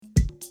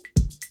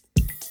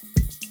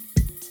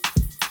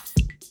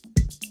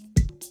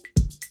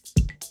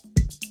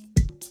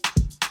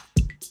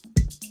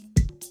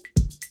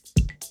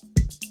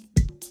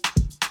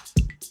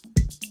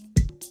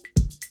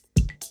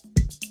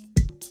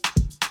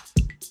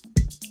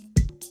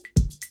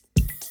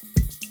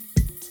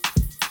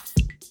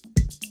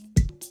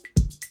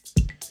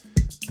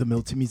the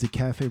Milton Music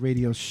Cafe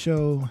Radio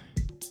Show.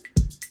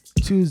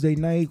 Tuesday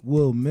night,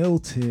 Will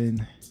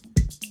Milton.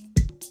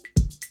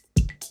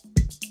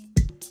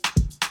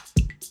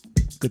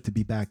 Good to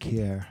be back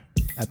here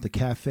at the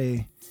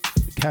cafe.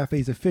 The cafe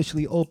is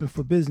officially open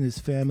for business,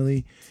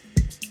 family.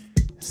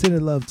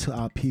 Sending love to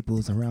our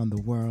peoples around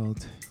the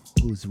world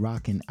who's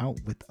rocking out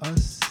with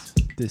us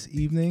this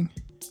evening.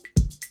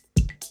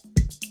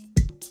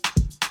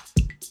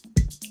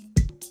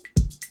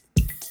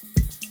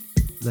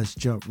 Let's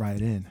jump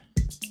right in.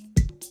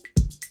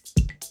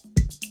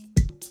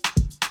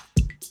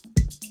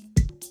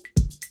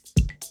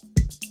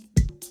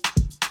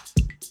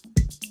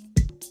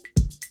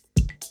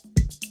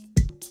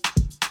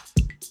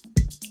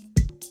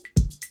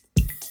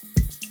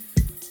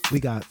 We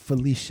got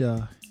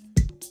Felicia,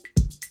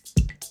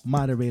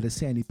 moderator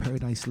Sandy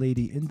Paradise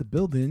Lady in the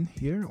building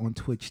here on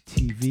Twitch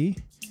TV.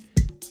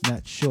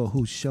 Not sure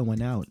who's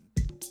showing out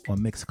on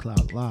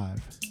Mixcloud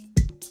Live.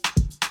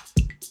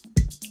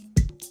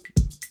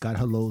 Got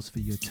hellos for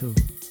you too.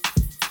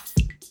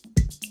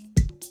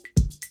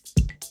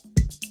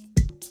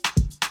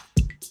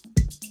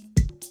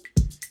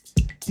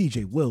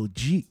 DJ Will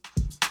G.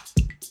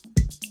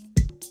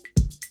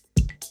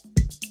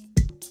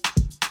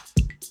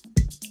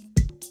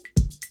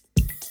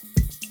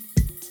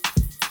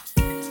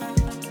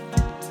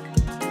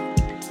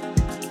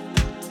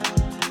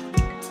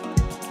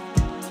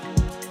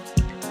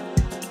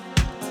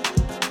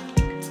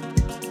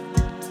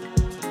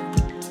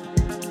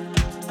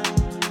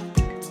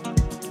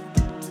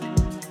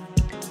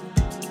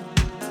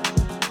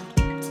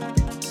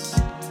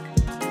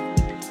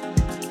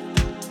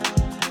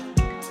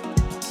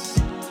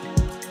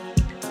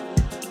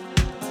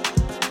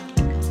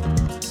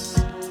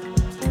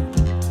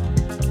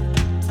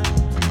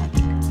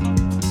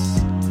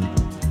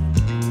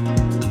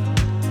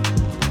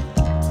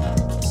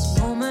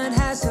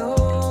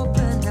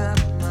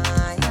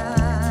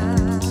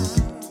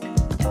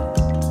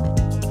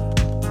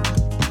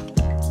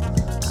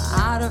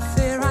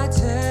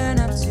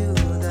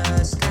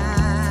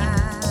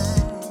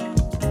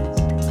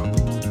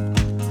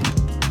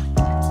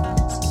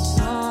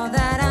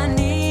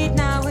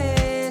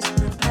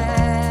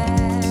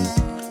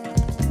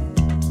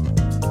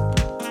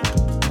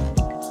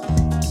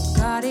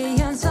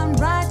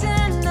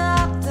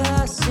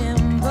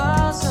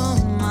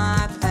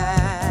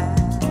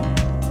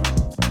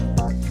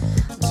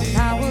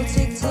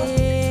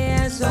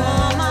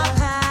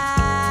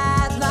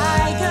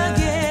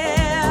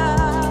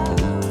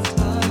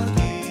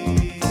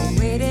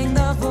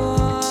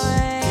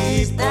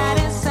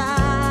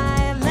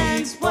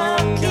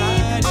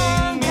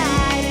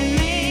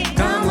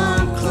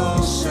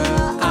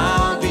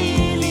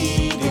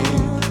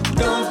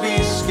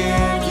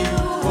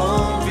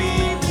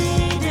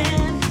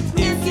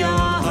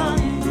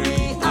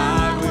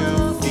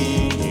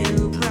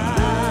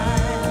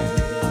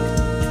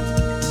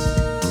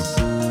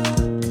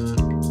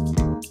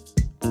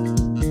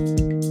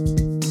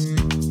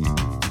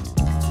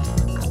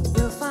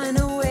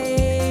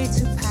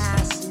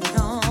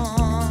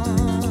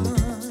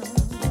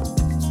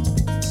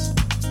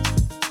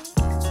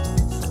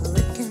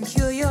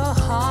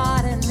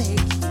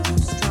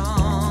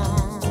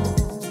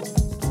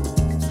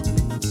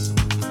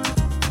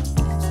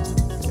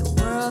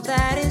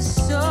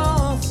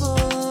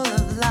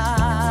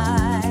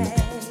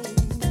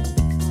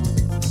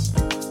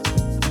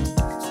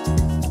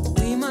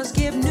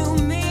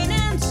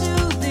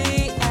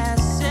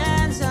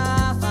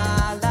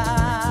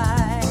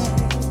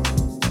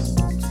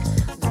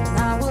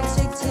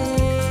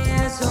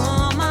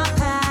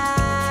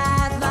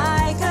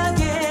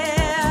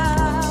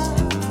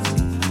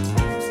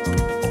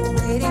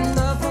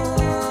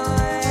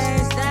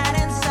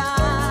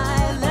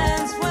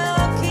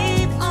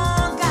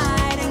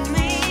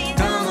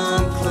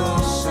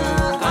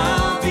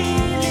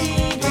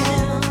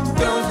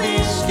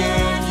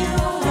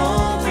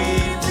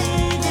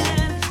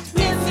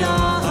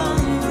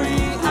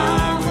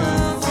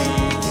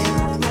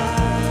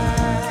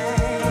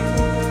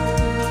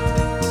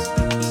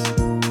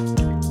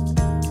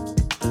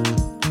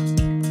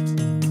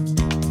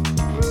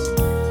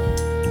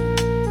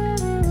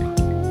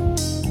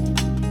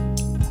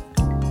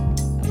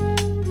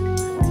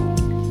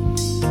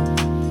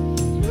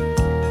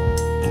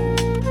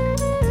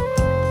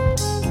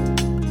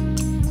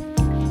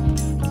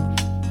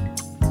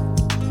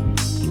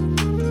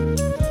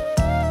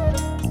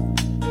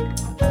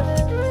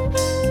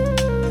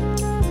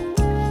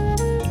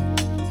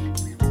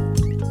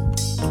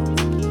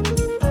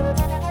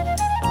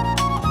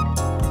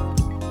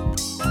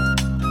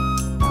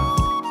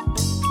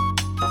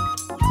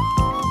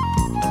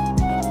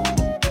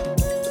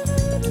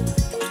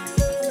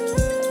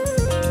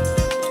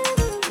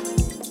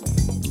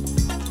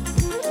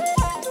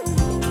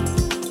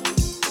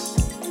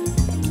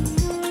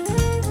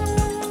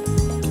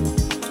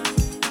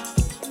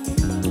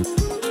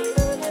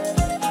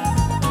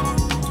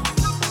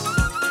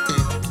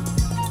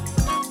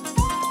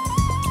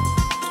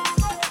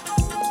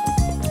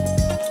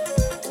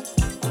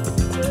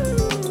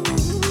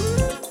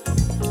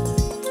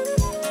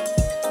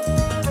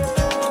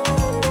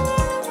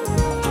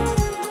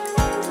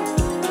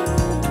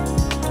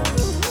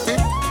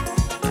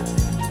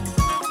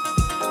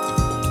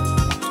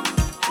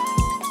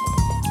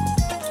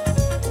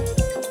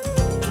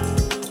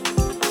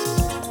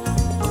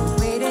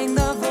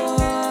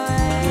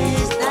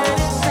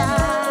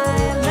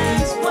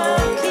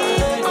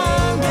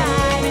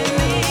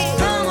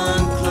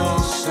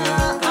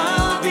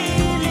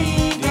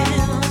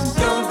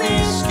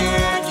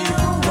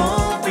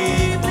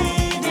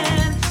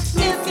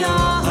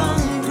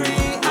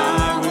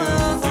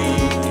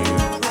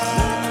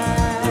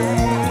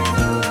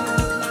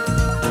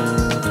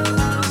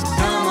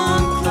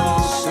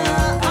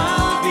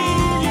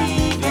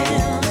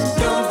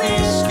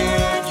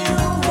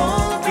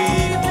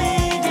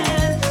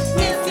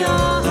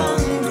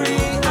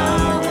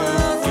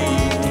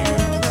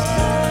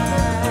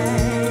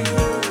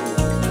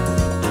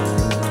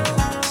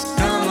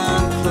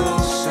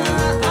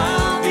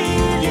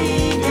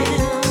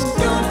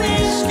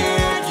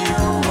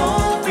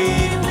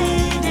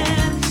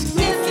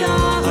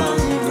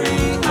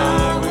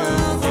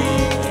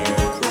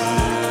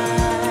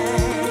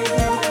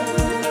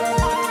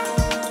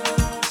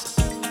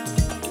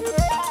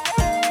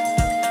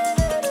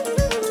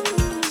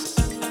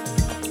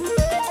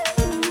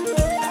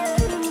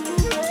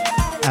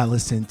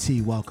 Milton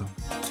T, welcome.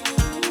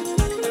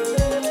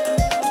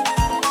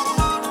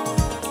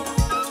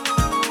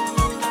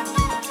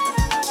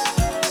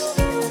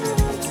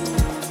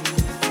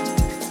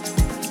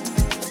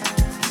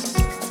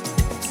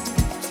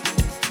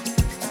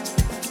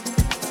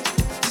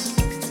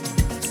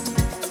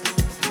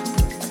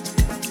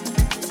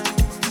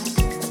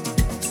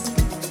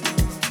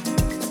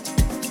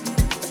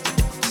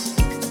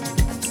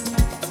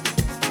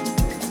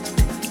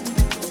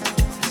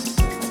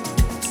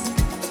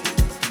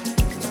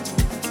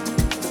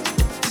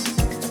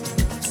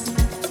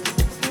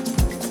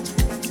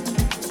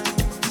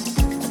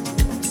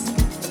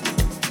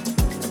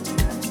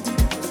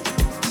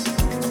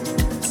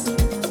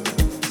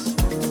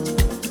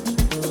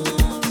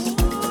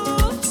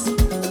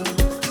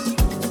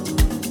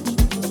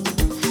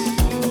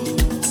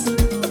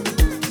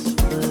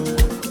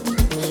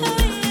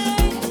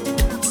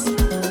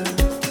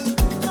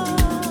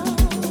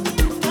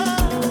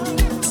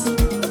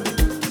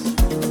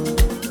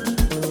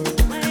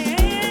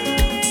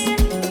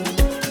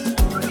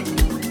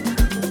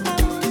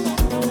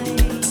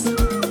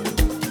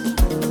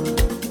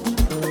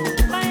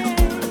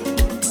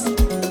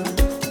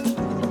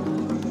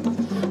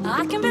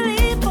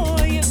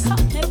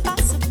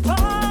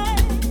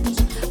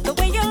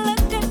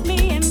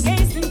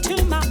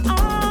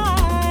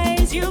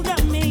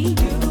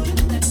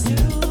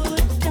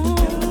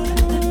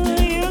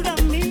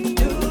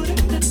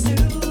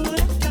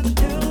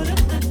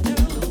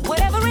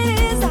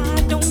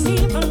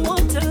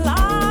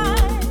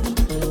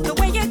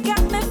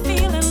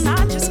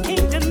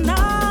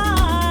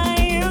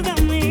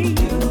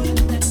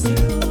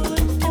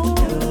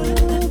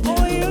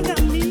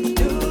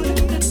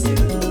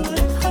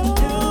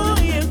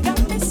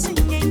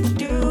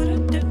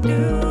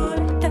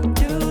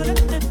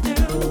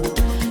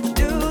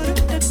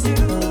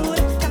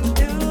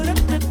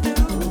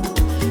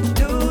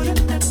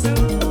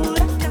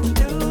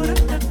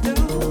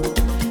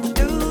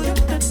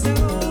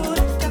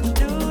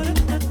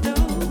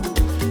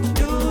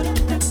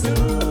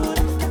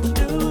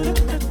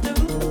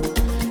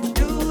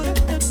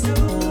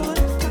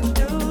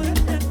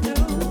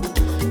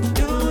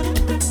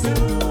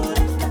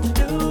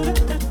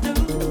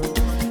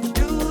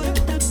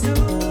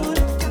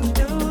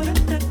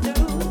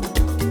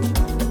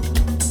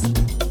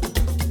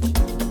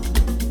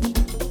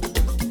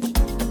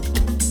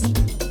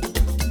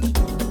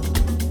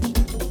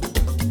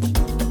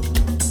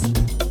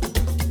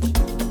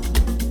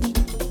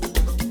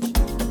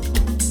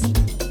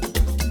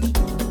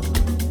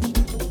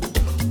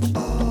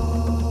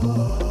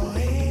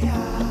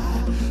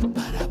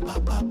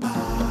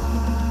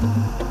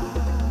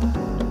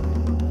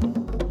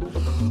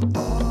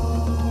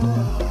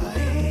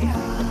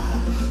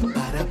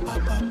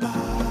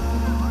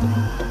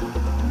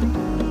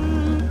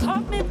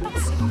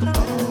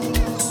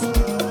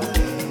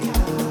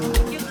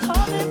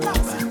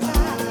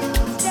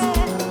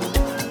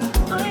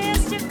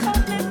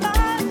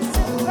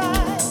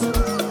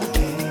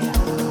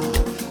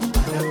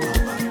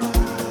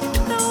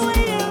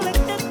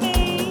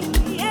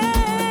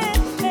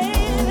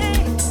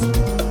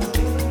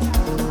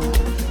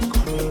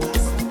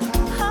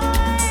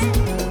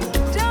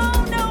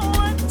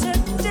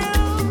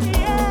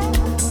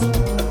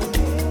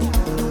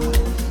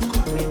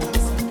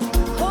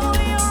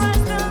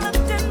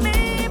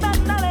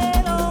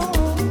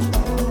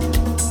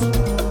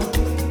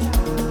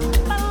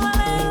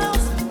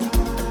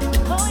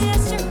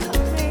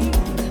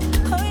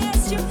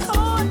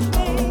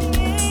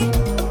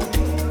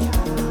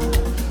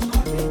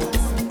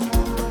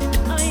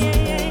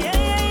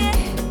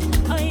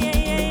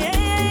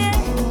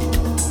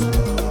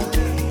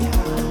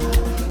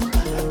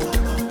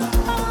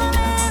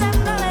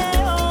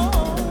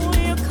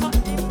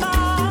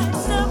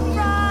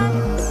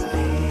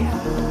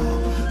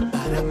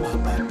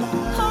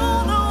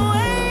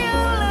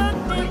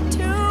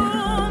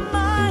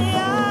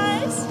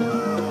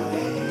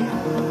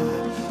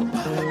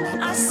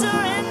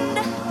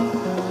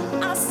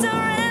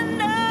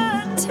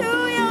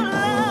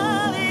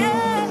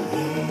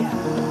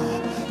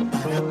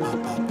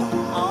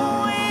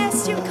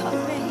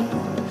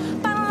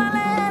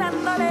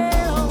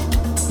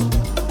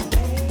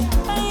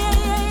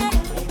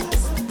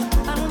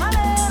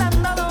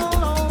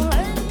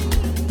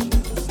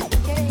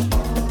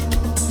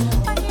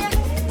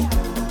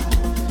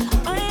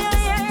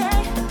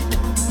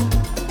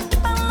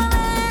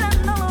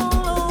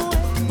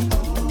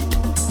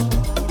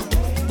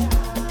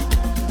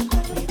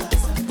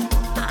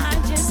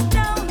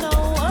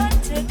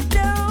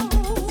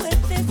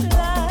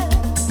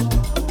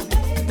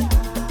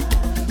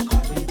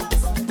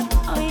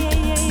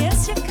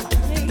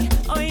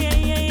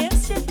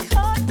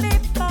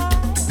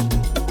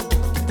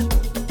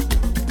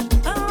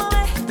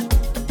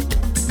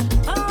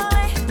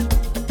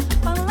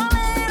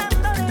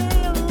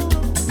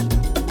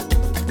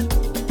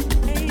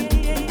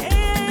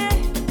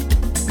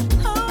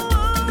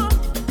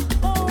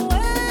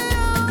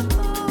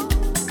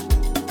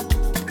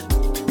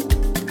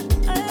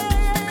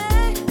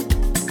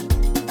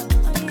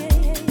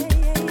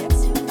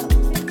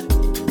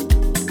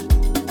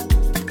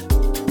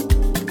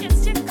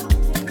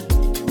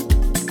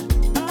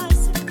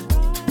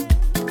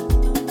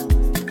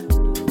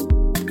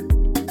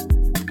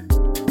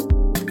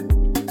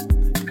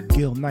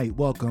 Night,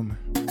 welcome.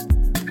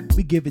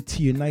 We give it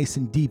to you nice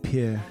and deep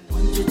here.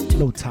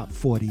 No top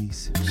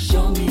 40s.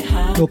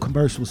 No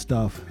commercial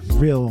stuff.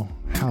 Real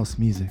house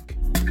music.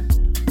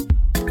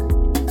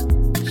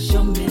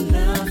 Show me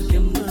love,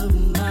 you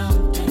move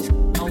mountains.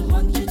 I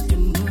want you to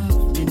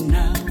move me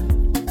now.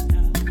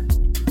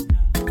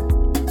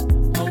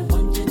 I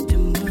want you to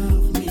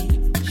move me.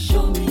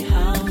 Show me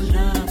how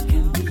love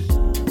can be.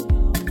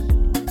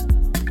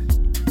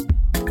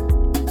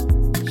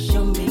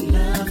 Show me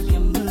love, you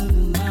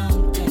move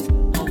mountains.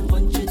 I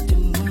want you to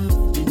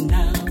move me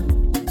now.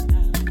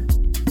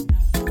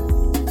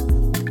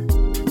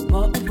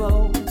 Whoa,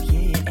 whoa,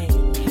 yeah,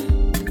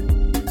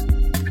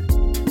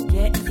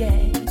 yeah,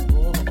 yeah.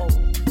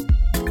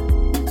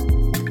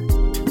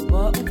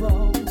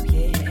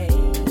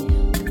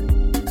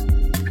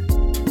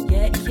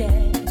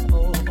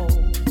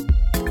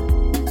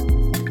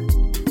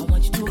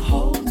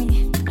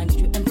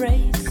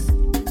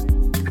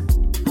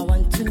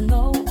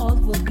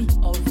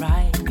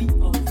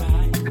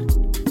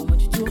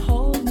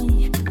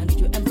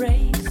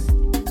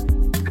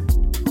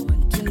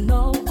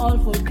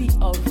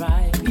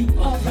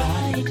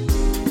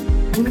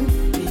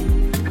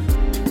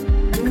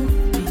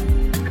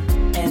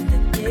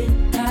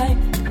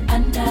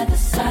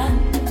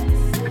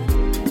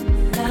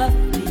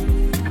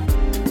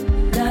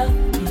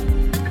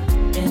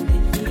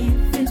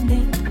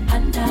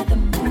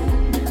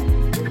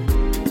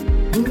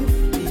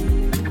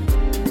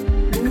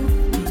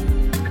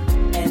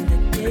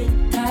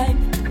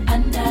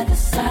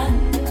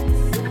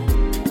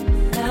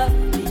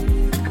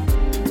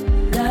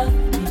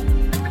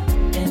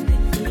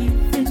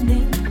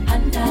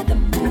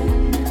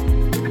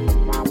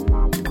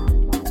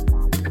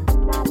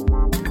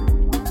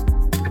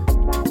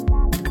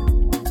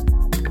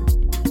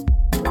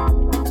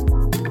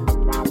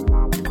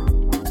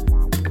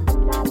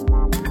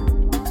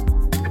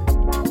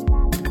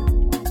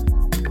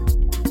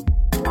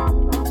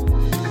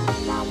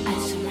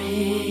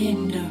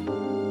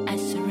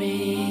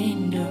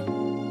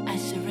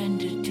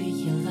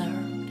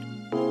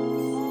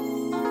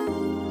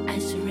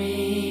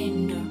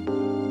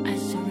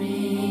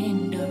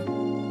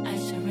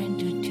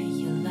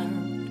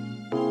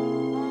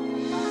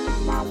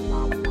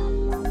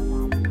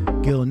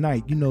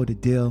 Night, you know the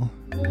deal.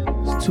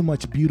 There's too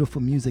much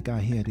beautiful music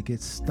out here to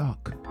get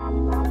stuck.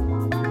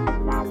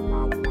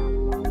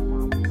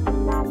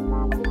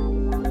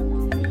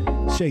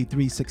 Shade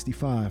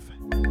 365.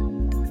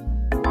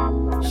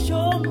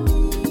 Show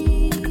me.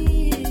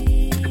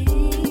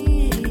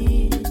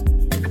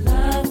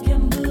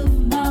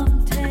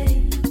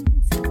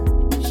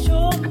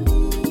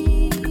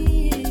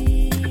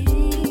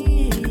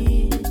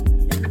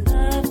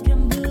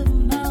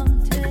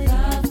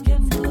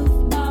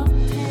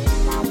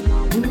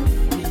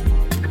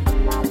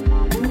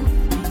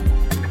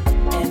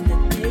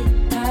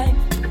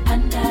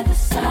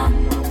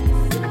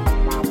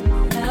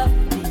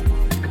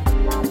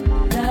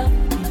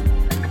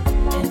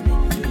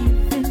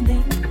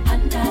 Then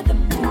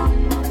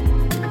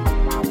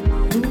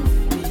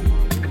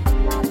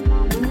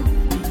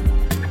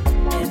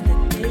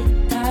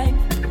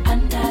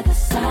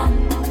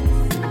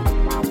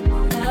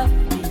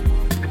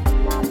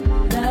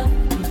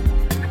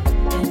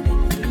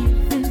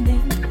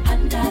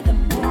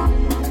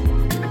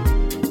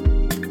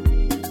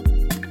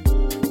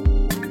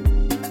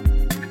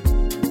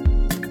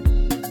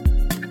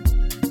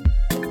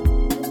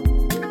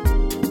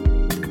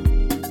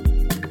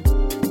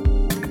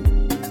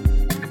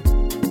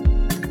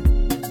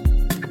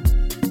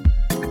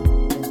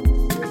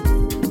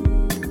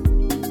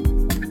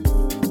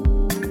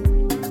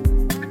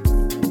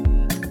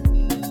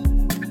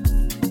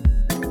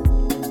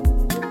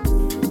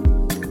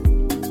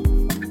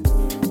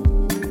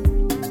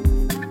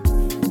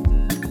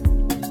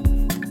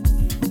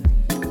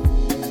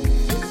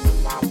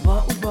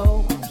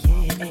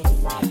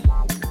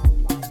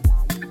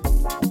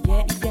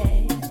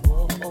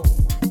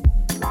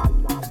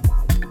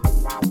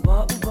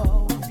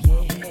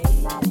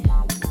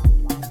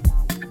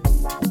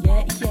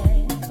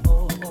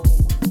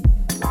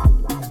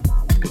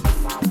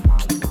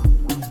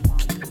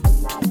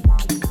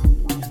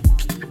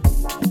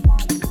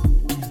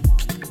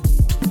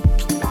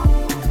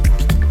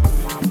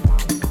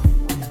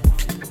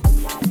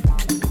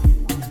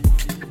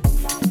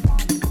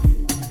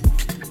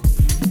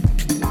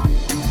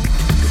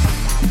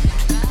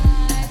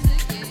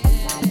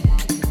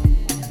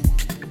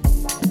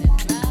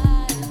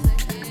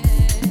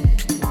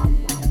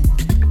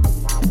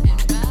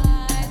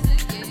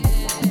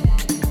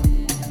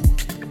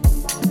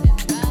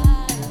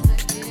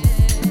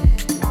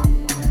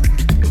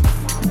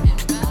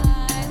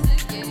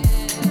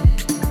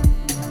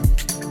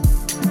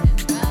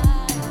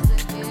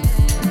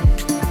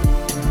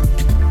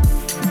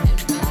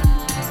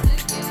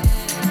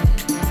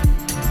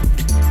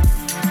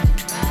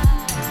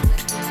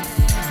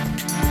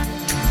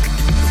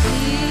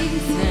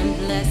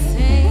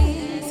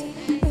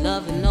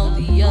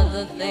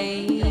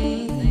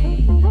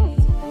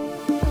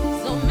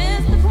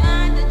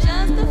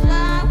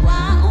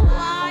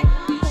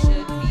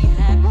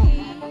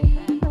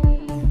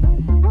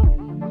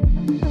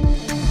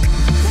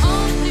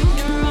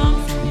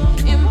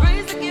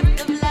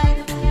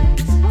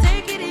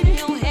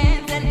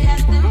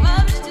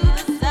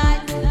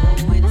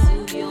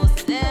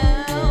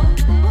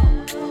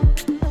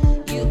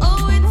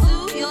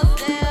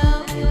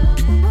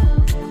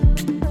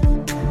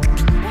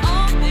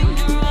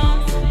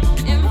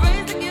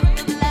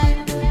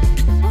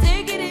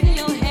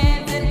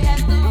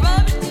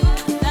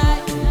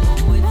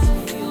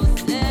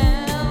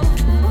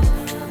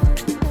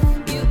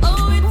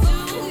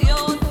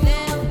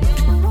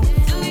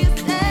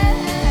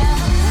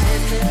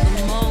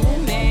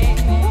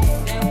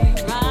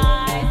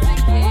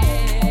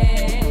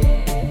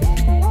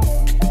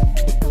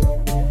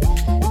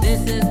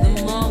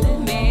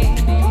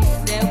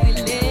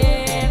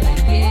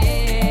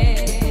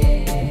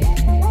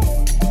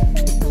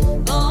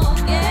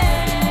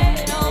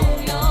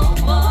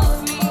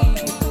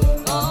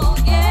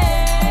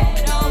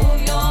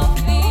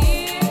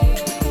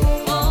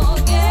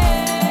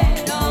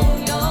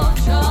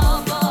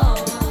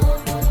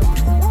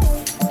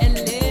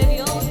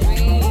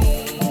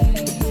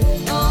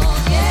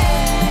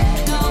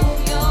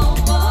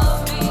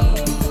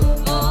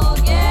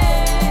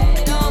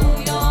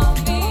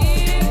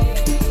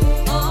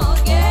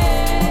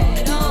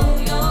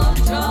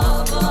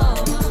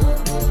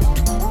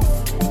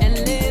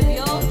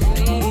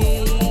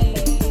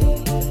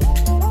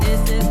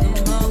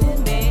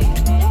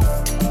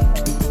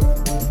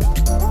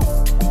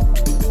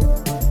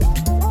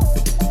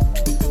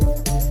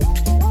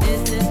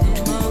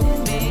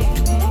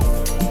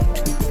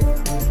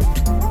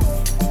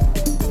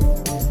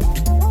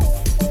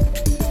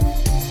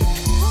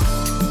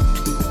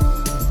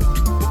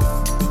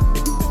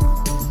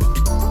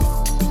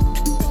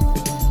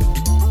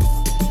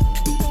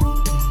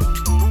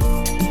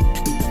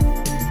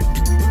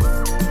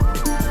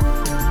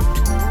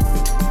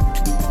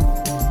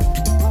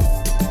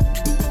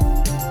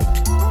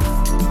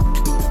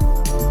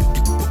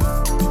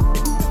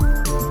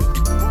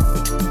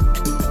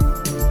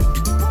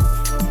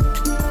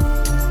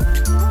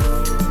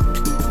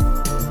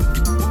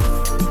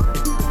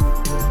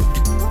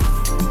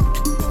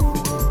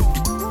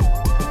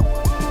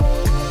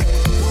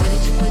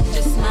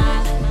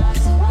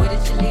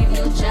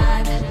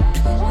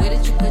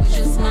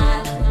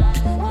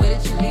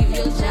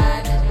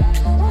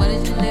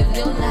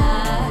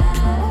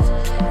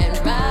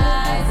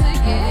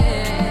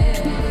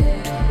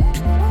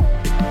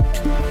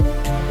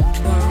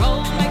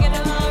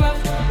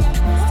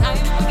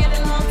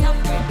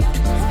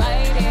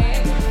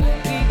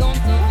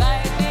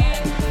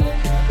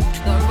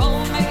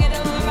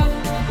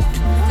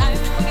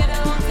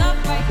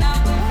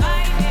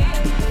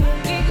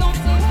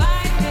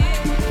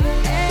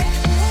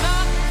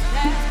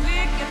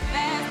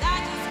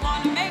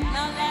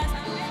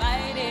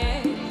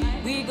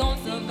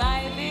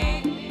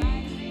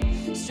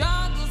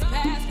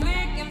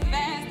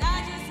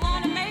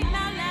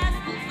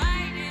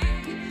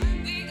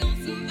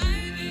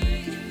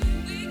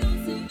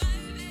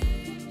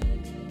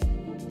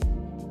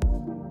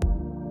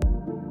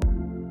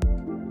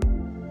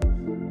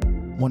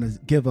Want to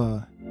give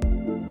a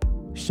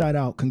shout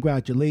out,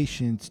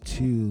 congratulations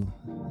to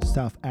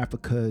South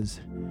Africa's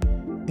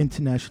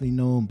internationally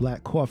known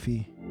Black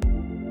Coffee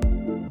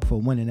for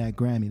winning that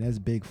Grammy. That's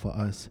big for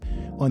us.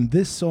 On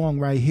this song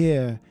right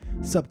here,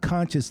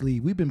 Subconsciously,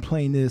 we've been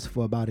playing this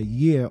for about a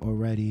year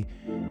already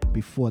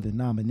before the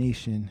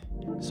nomination.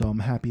 So I'm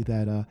happy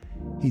that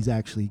he's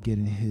actually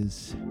getting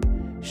his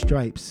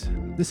stripes.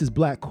 This is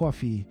Black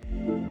Coffee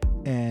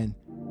and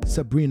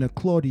Sabrina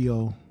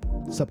Claudio,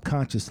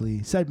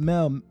 Subconsciously. Said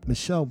Mel,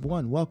 Michelle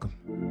One, welcome.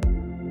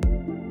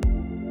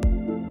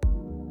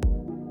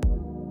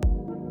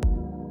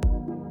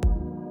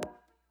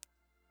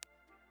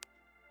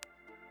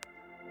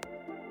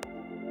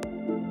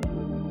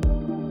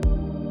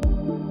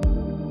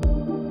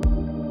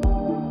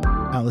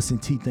 Allison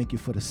T, thank you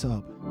for the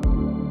sub.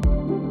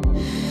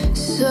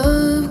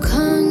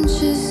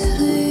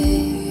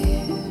 Subconsciously,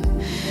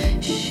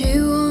 she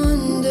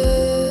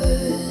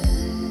wonders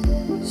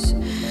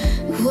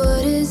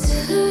what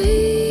it's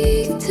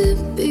like to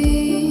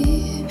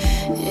be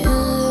in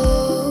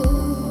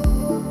love.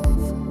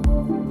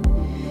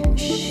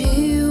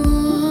 She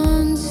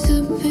wants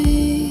to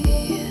be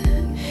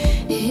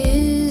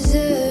his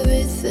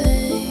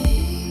everything,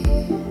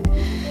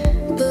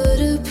 but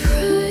a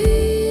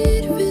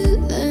pride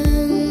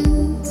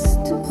relents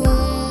too much.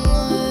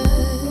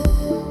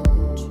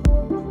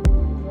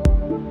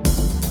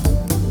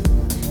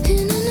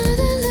 In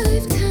another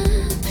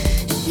lifetime,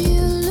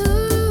 she'll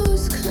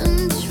lose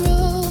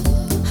control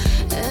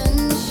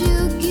and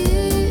she'll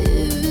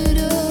give it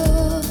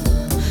all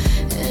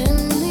and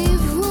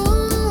leave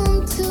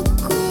room to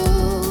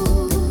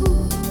grow.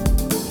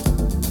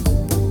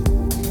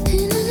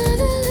 In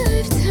another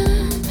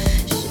lifetime,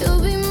 she'll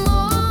be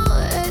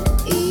more at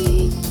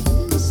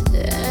ease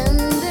and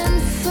then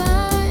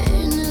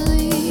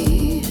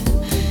finally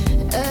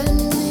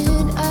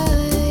admit I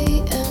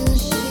am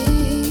she.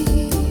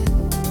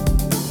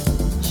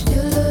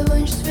 She'll love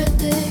when she's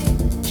ready.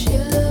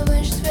 She'll love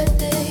when she's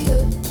ready.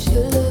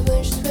 She'll love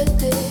when she's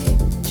ready.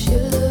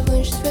 She'll love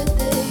when she's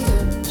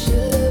ready.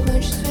 She'll love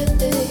when she's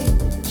ready.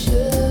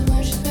 She'll love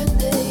when she's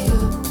ready.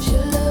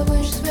 She'll love when she's ready. She'll love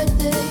when she's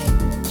ready.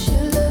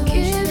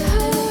 Give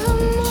her a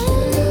moment.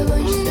 She'll love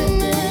when she's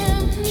ready.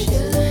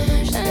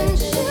 And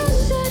she'll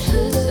set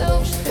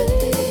herself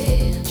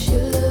free.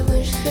 She'll love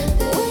when she's ready.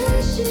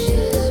 When she's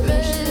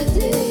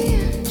ready.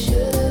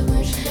 She'll love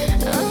when she's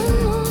ready. I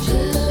know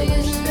she's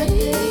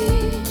ready.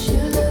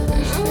 She'll love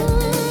when she's ready.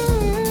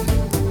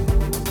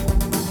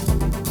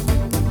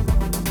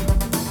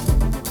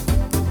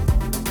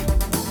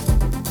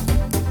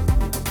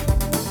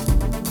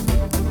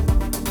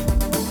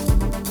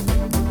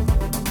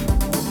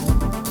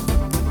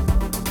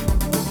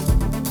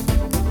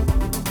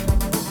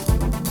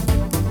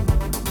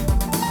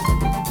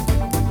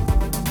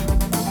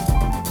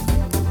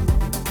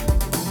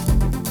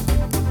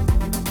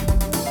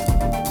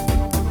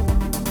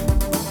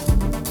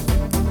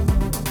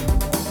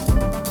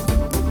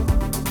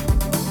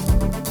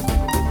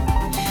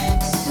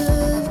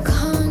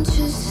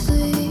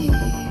 Subconsciously,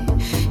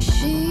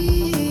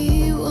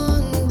 she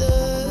wonders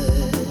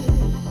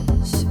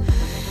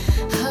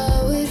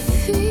how it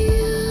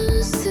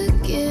feels to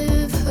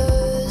give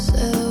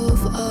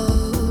herself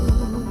up.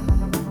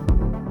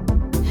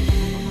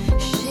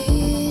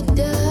 She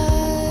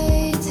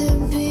died to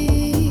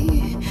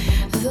be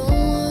the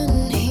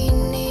one he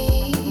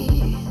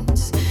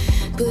needs,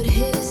 but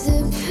his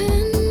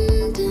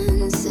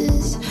dependence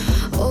is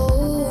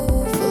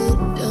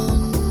overdone.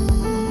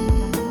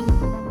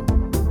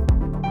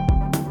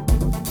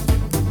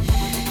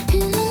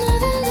 In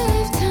another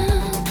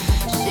lifetime,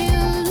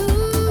 she'll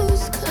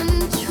lose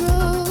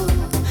control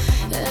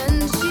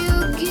and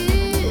she'll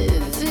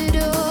give it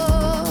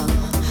all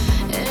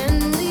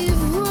and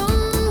leave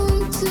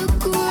room to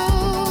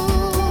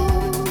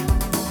grow.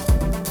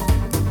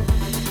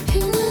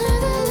 In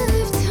another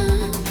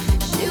lifetime,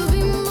 she'll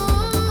be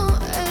more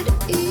at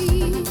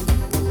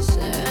ease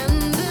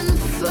and then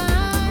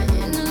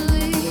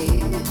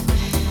finally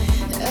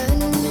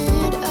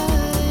admit I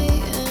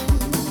am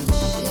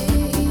she.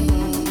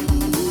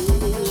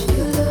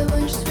 She'll love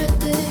when she's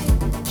ready.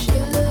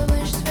 She'll love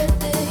when she's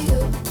ready.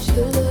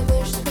 She'll love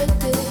when she's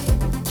ready.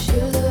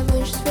 She'll love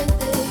when she's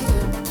ready.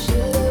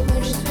 She'll love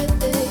when she's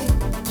ready.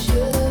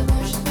 She'll love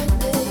when she's ready.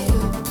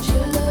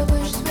 She'll love when she's ready. She'll love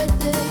when she's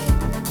ready.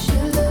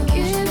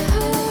 Give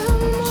her a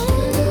moment.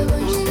 She'll love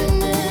when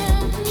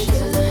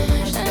she's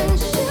ready. And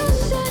she'll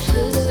set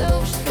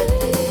herself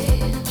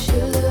free.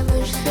 She'll love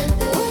when she's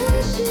ready.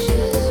 When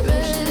she's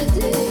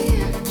ready.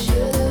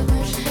 She'll love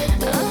when she's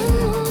ready. I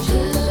know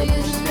she's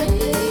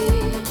ready.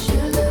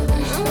 She'll love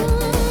when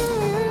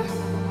she's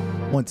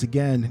ready. Once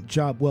again,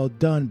 job well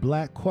done.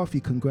 Black Coffee,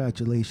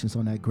 congratulations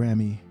on that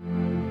Grammy.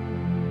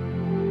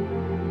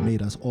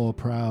 Made us all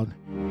proud.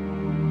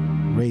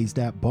 Raised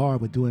that bar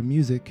with doing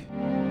music.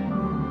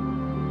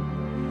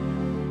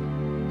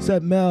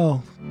 Said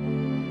Mel,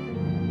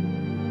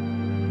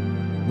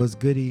 was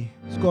goody.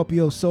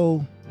 Scorpio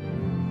Soul,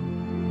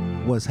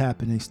 what's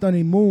happening?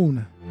 Stunning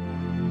Moon,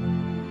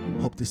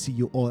 Hope to see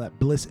you all at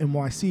Bliss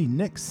NYC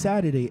next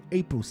Saturday,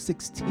 April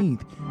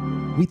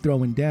 16th. We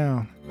throwing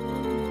down.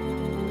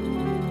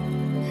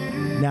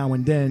 Now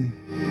and then.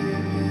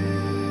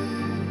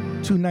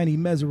 290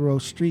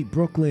 Mesereau Street,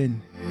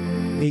 Brooklyn,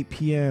 8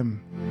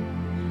 p.m.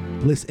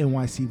 Bliss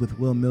NYC with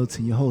Will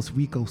Milton, your host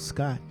Rico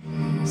Scott,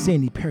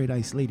 Sandy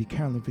Paradise, Lady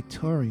Carolyn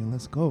Victoria.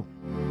 Let's go.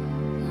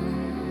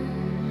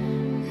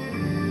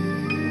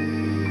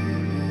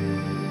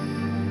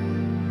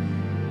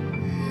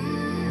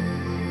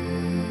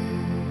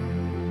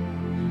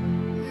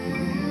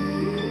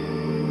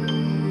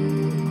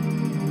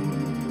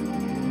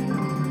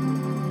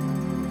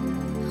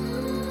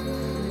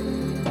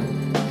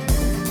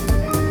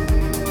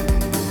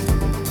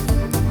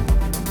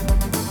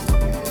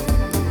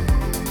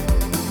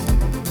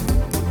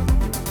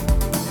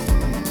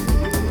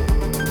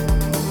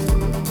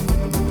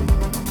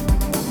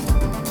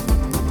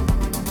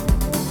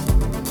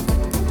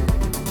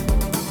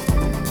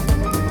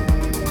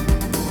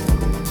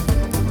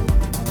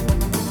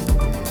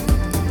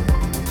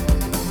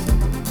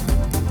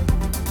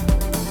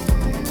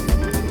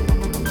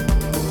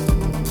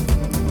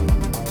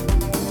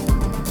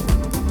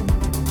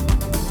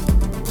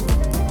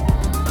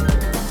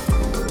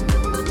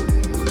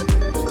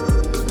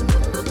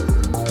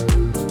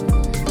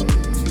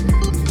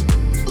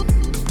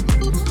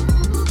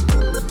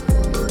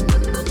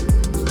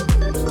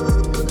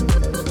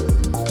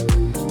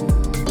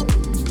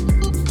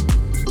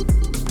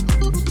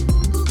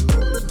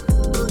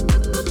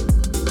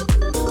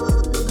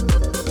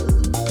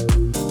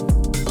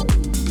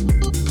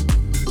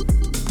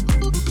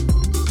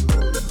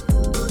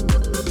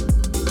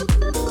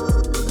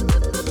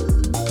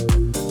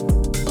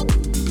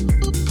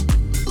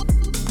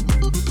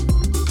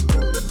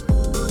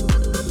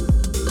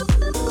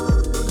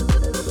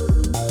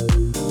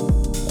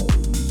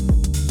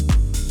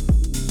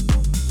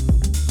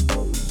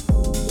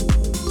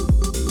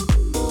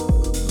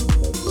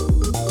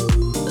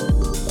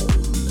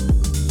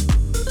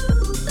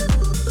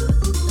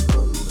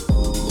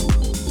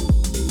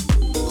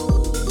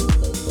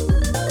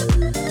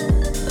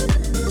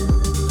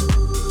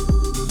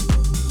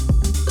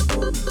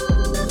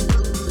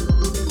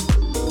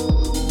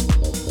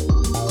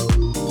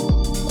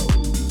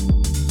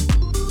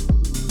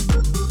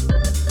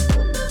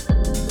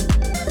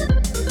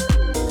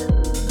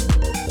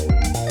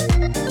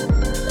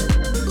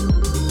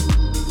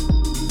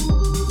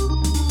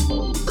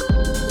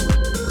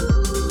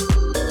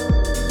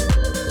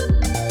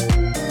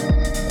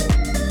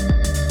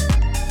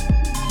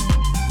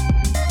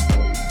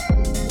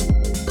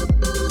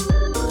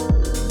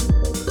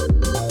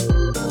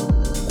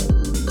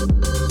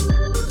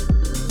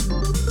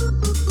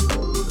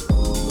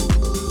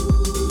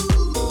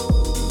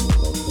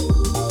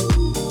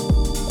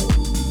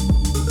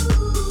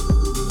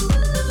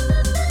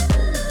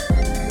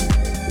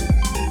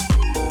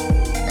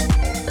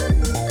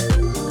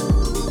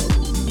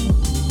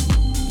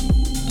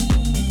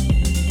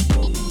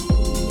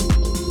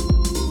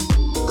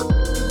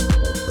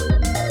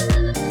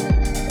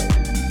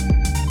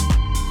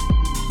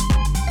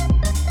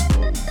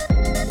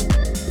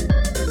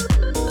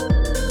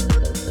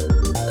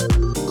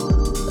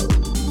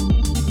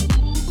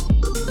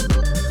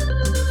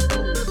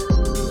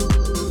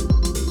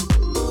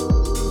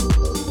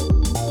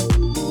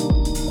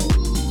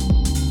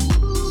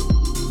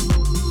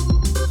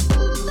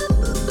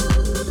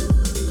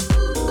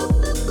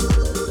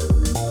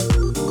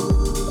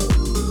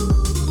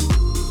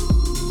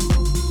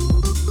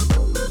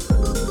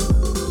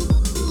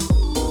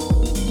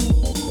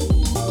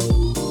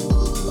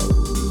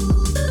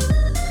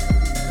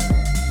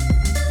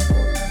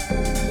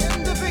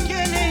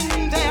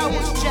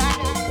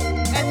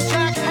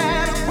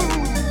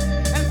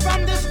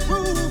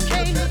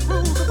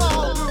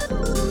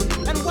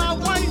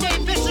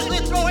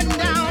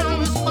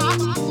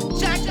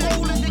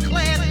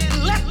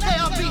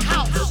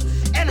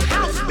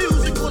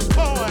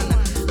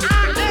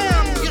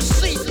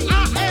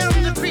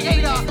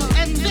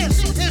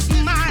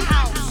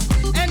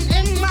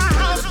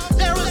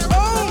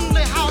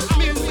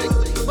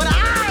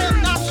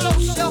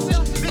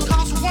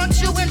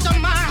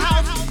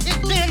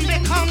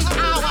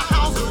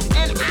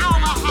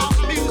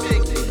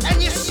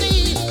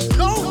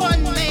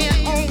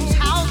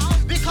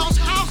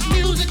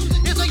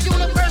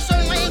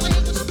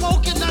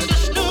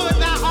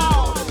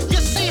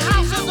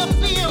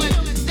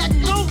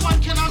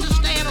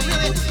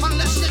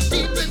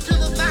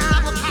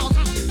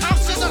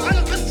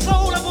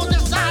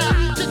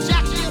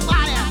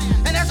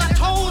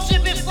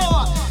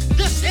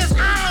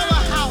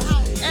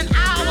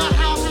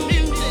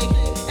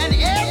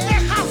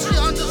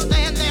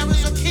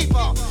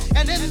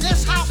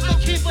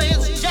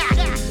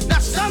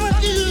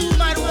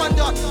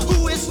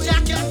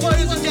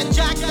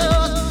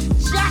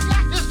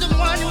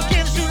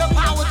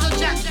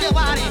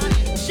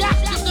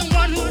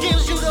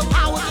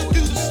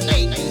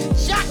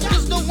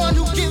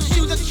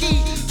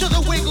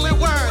 wiggly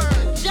worm.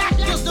 Jack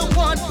is the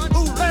one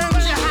who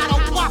learns you how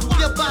to walk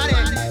your body.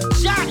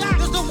 Jack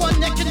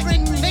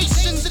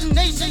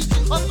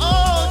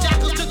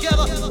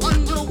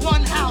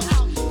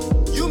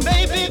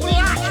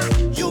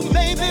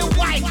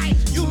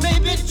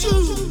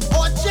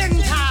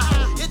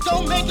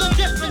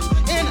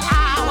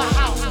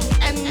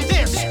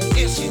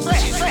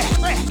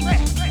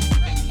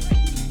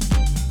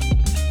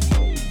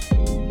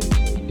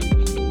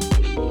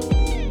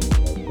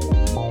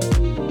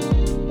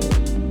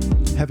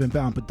Heaven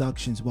Bound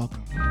Productions,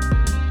 welcome.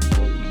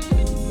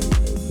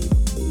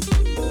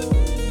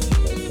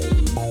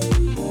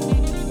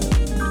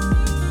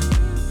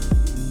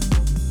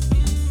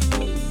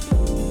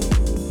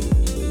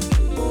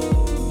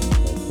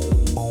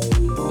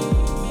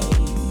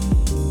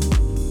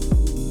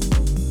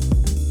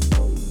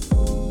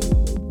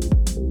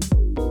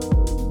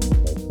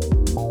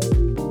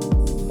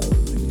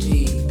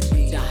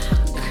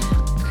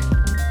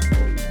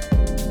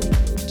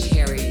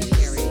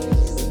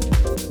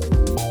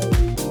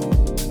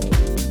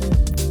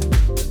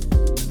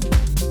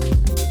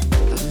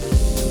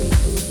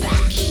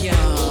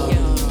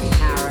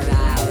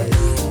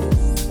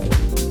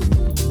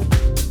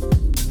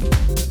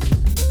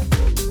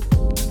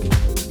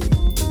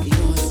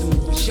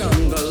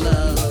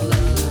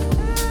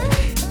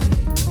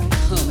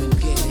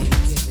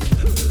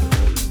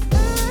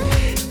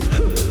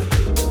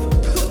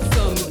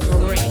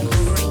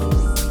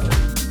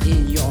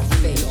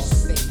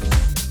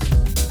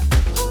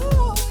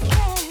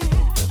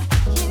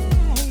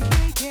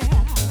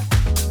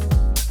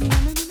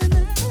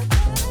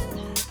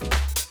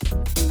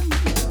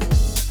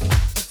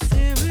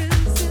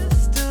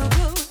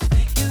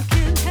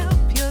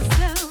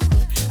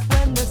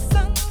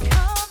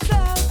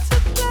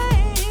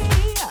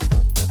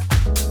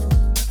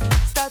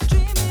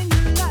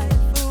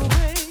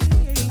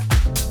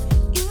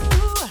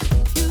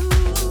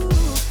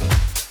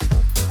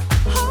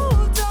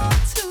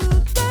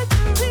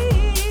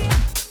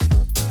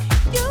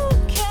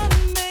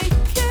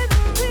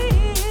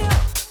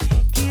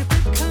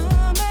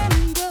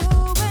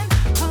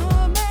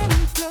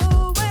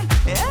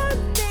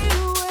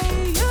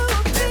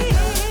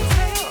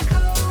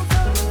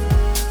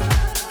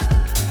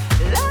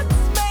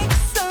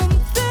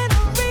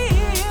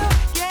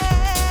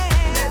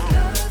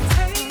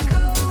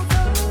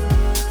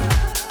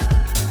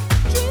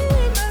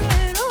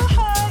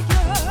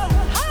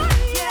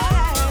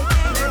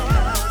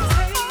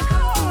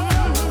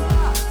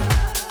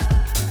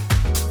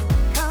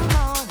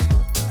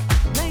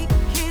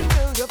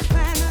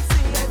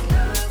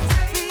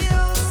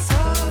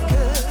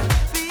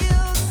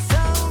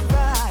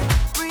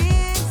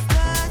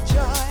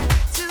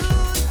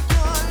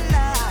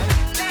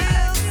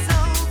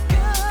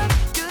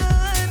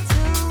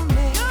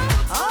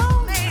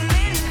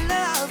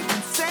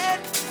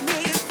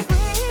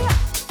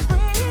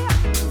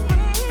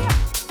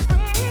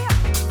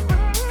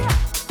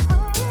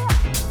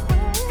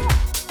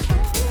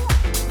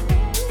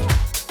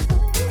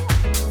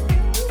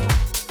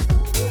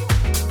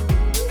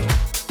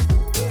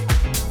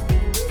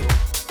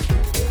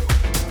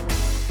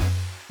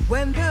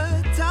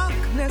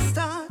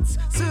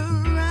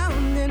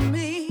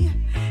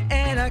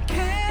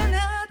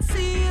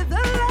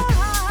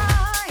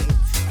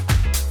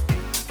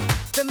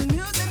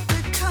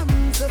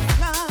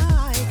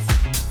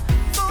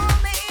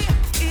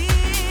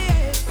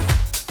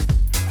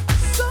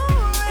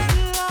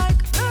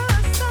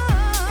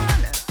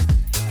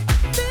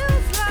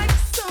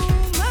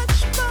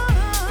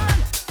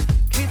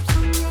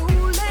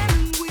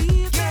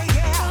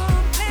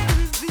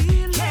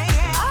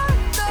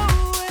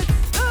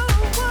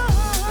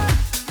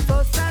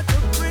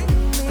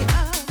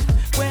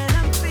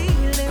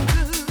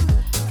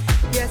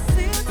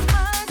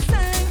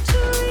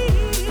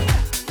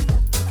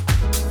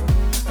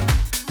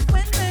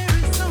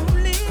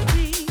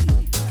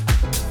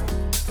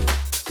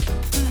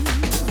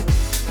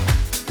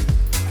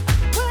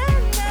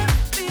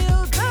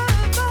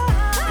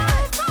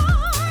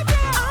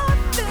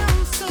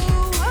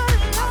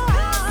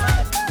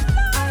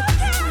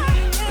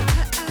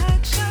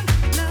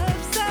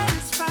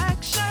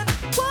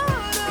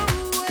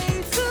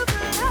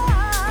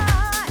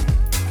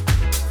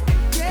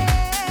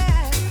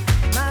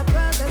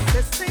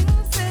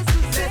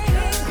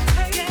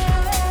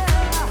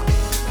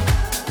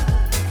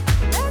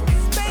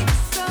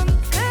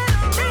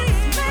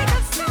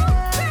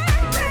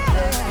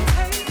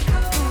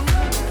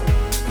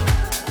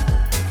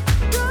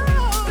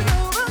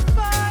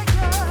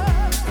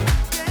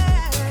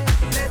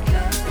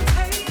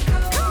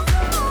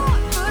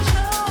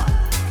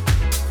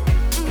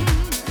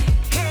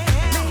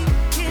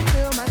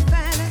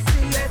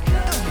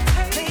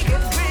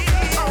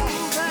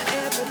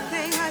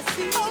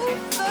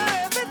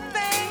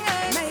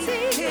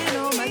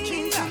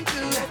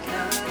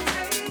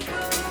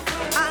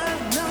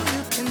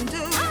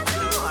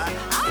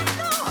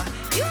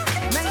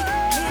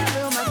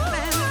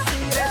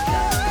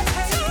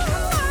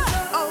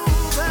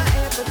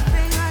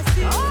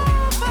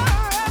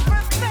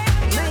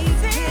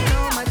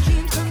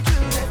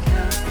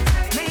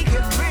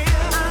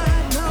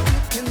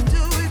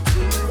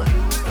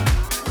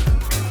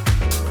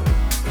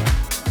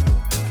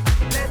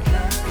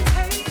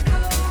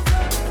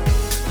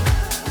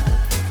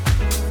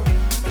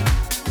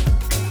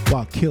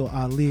 Kill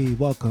Ali,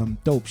 welcome.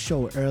 Dope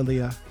show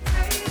earlier.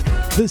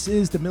 This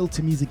is the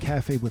Milton Music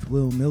Cafe with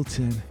Will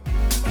Milton.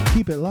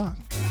 Keep it locked.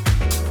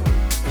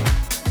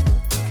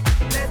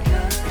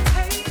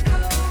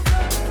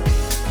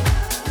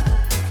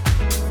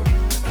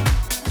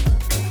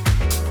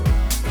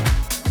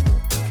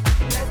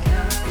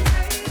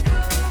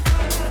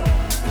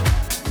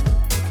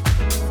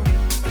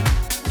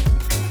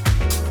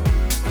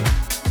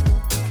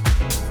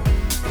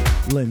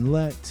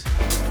 Blinlet.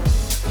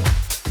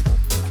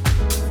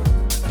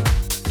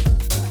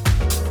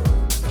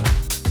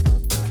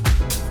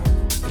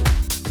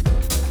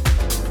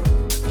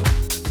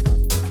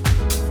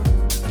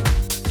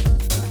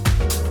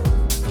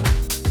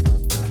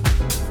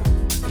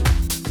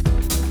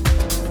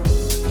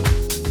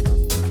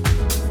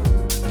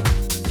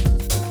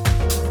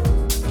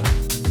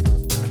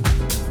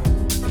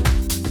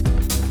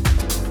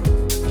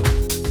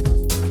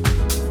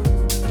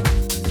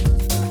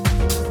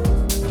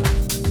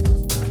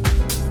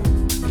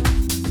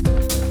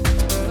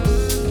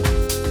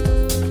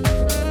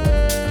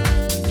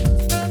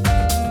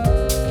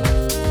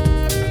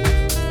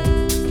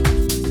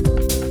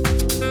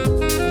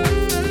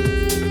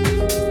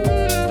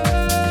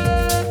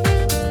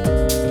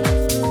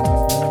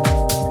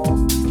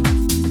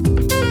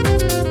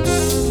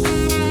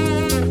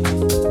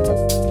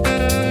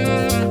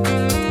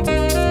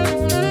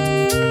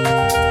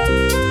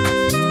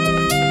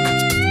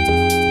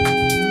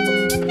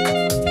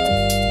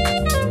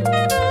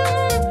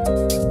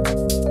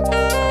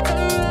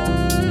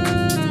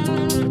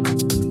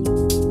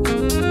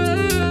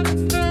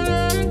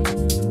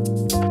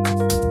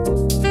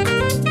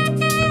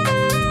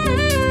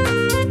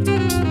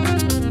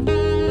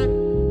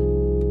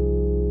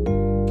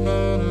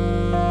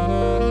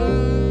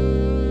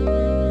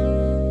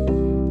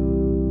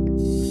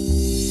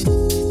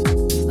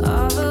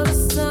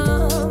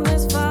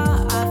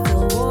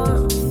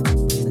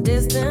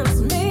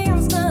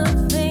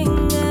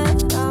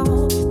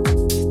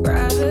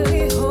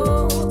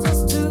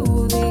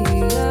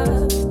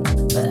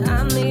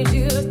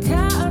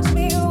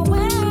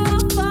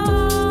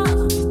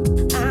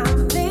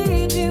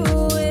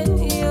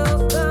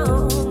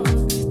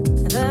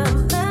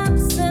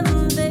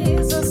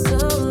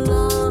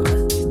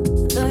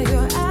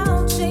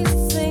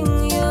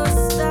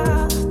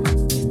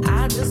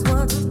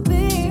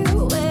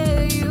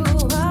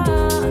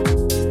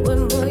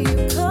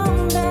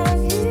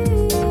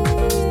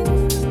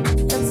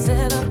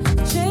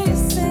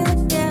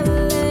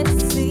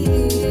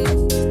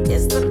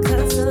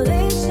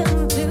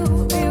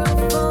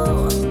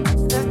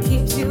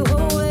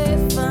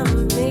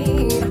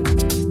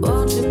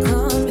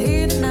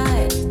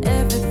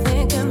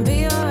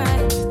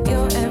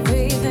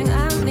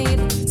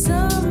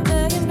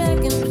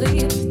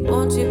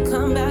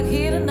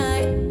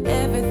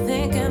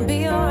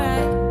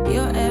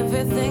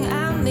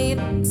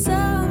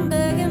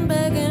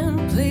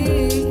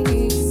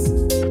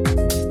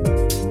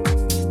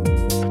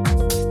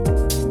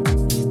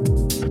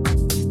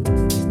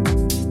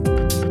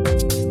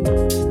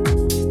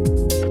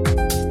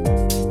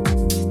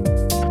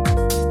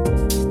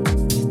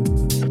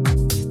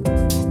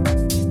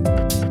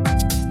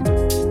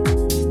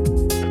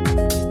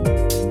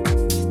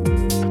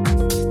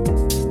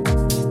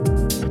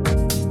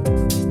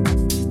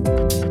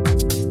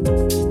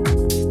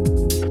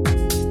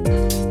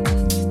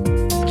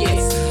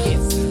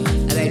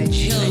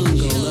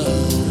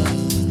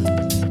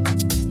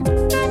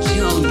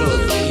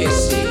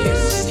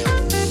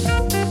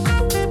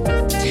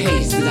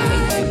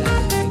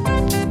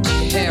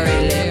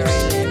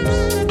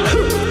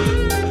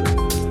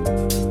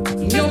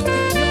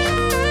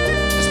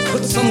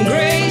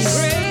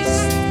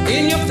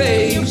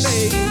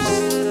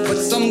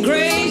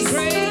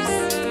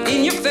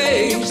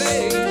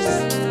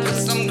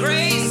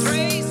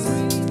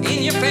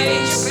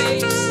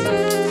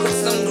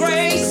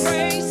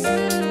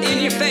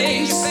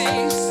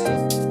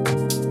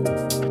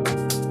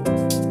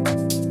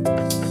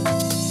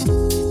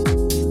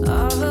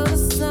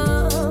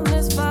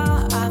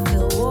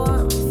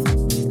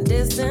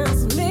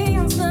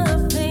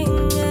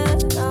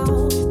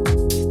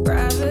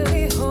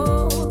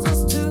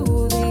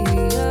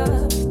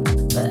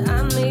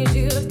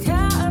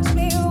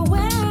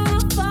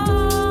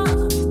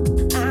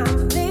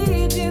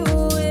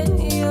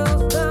 When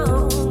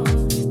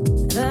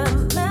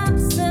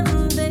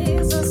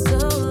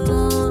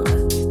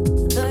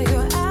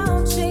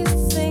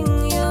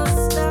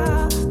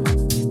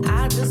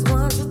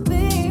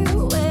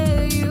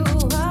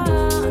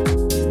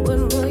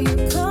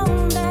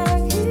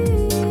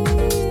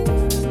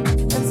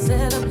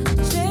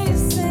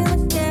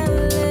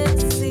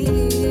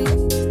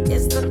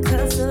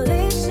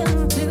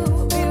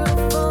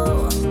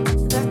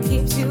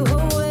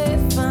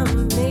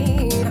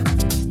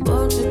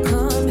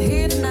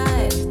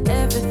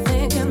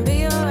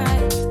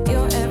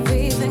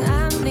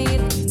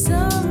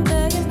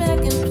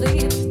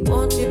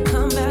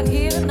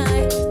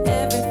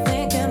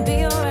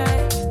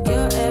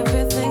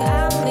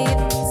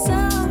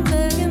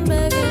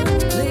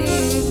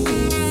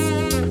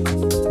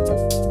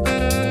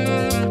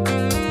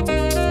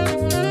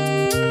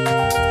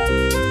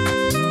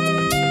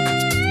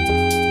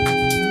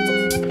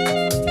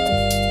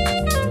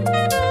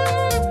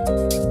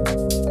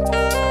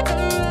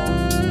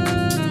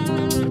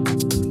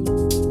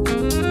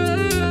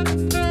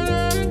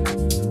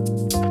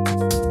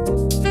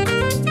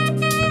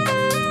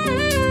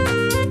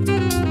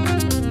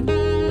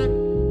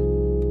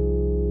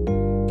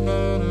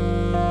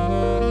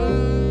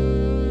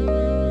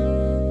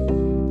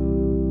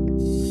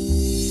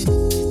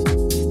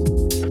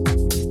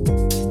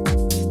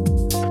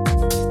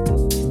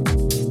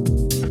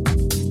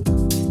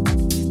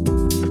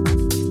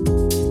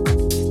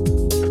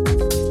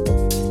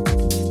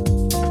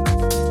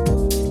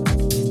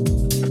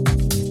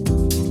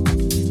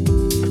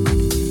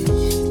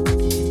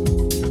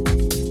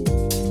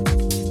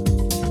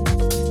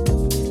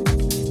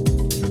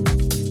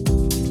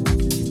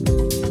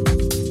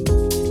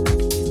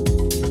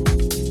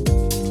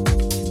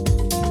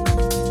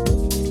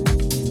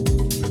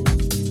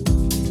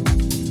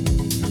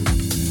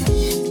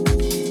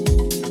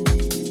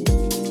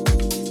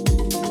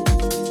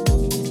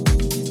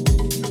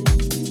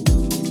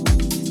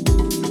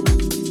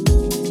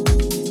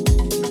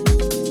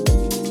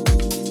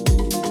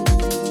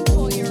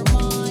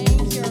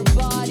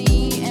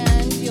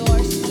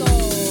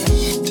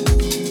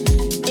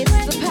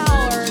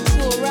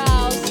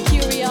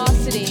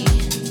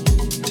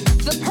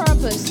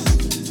purpose,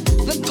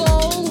 the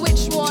goal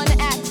which one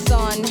acts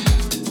on.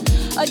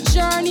 A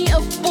journey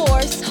of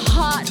force,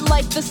 hot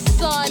like the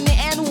sun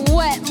and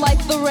wet like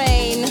the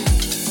rain.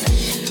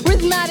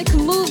 Rhythmic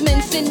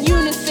movements in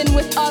unison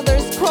with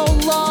others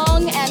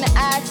prolong an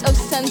act of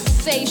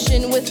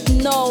sensation with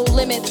no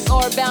limits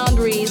or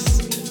boundaries.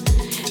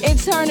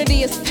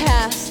 Eternity is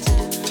past,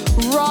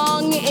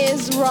 wrong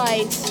is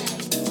right.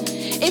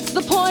 It's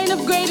the point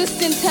of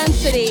greatest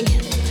intensity,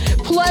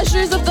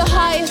 pleasures of the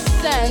highest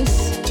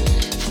sense,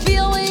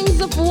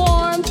 feelings of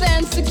warmth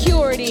and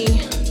security,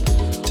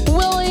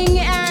 willing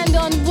and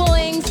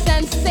unwilling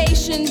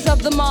sensations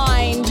of the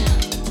mind,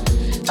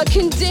 a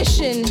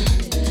condition,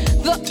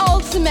 the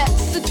ultimate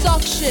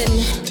seduction,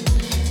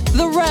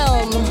 the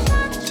realm.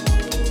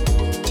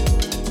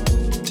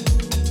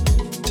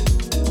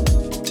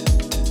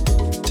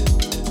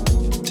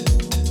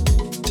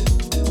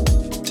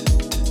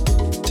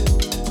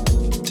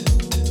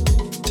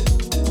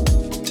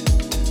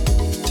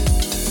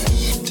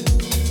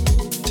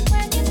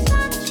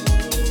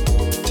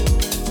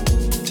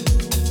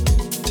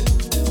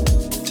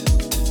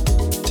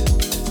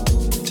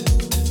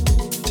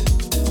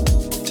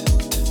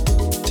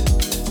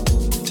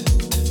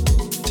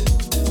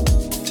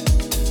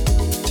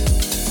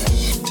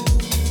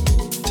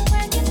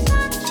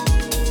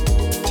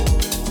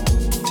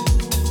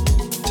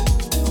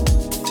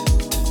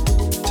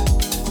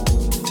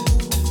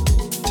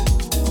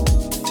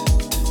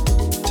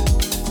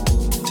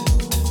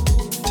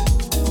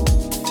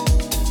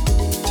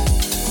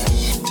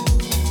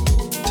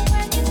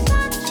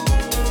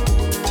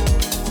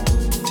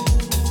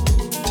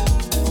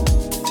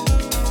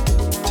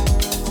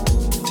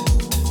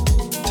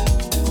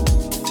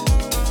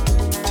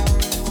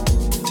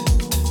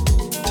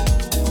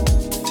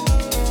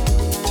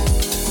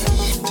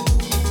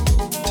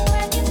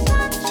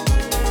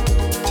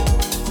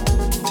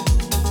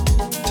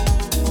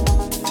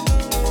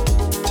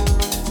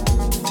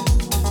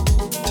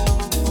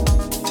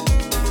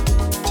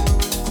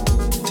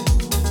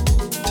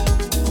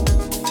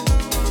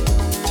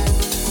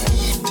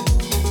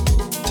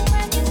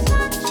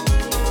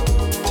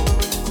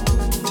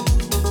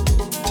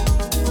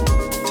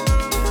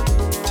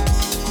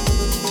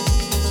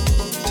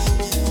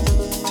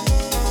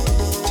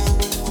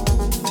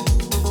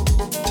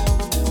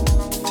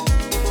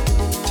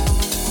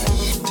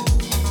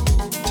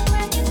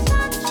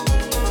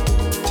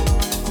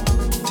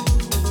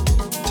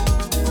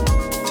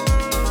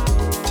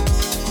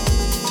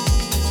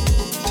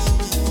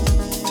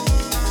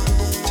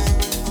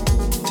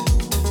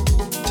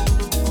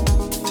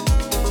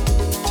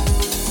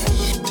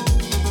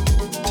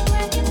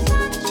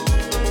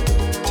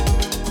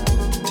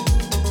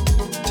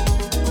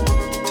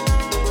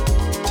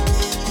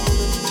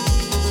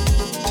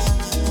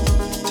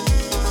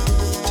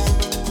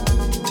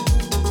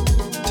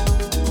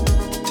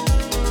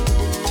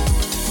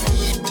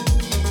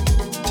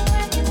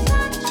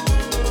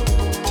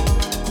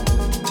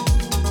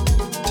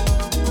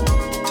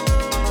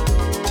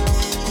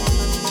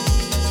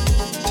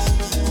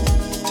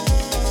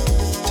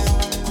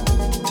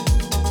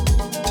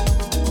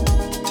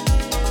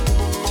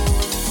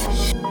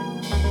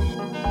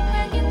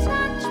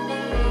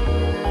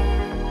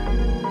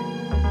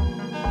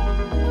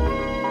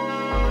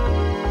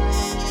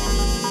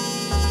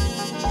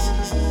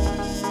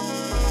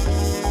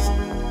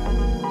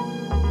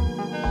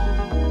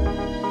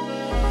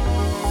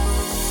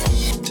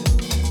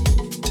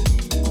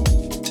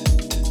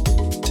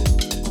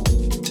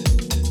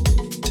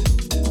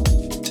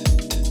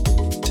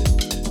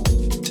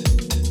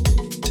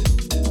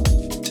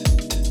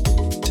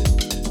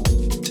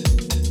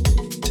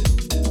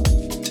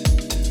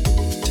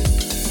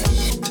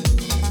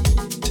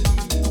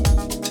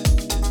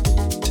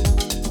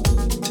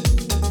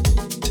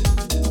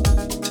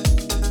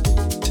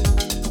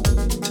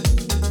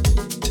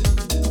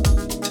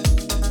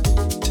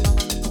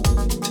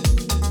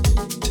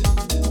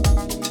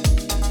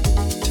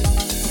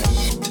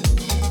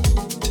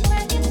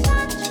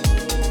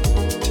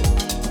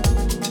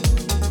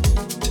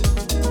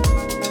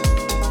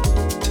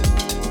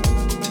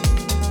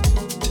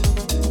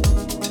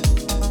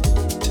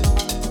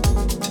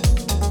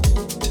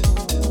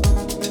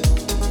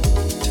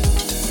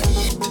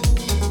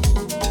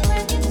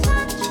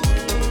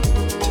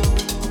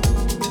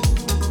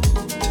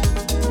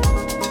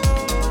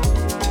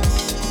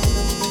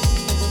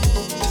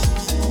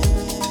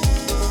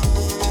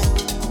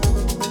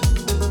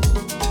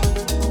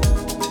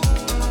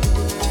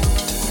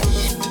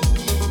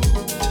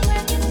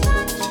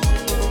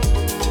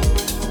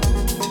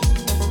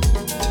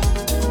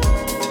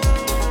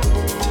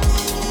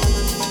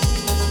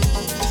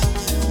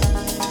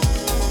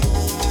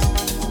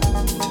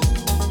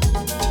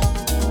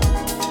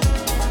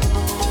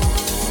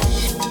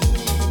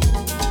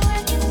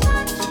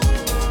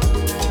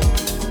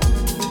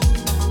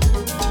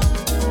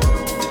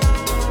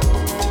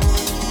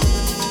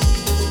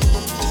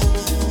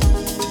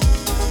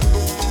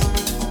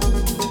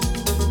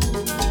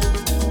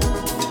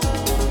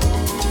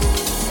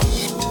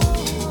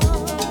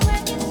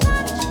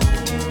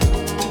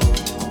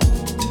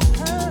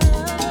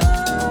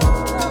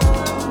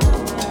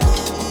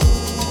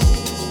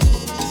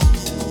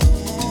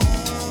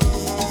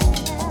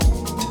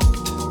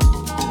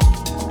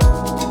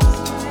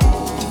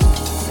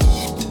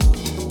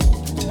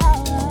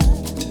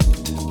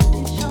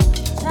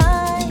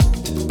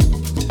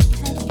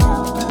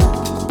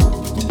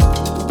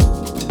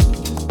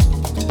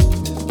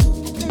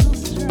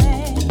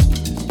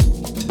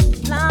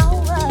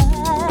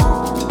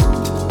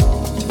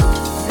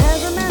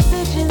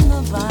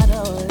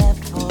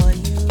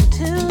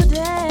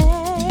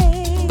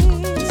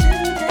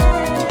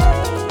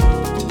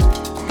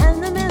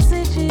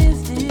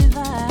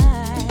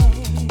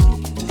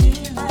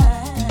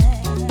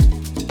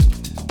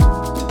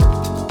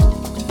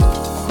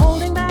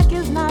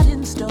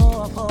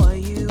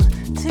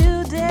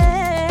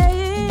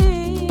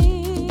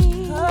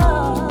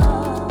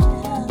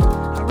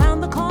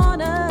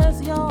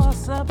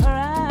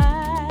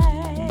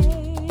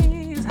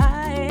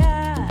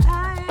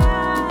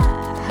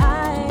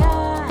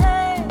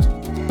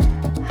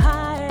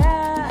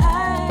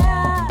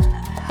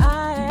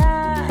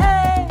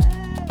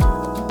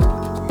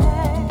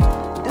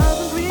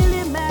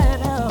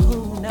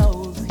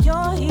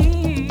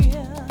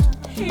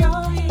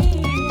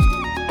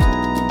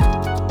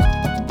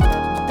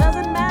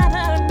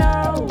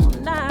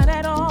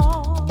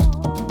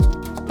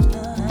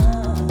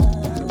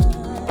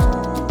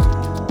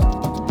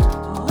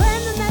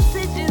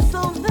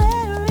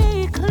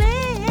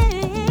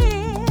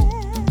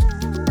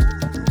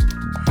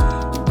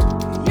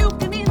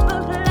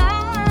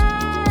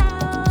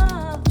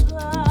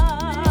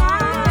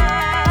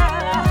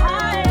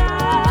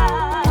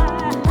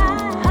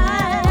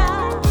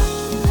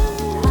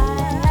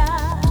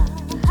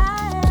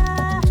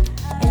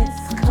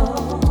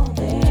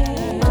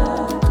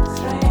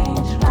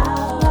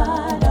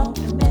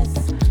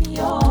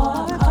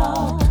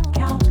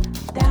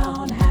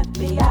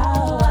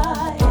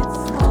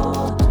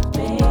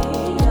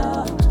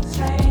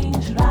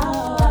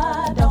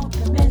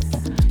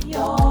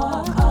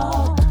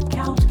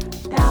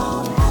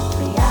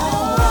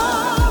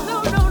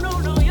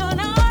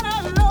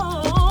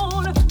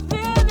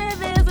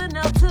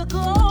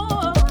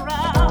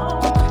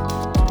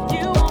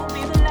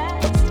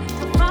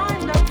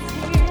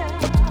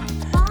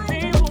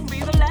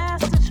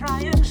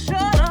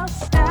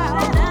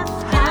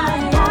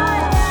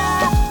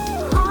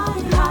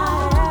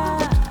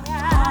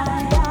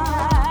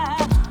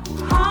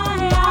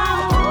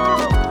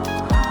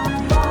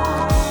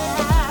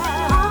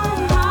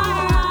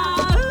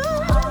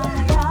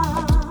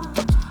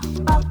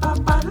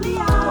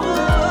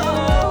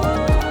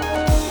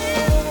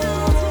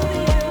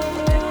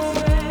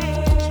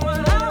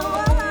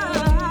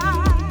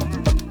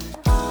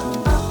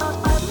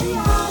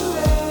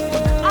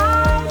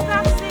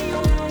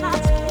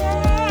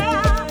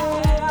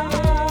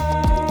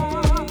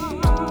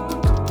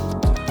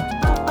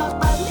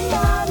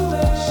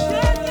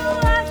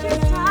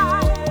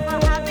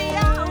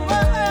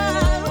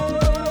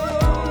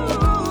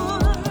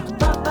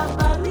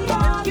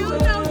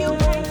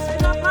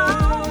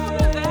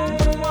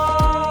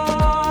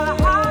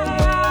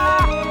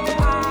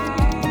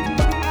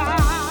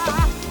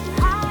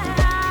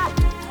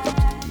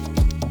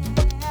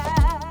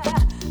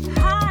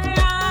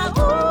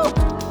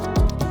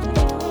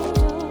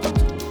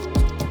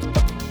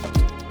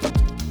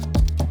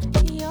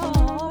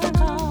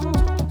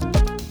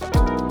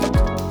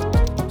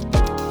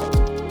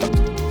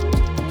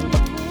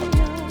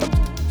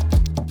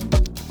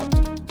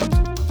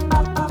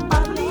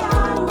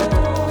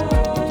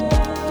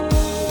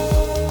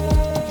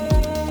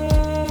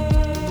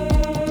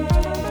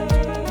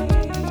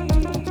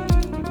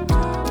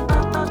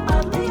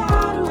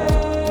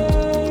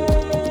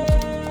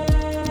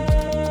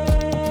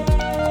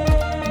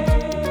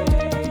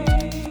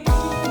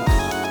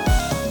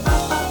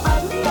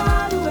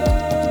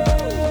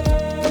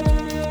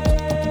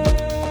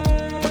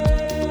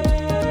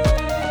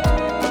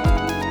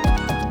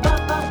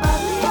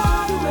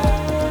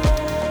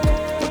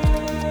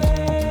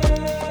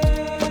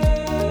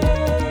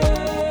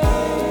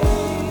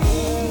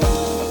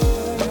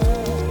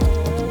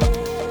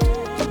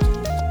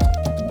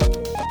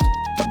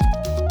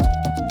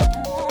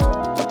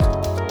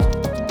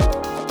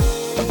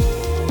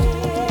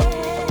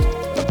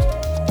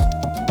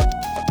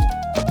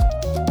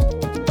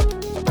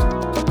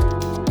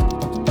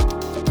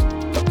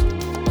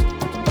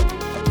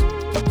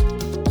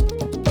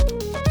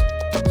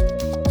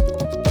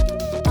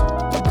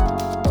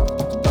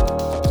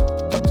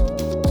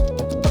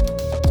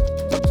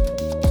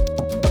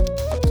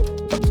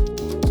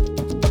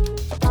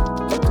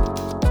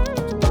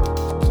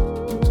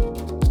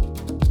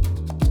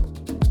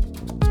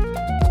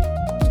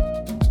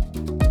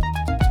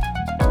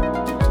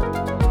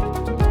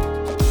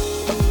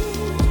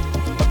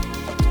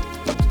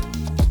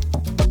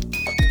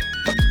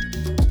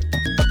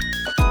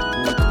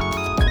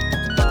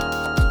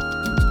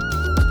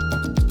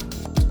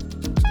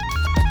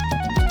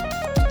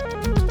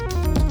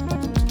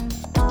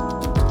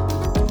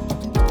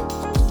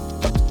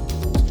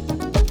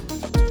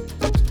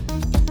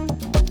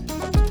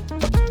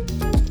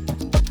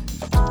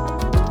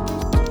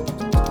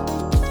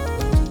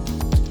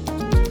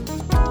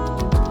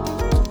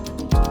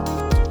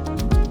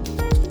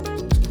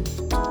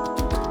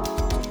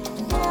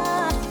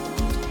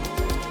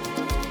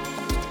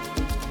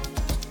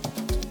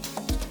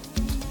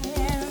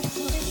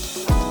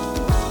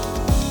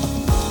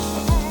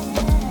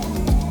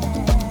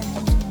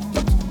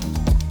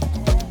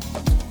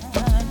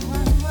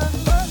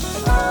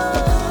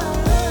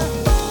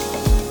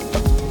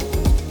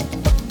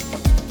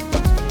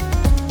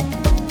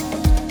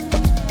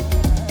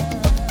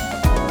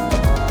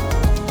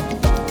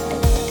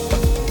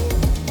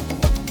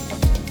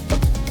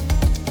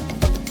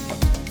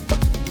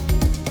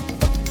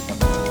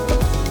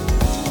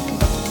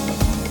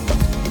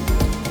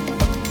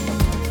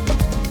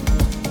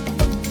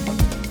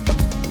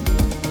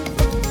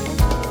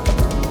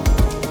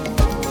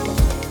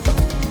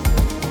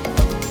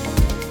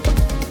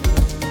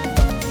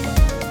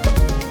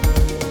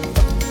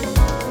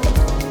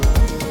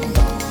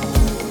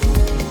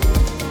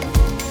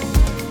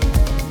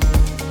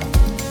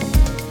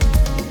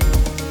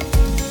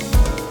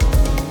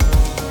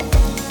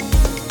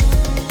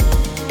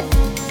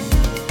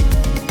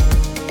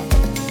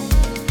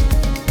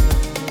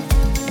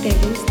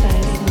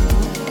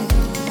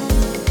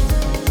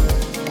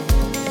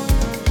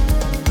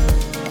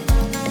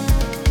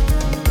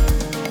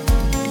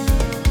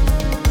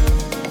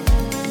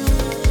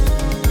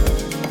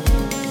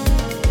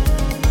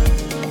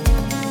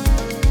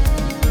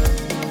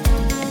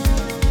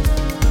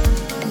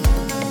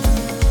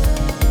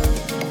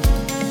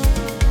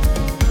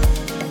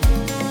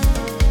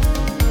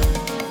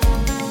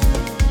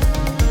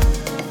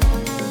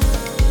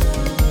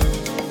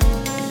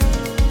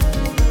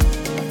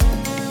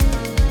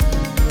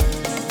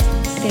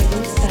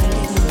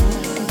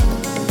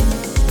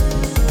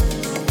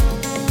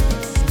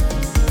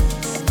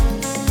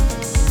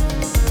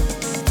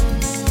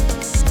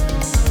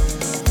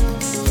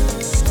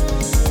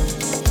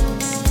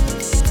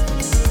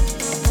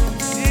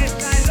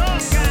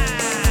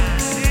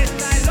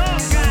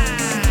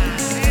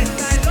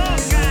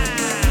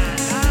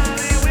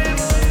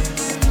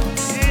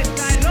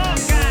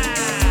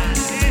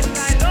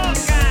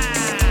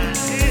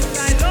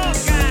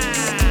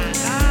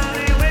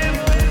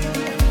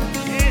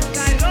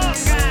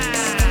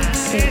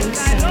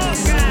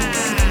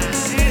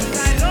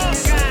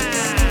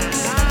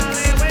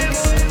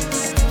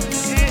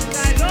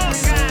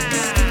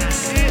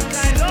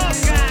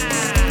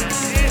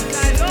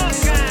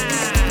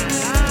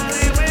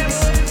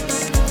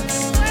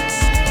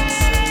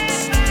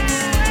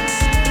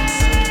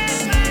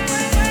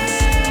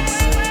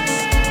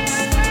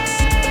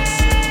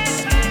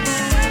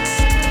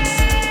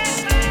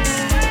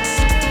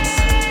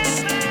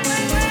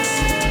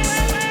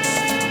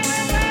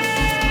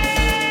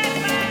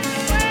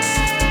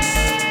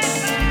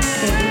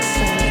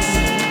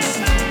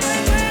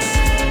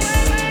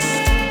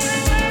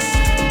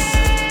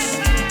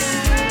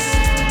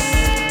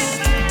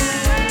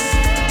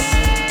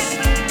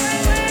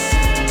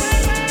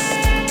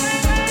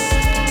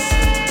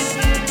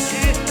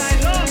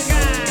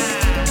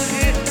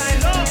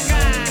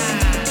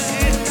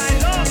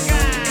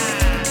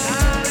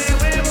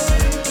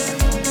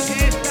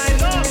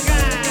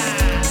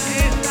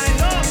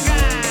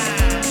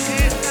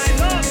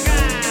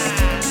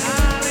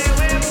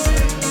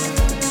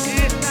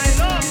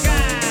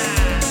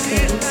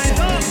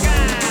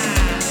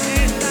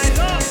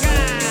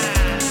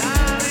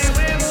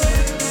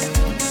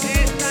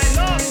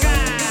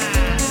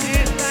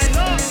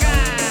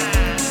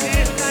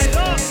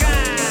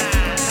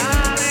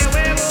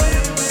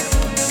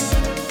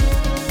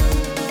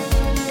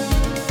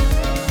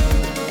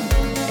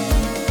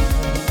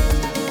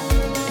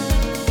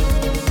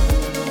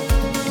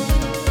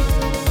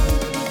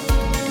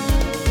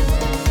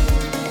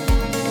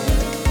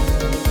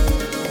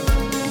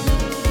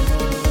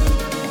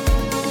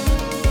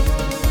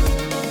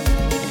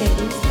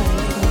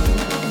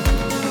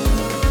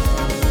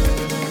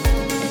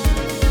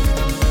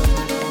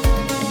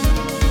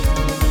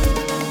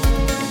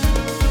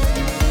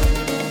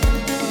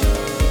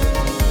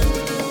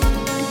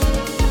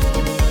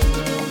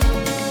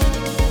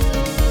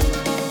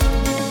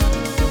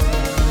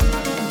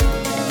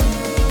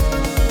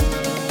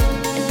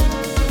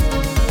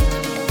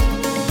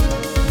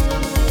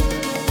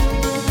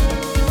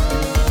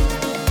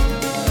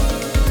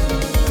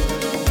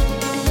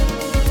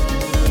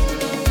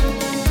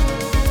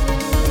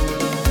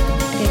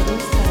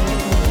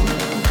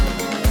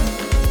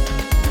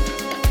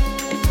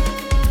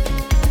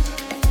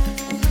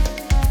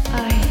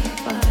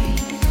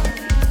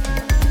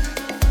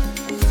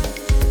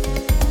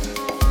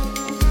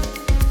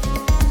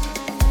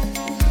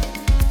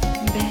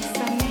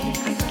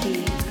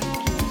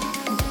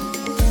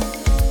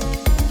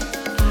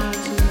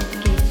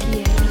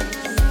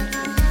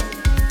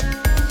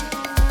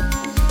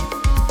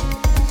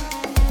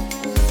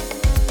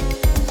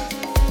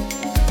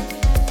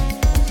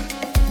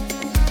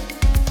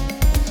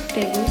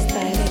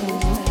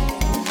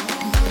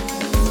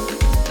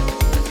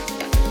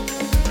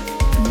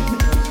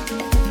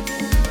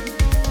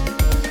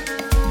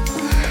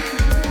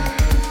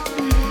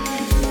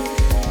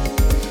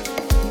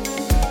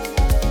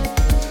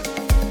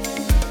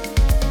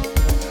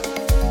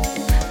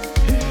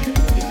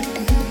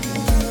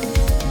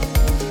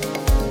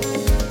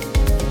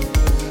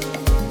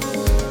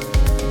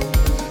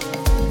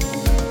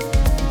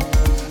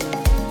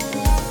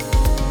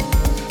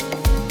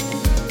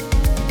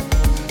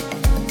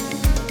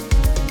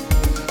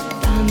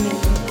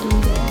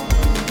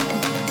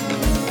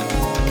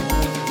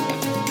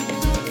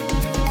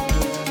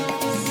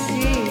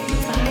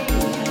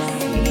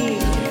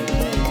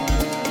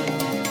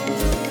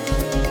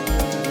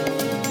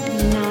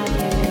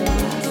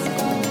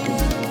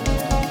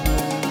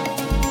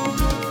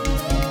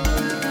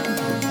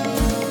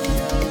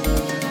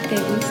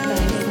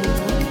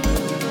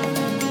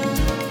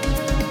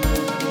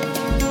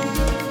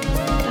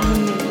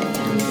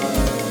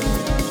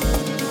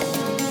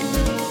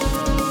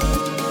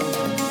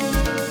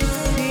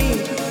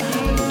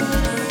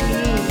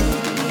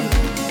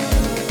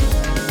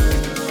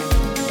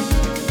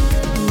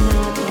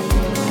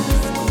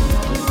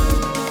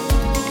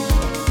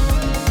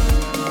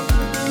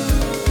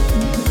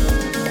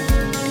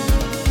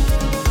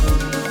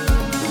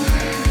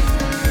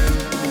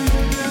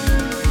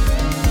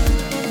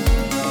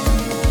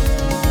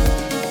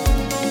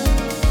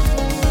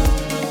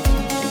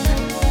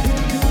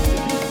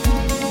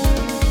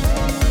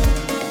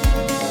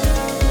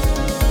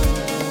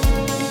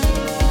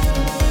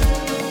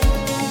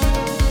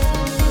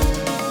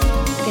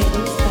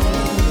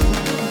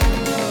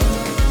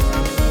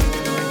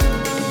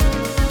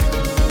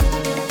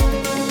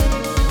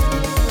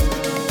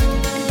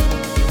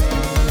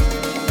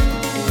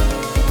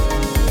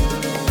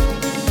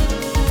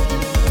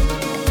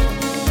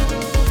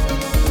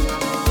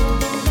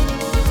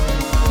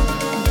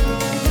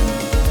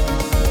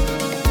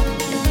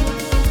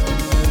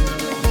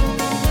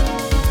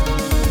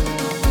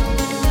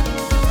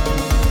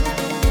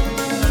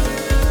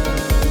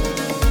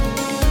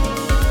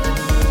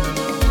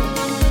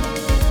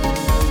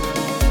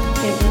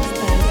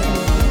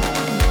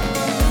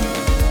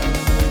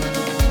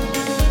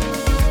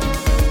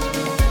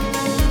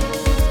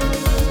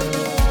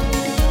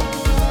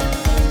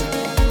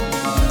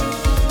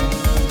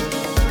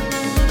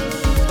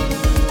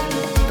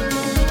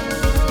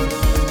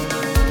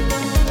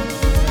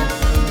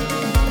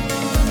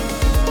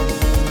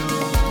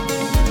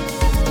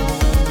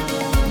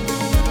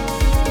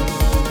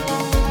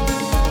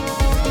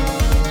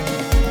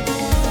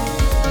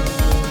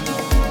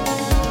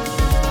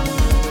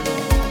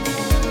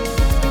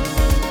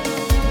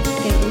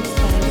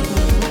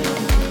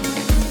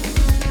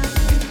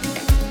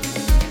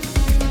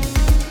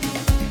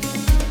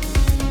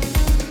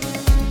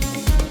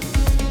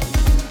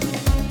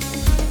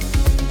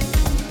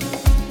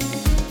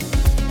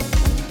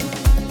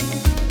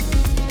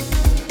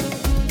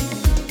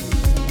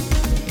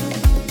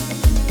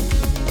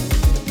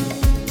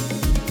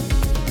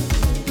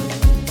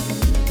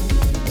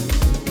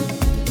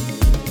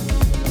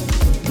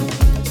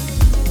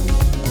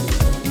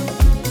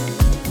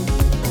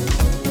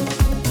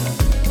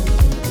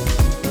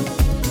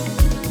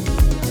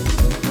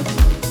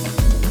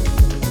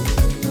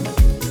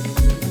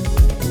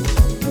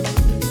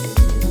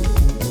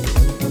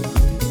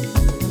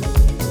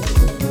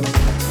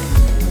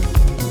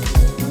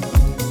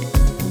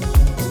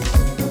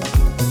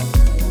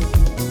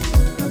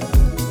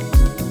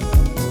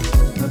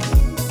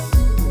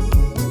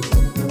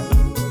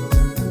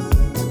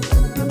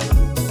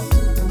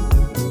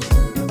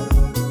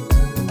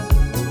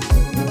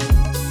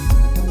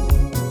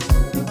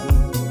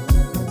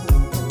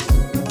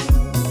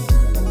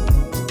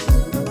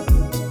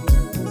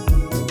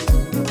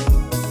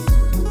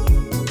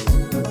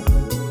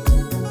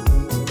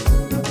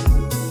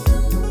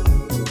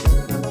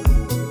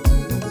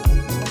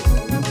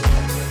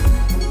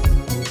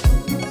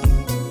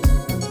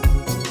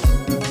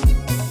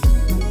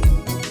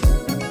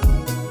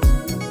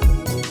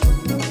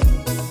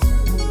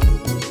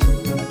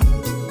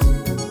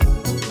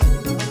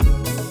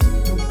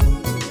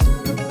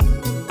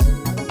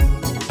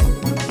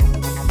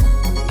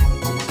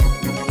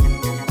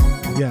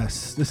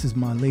 This is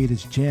my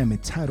latest jam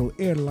entitled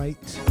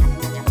Airlight.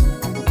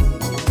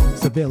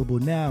 It's available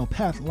now.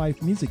 Path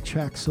Life Music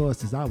Track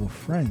Source is our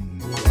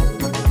friend.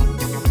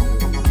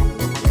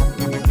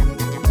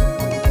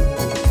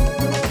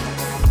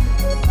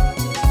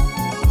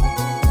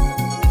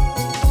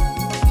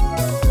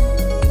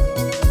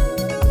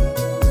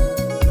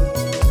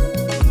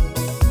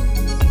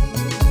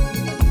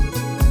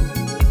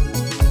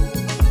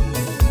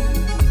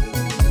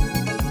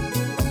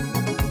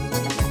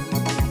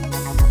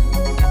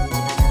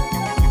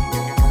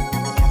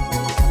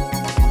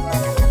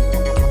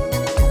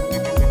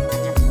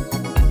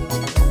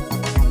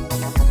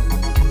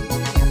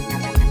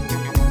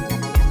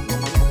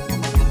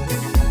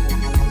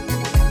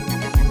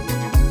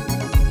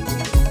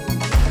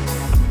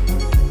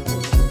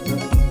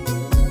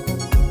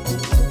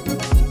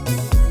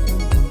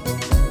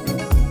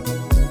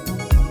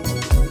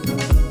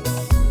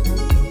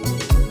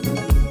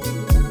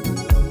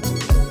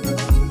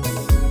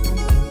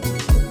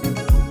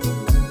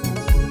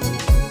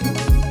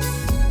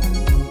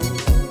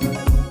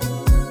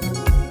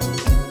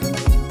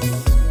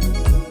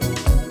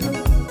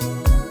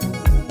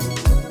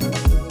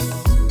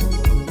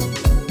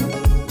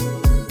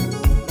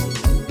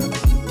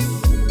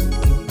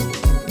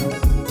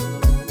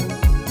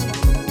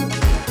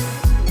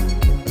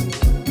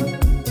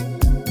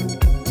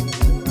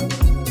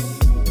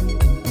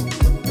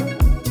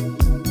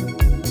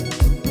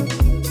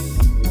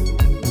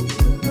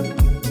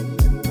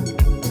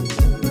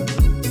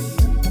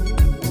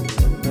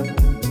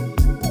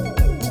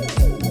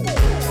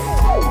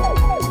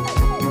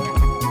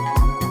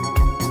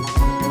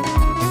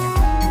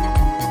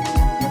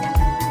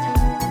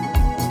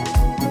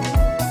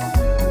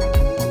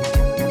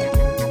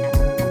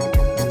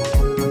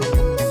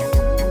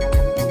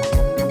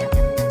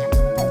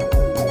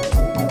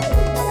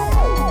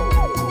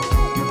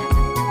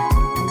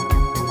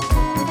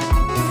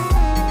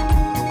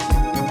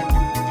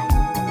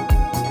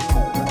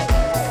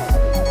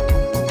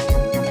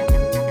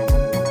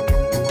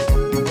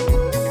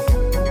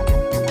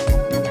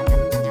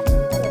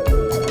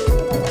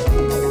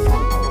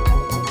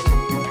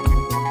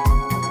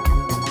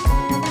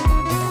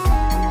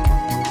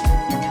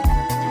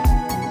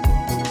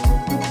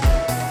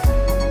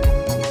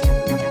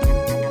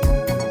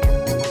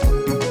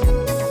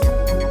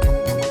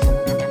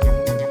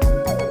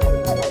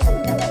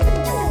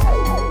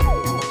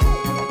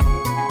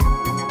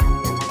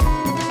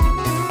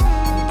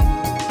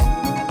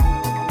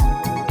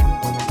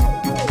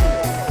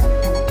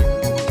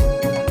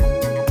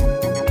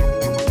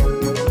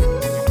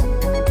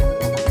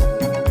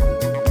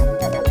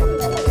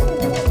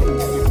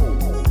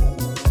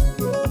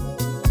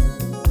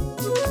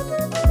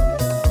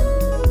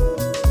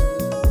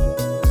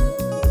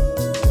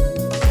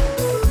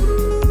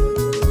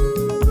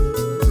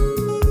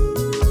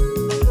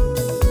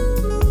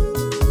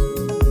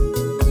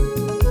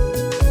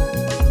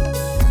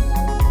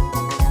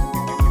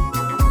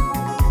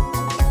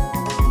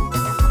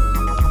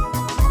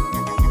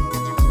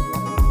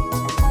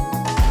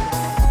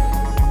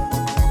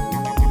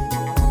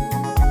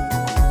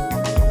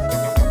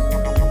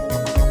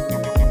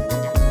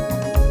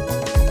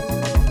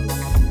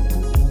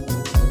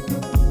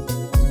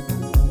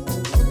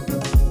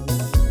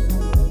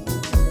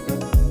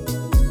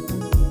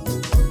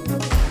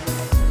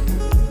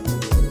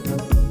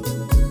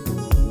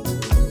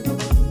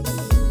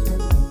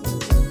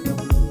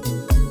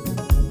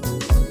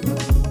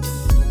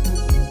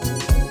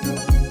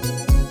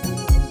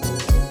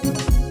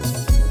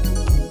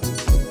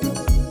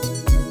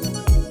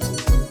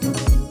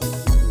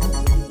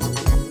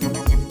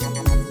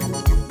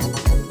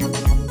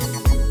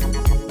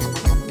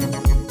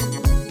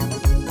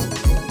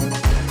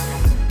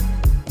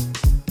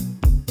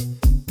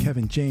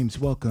 James,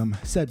 welcome.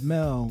 Said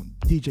Mel,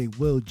 DJ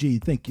Will G,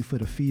 thank you for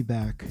the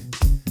feedback.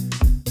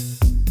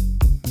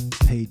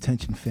 Pay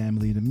attention,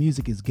 family. The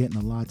music is getting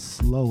a lot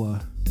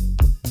slower.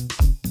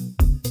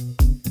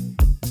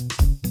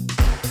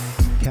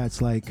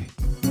 Cats like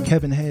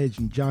Kevin Hedge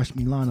and Josh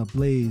Milana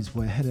Blaze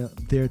were ahead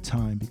of their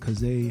time because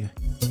they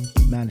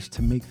managed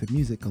to make the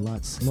music a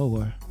lot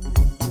slower.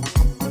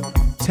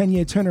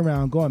 10-year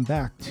turnaround, going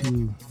back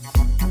to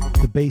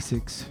the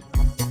basics,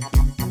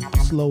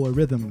 slower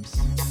rhythms.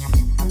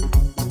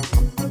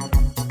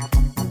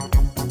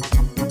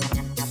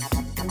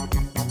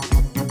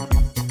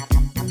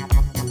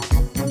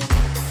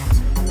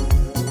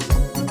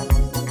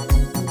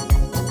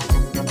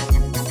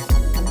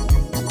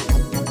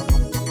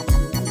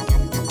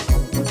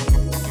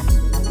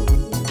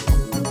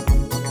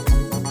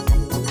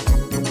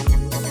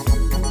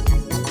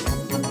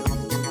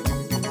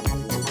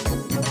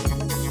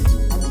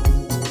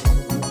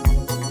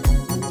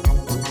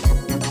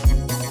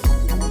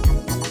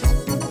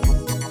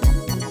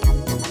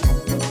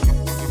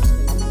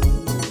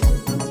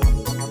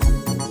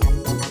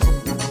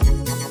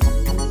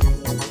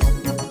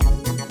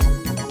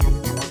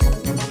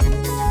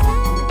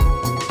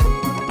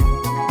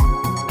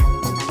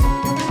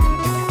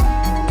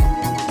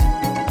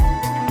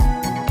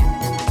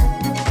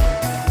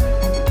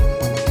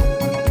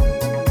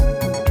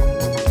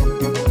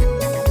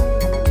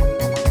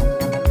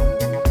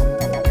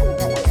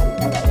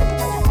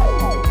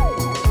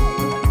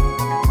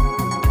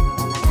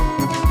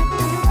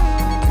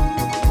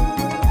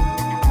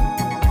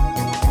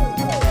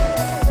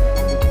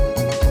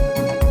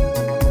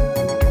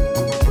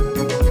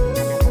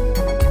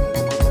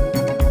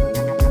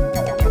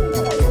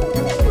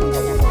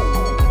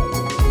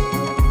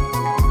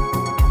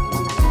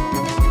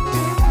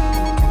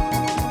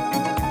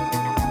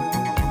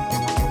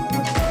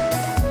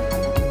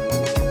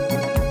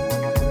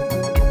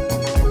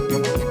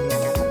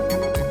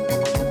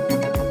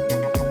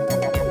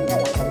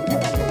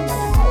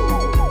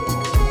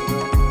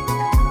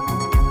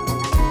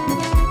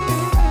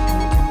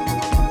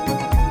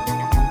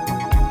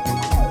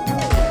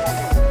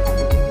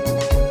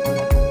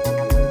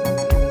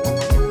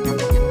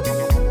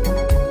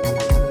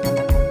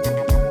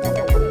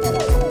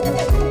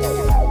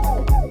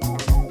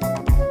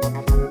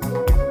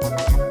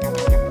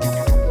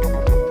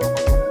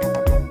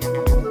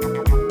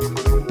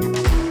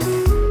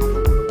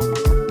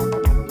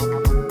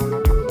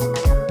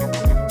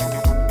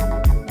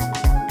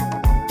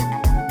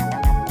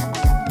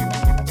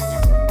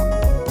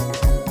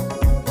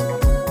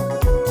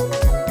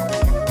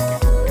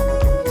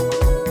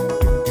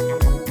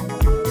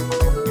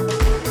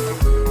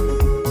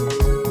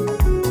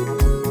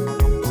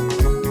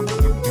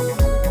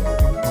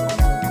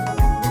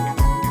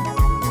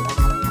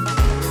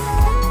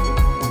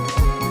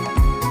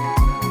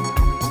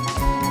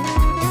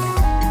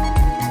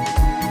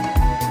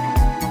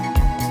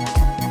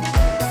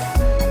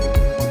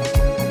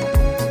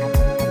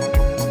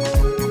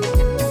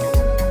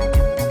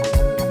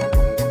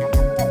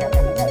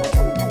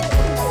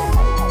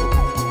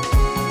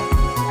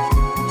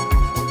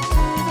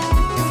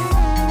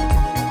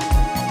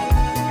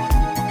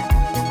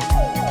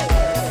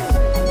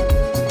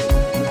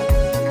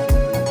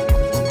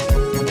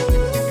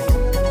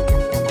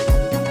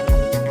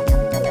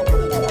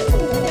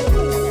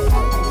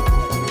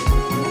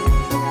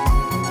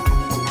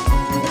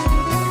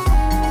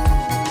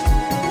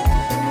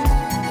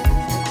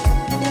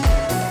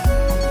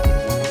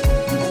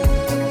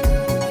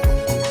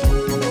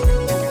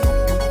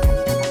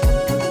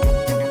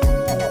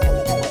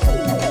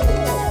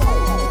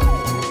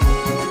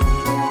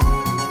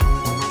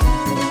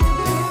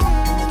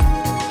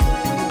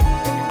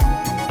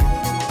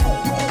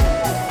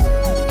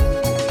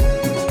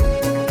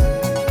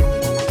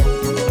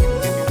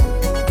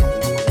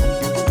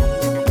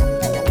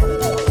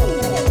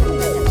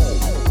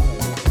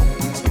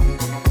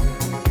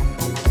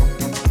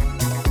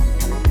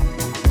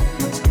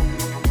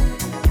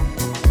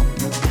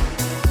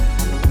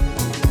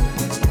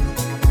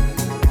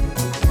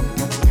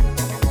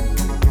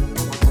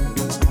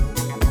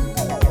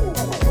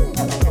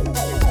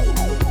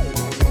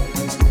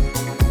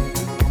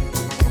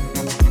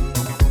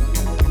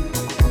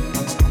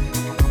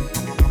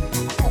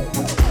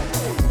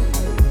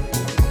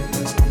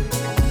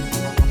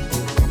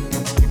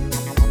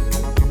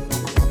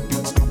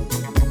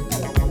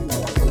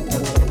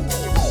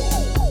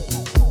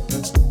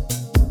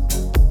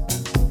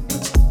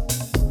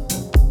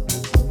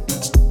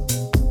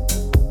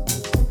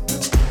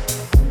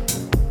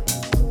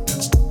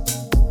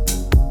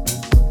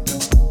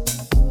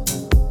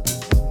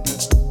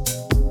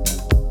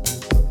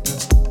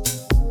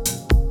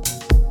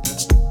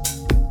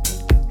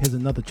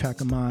 another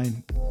track of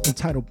mine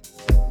entitled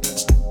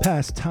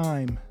Past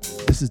Time.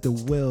 This is the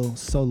Will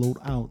soloed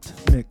out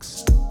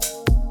mix.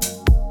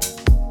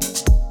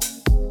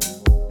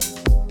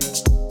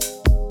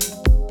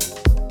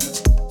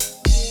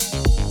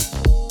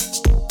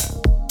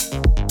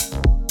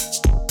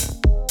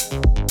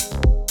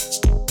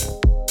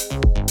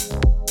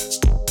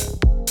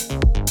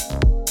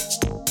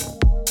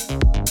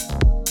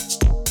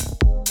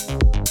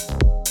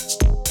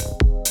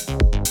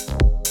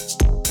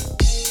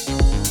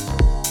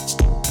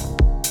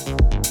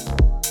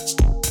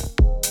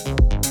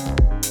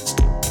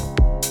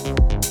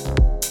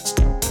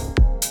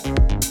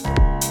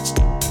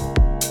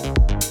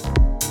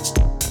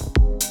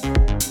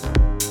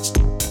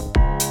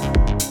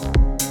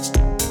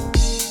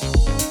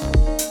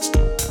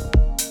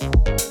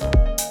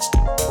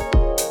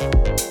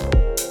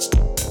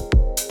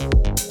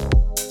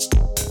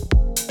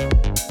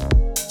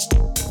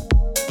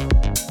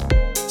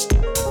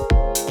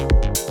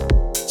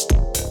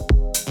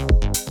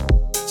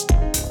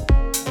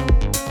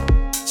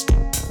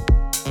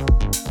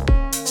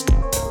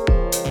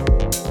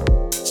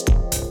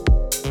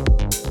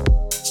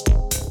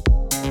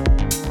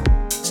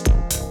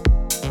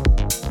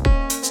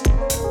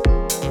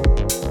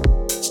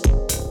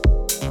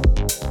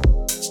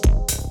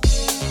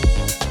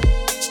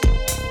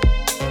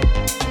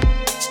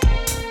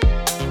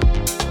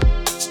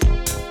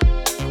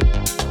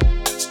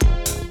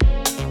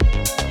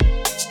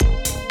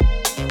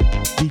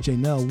 DJ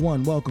Nell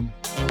One, welcome.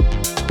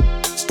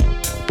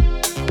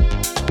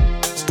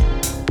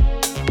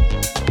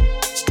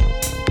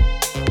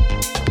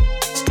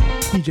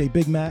 DJ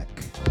Big Mac.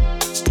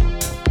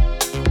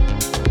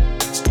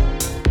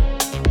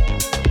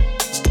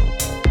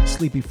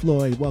 Sleepy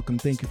Floyd, welcome.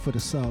 Thank you for the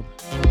sub.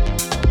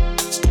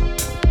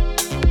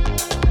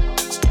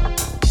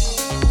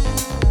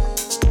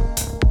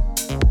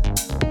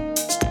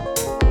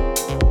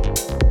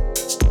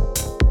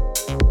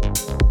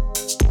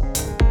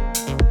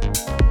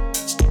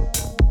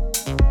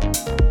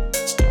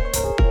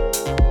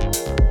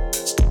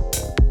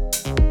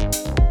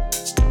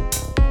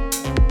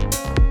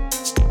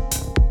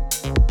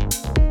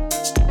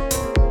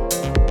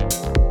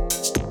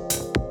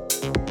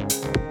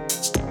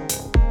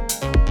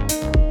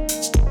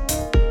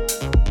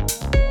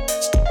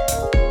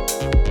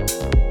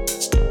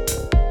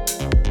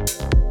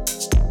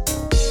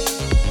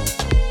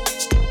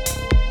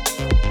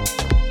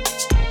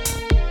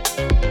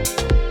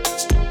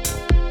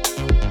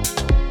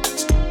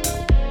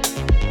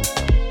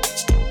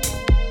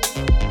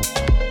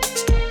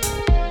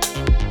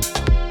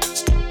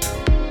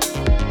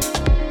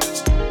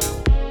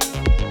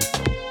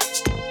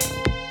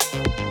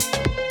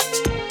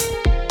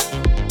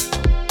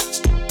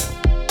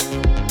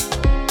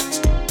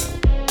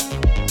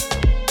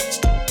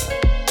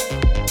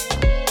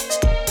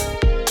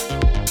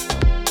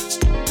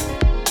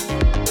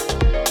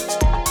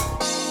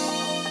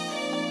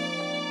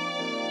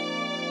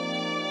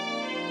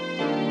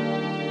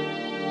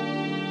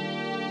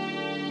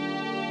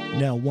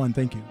 Nell One,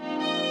 thank you.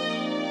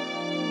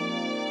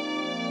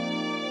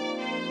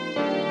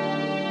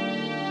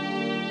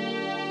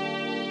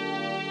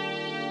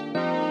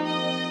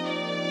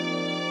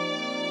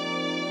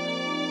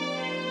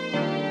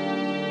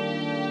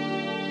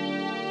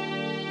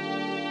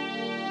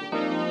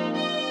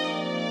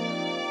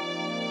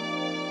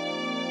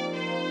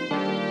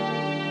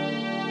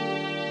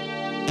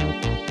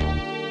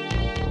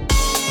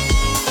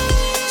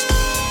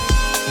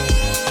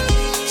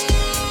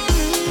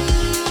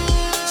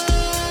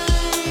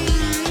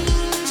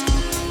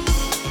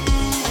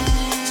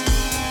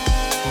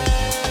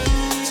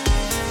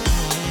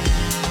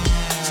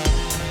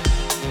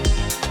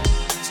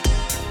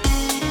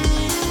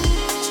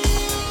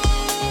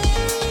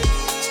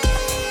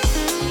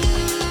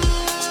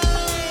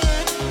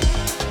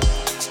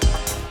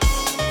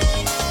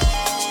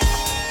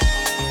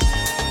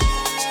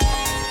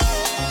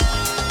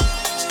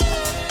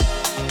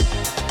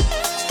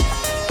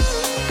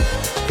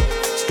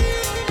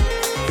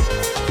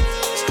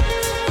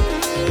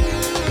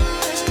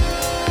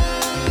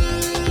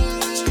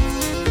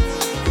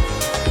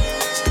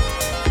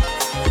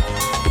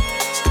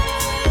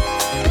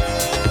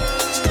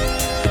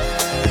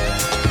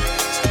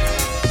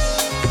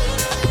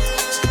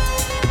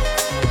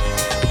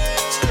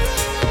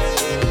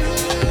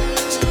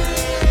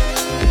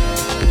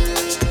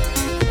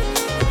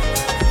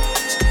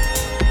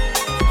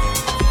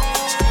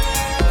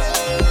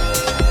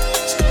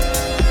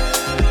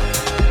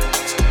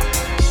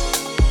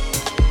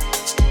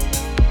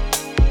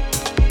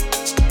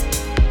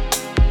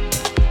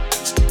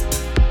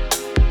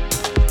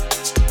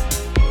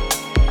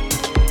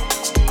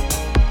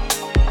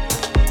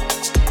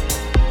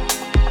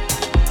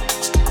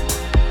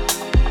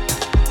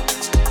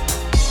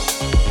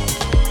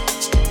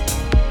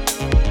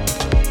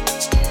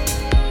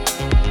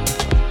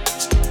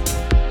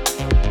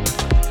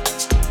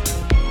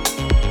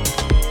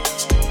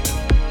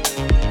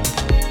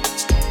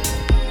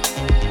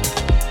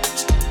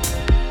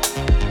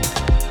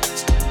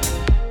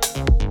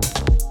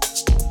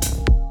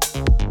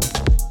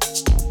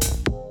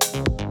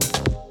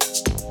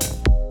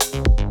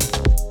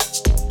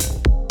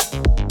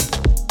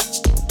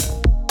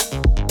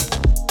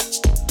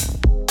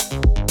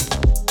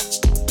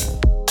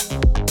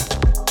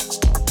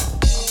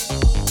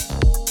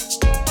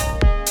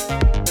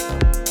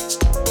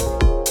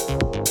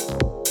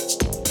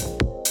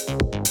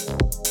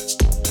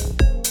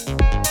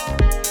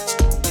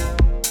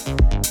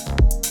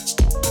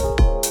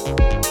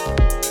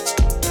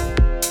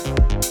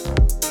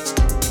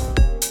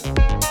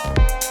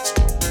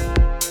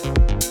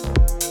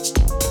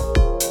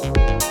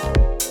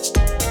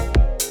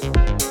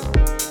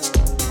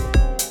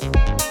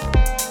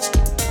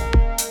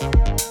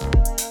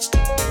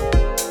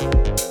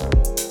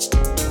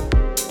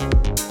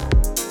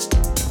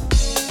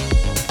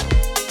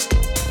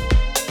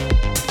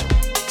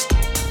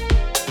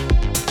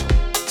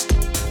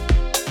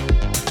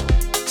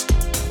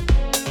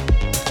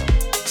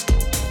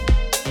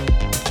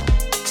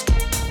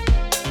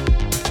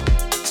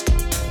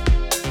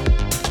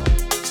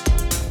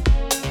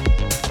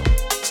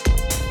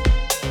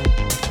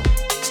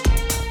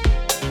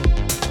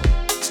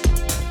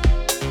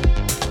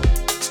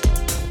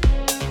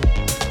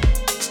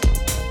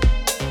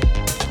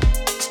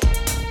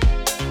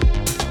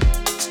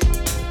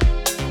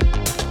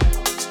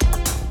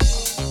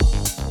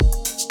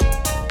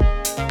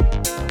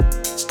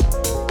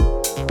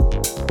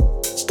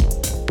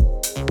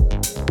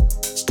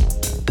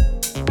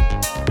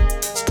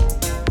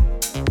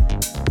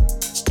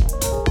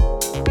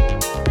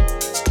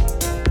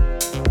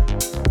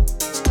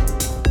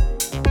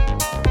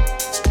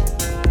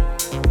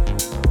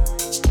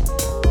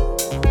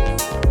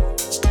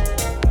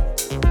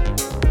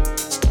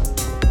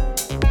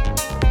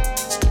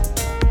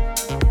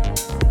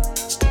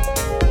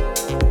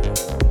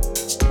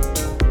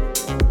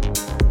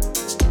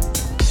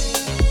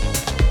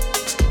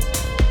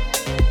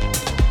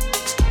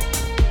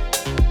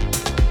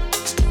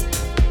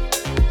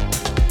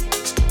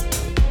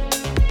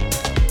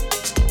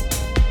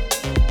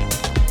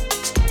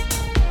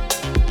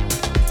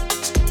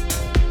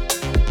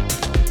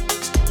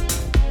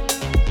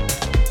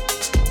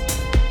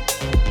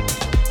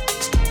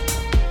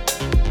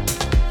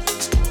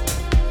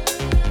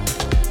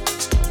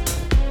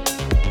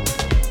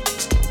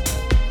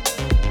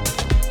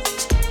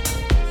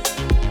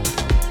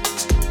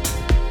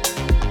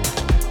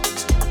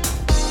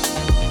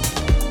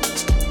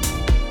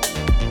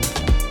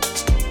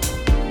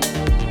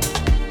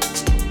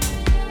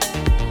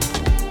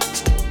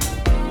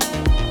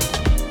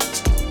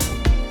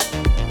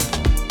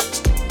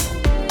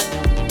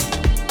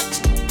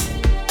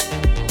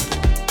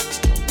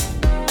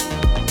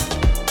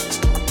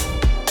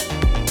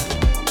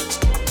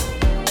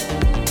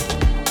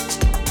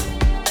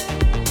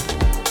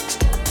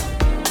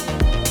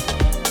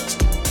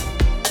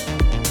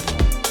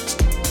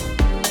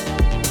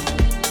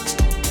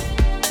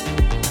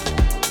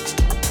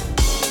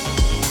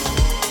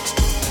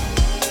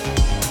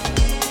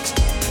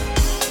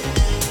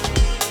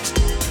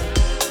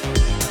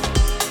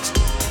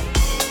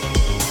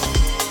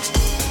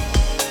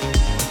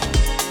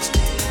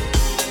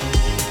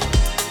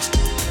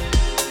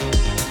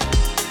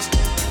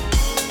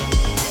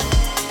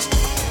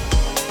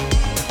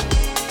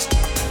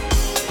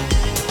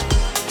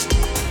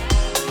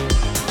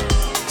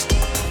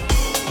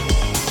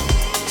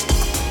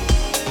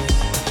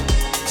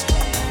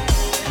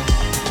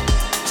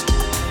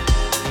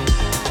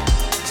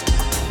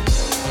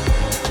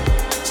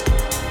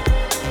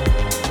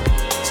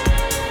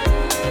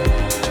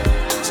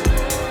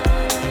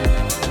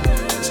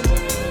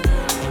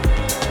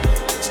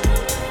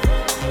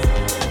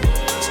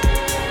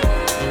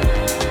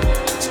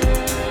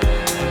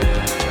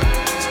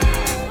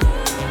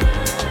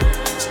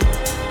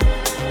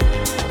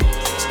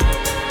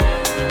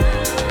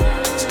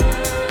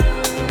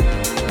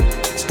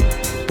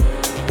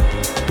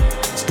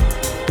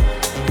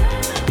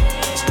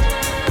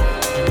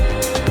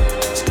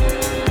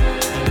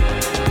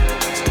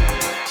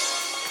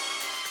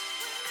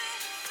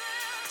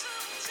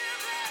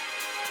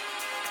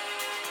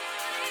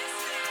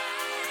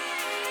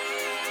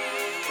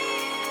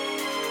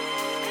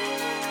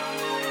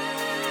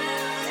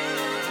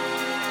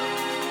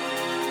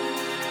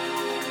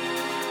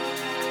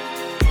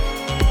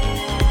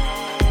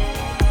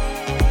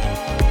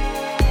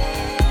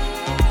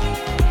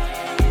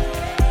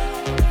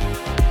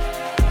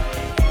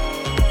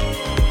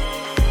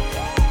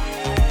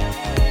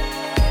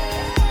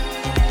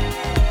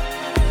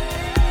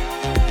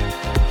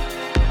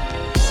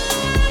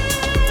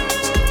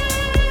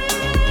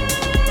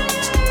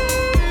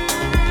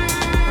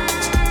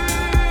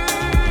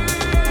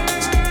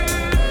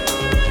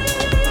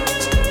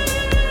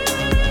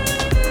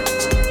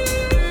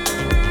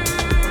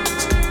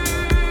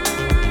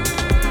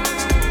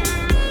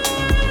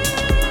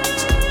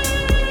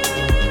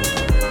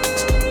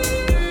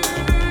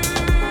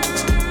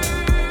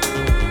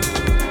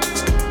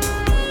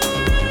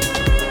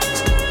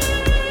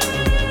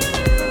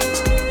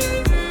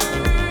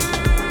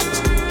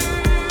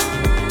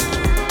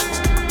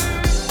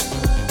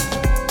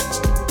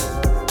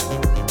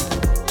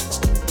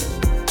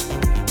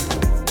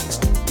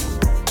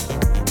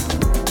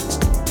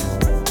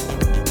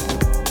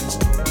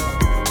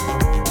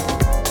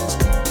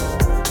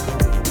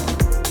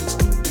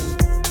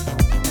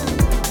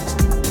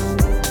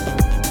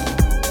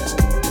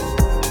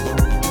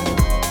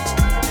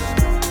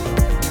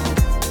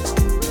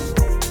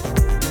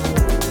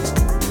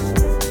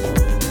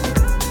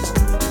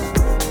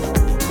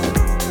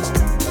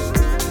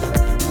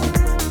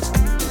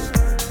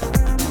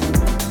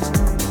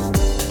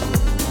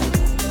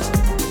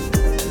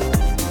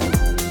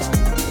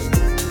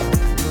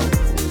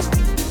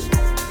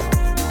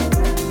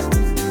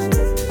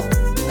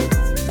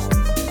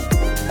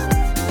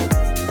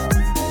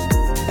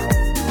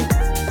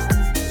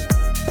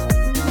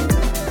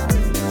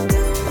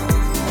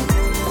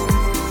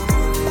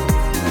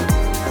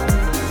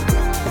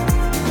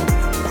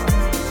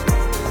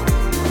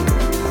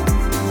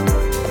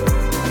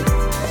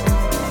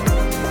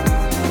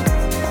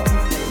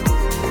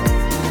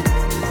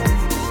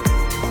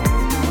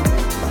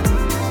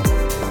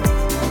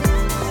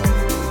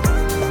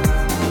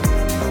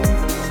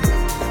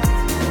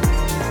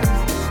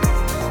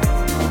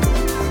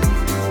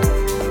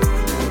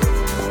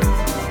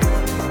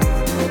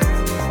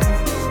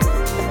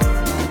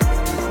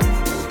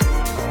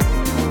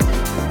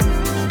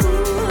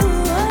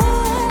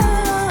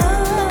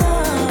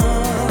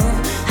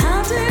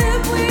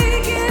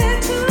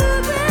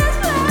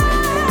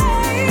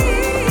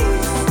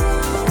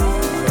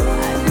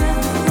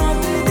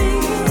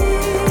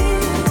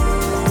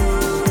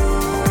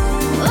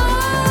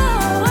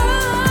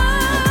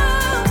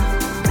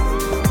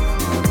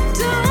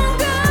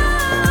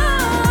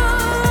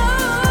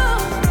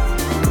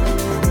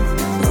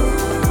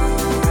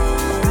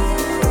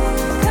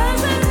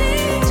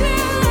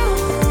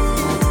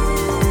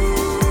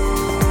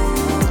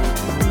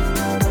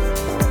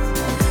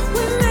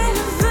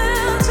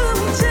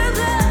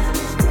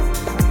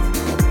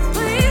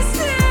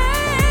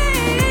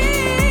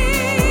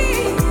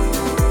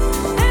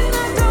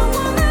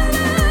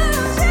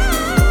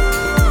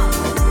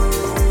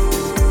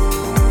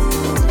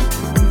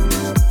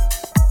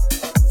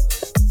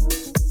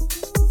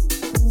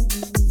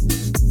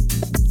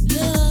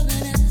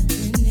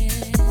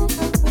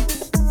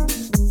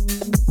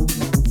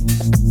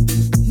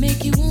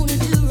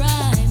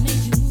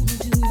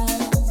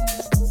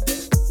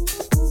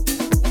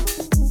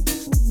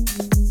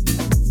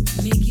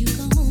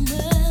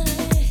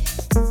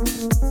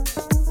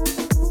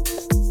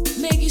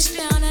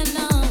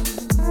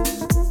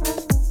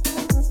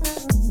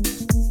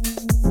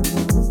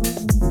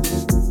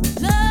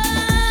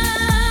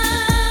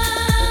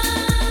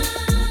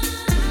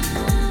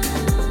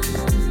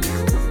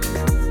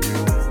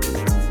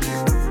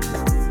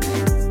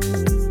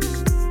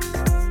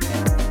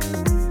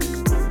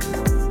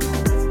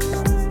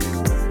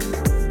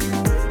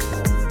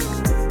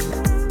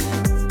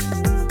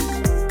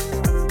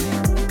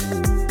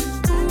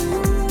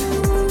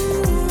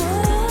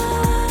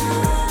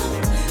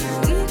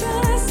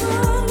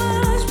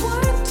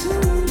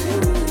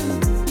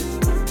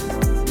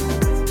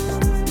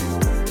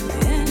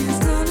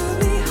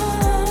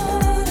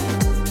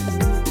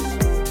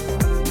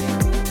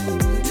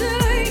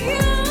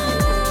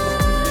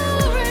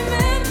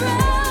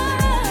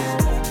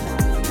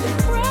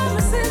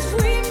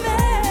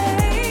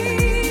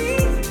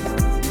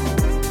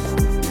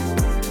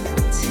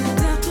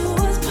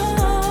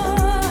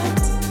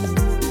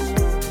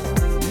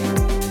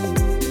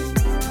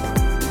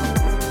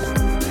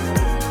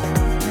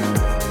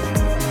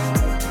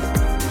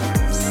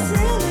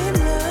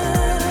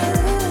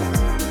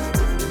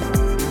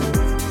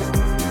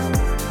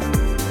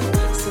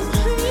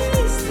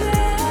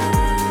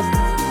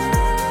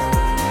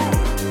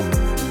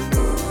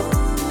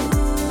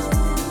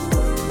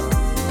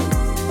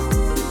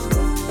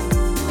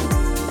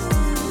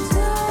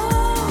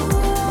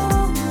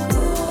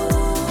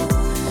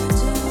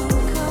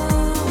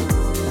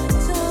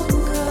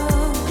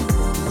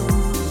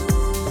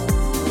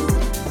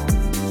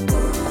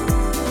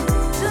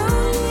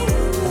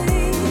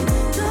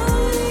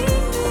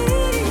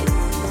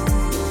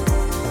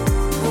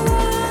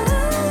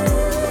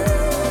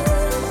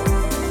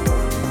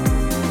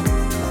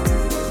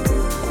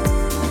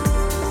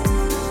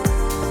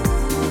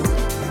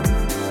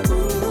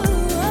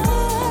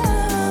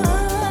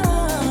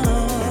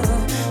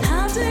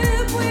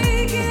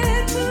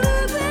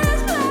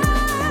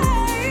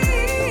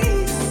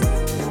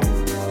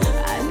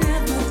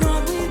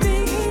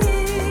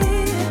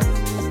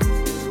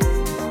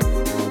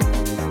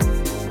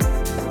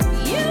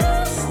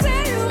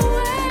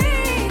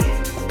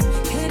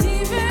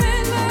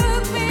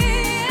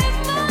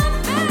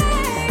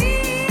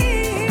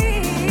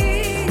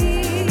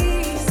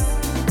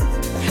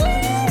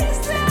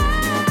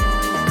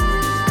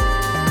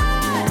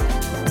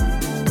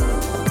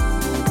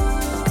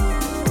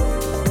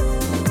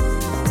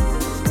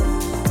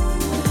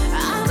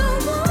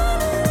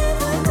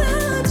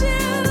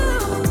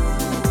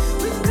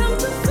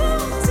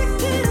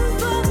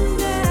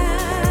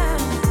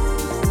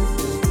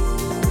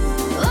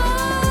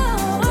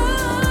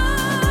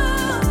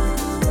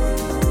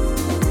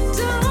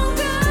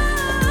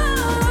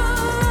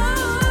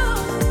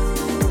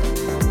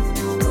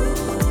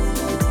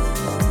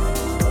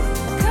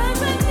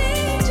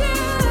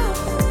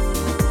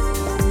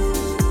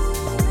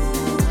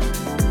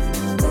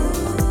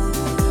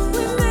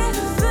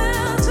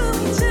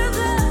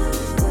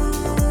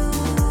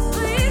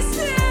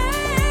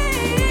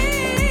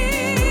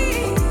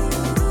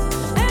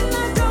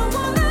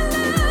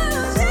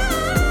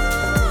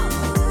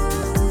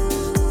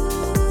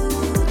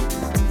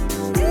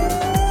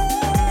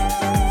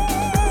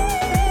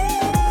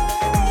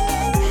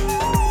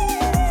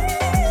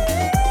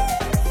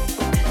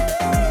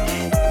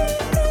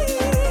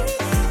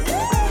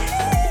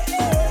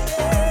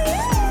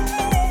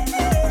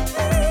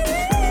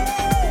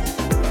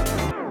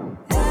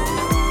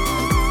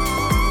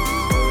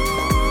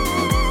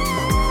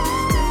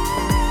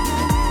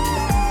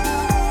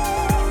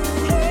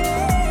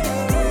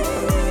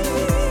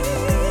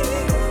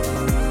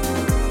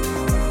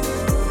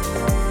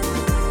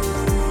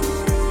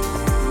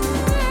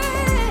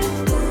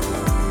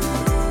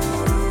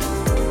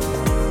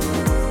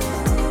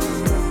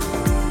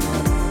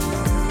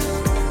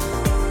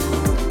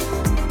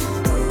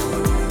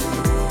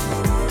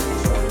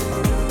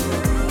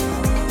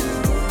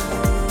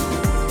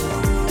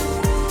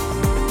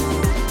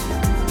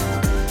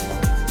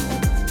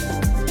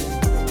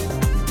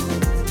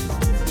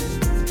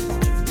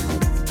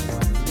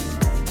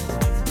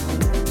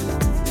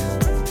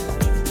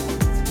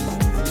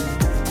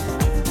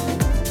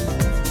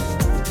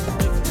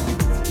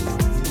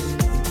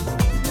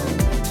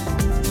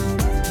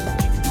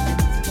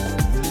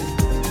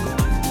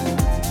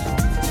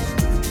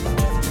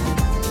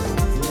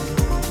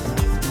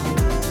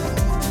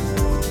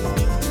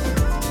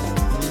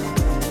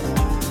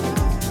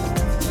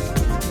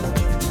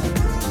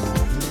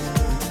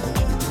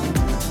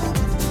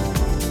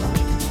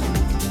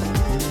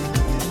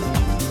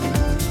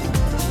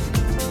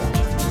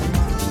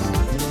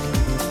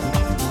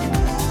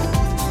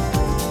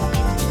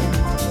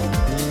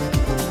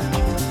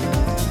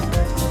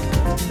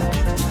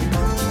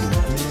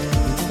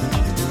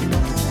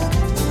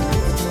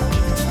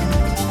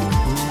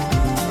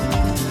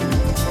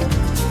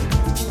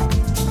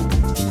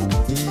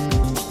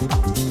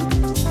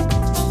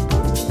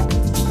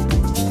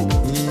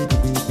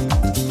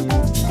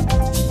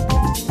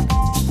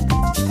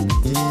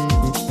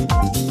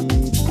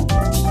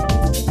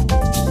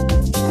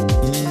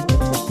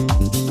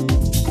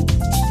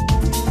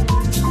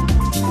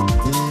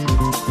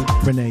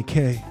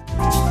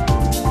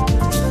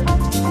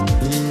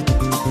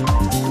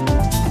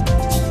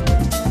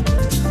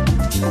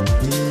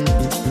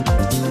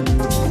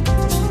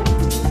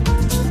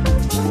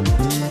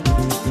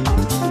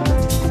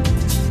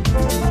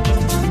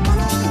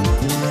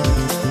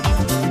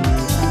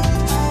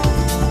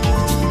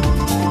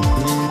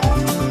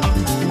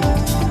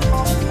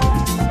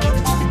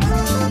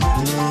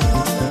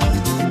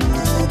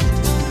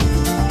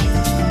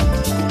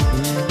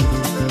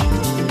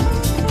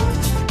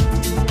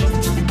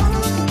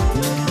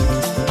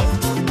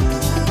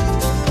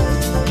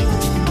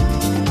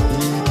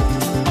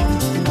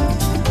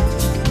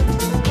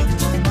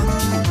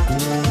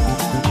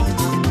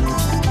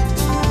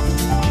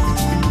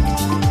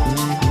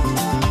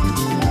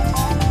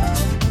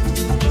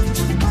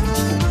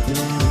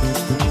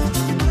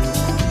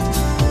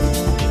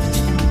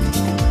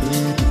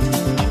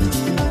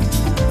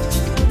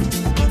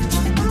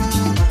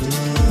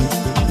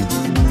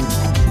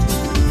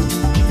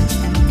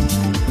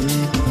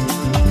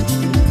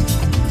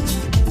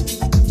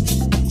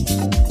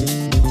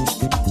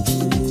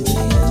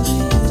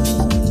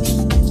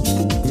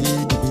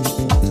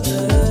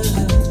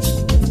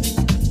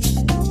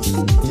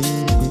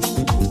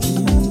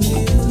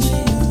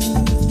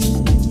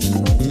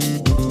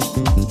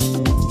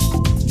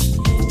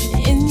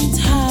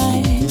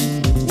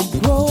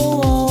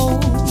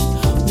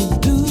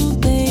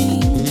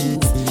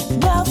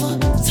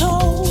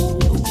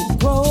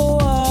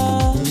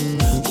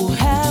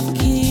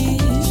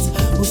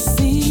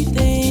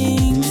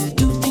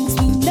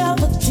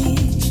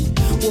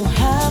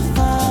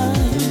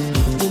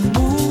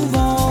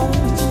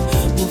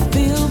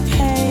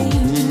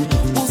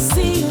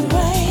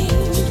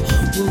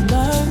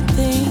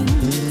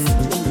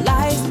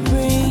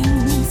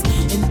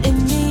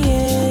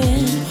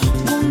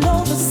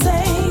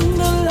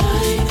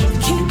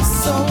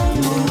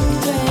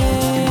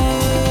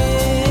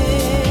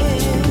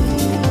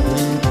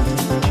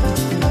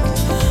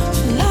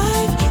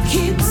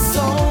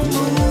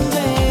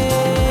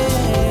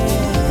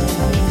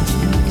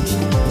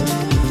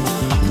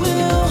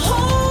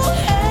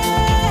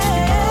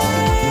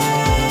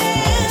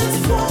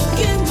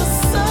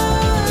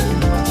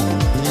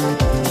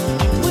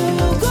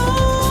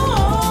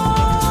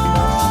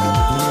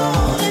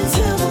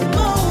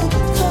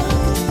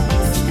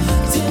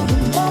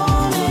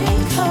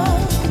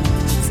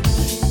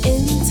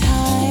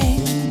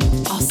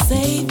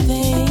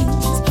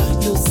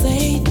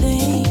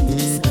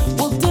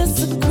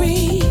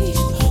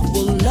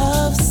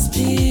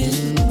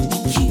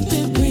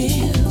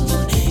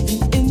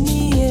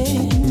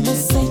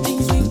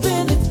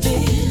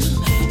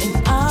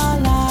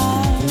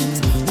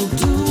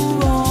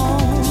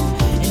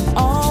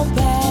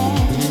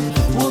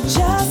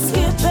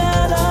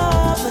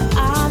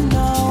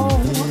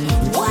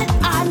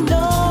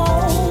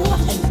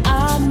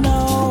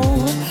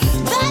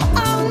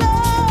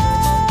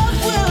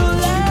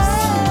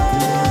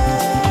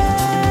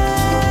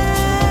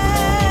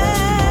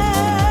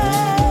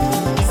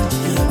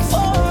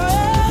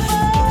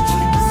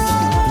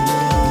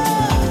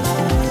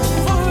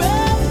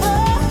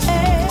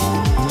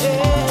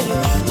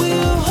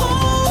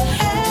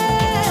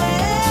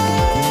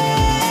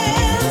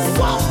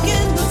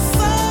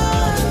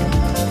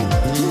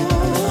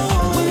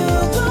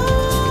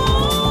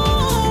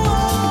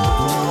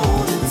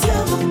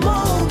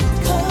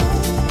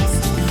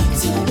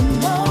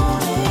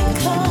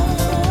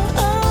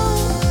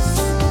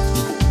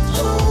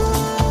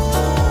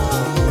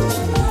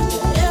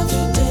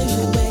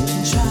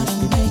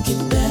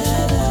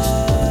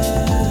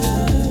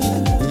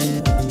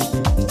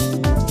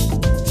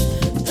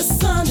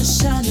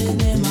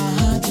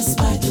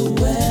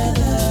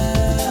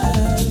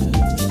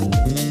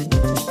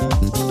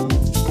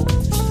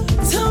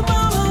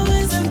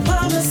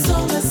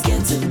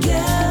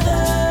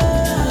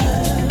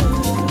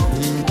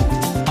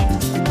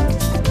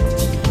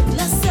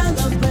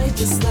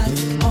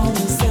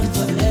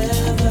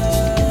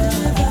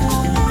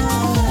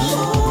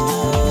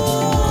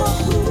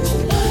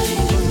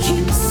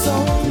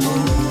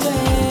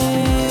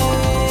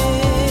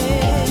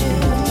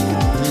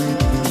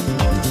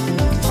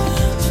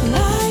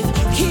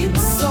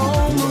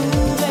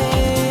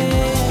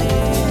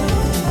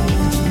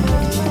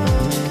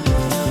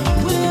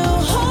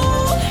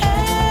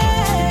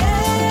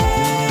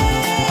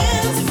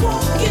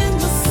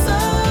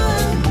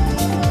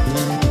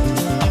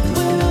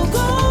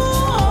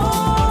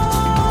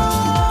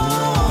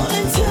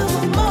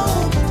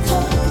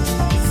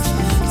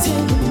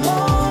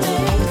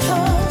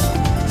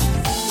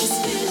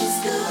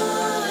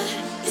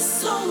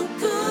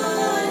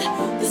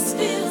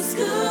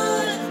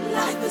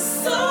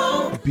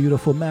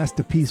 Beautiful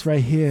masterpiece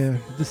right here.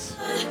 This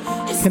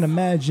can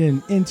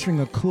imagine entering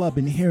a club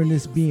and hearing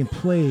this being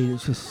played.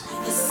 It's just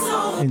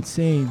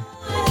insane.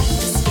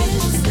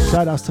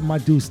 Shout outs to my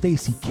dude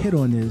Stacy Kidd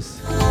on this.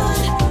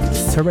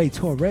 Teray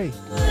Torre.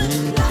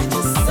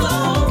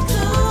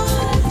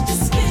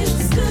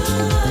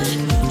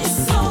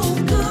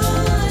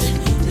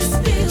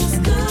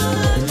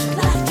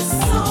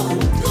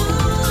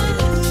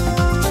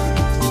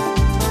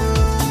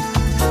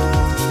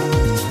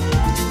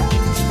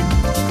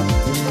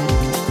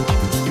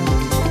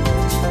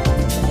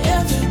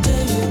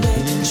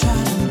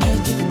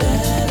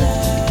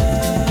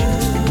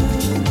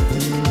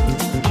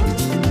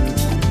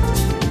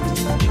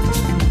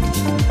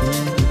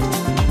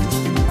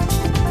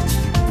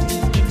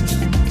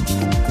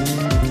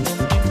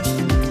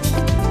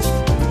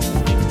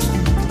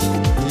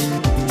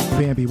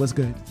 Bambi, what's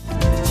good?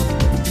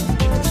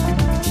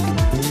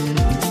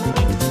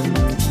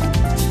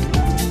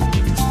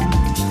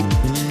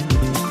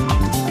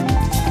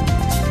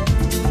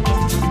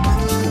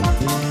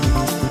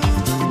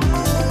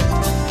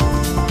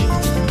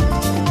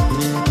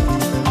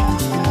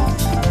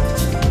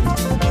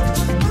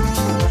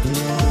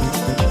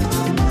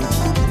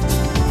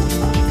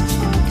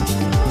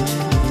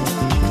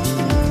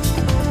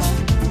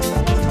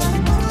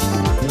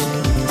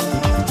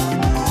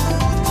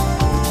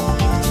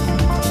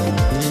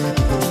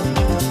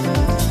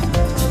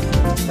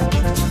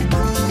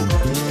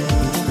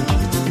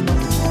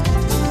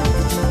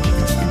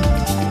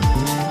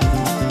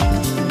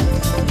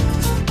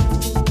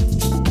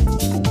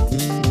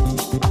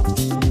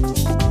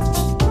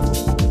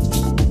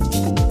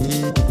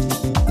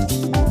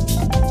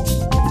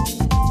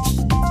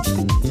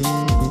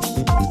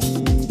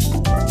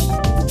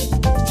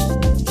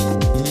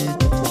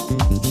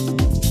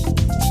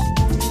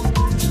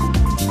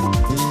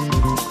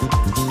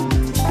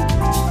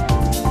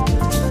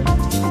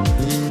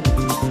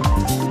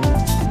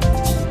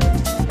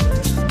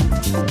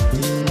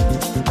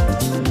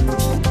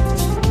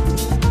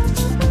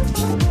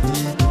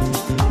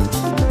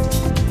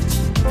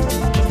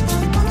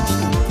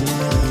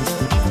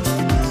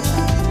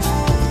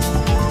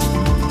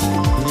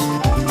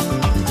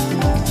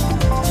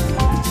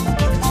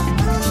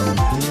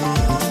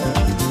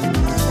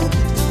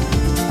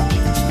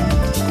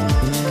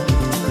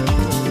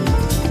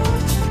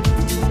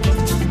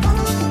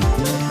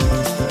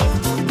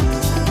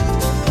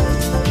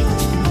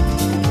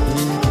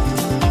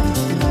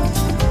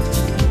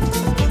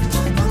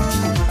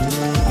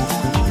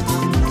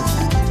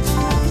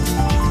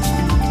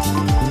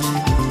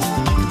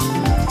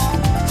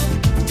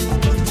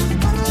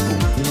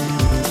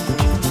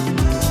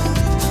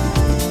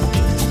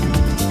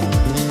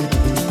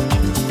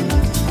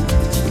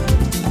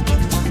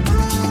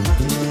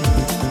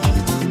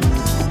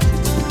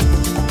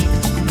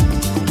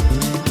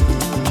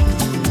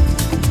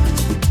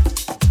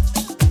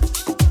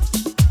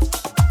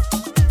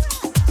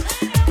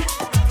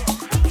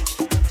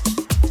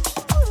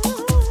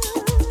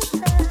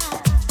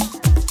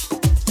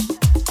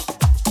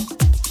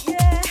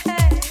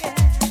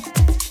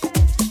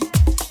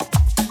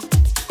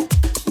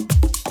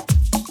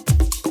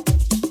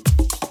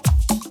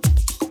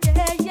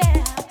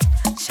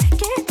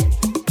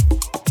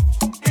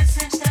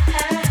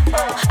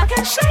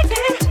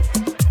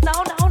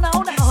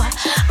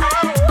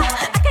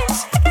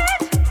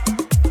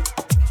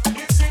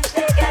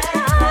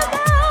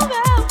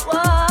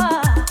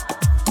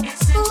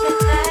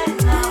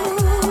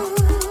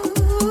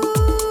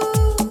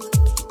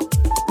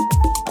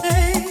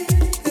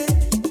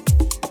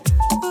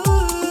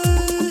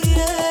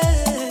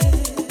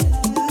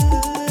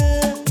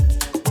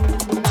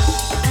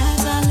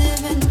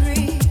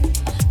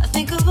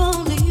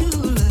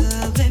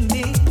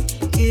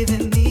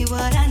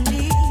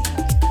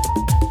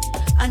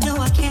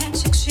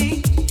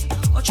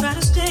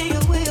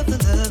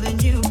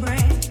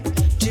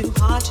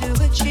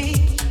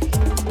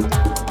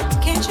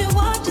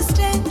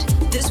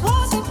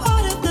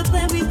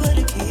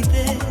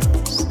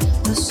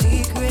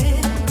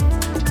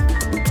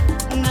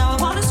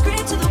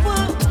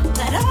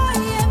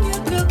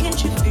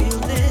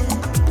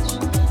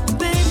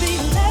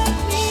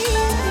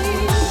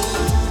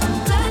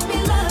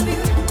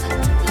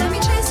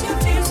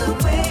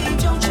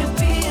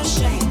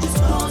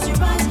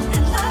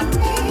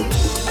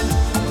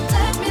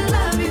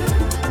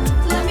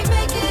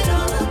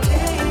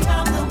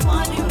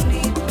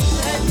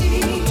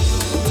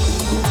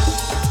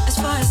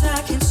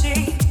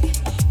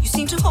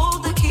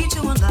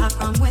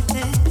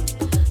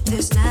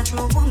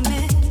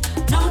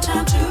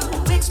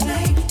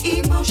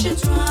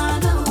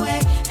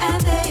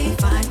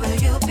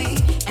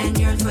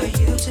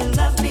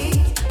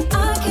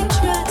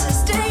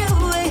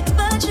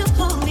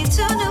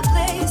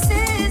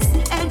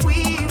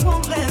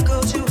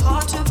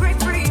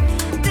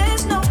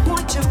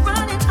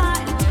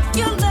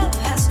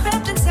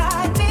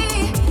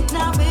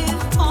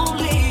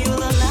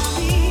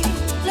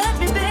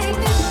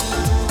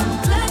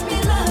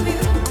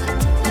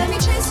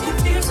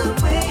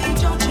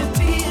 Don't you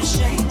be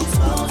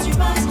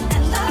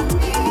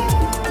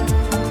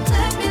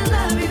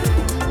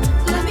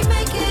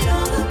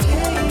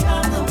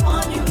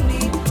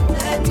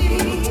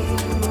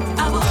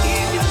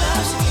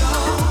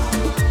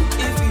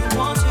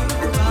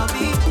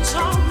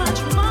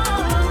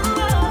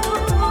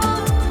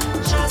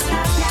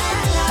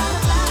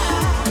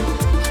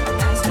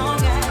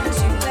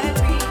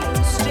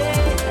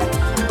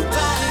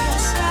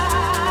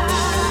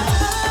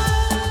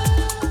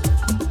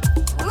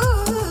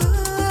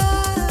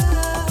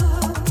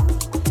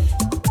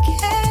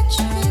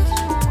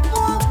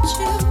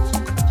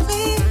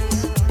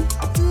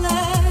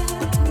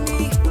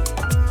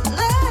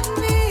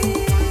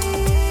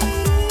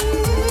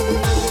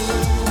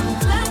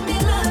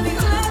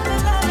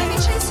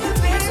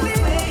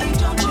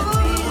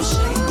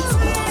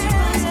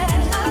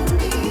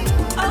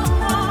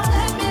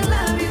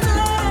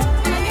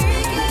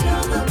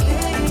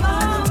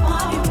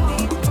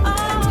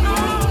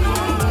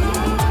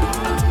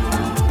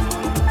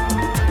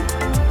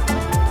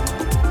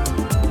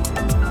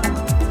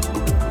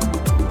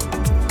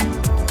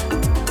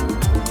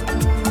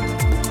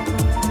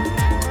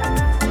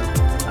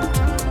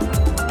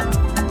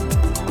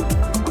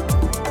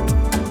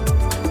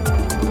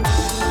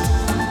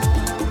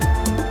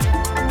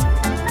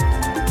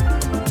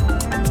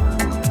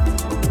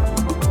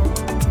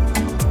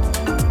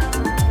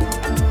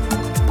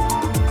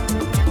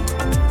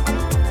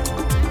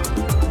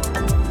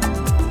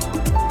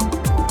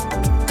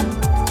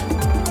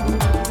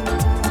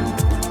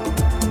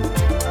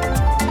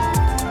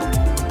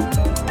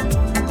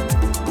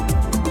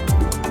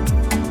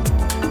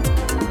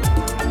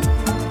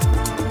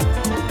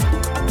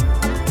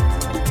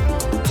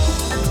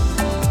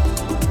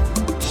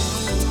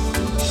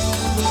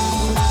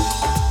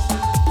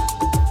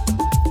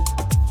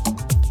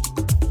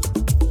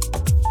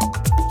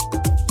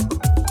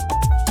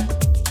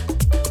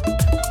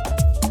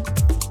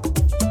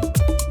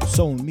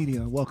Soul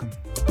Media, welcome.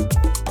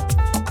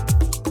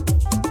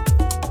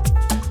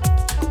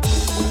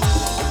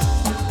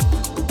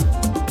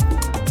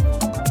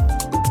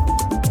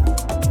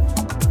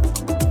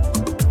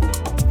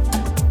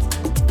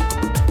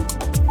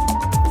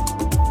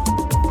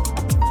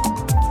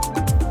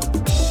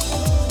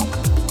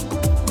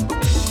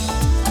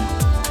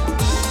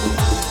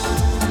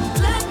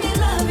 Let me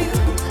love you.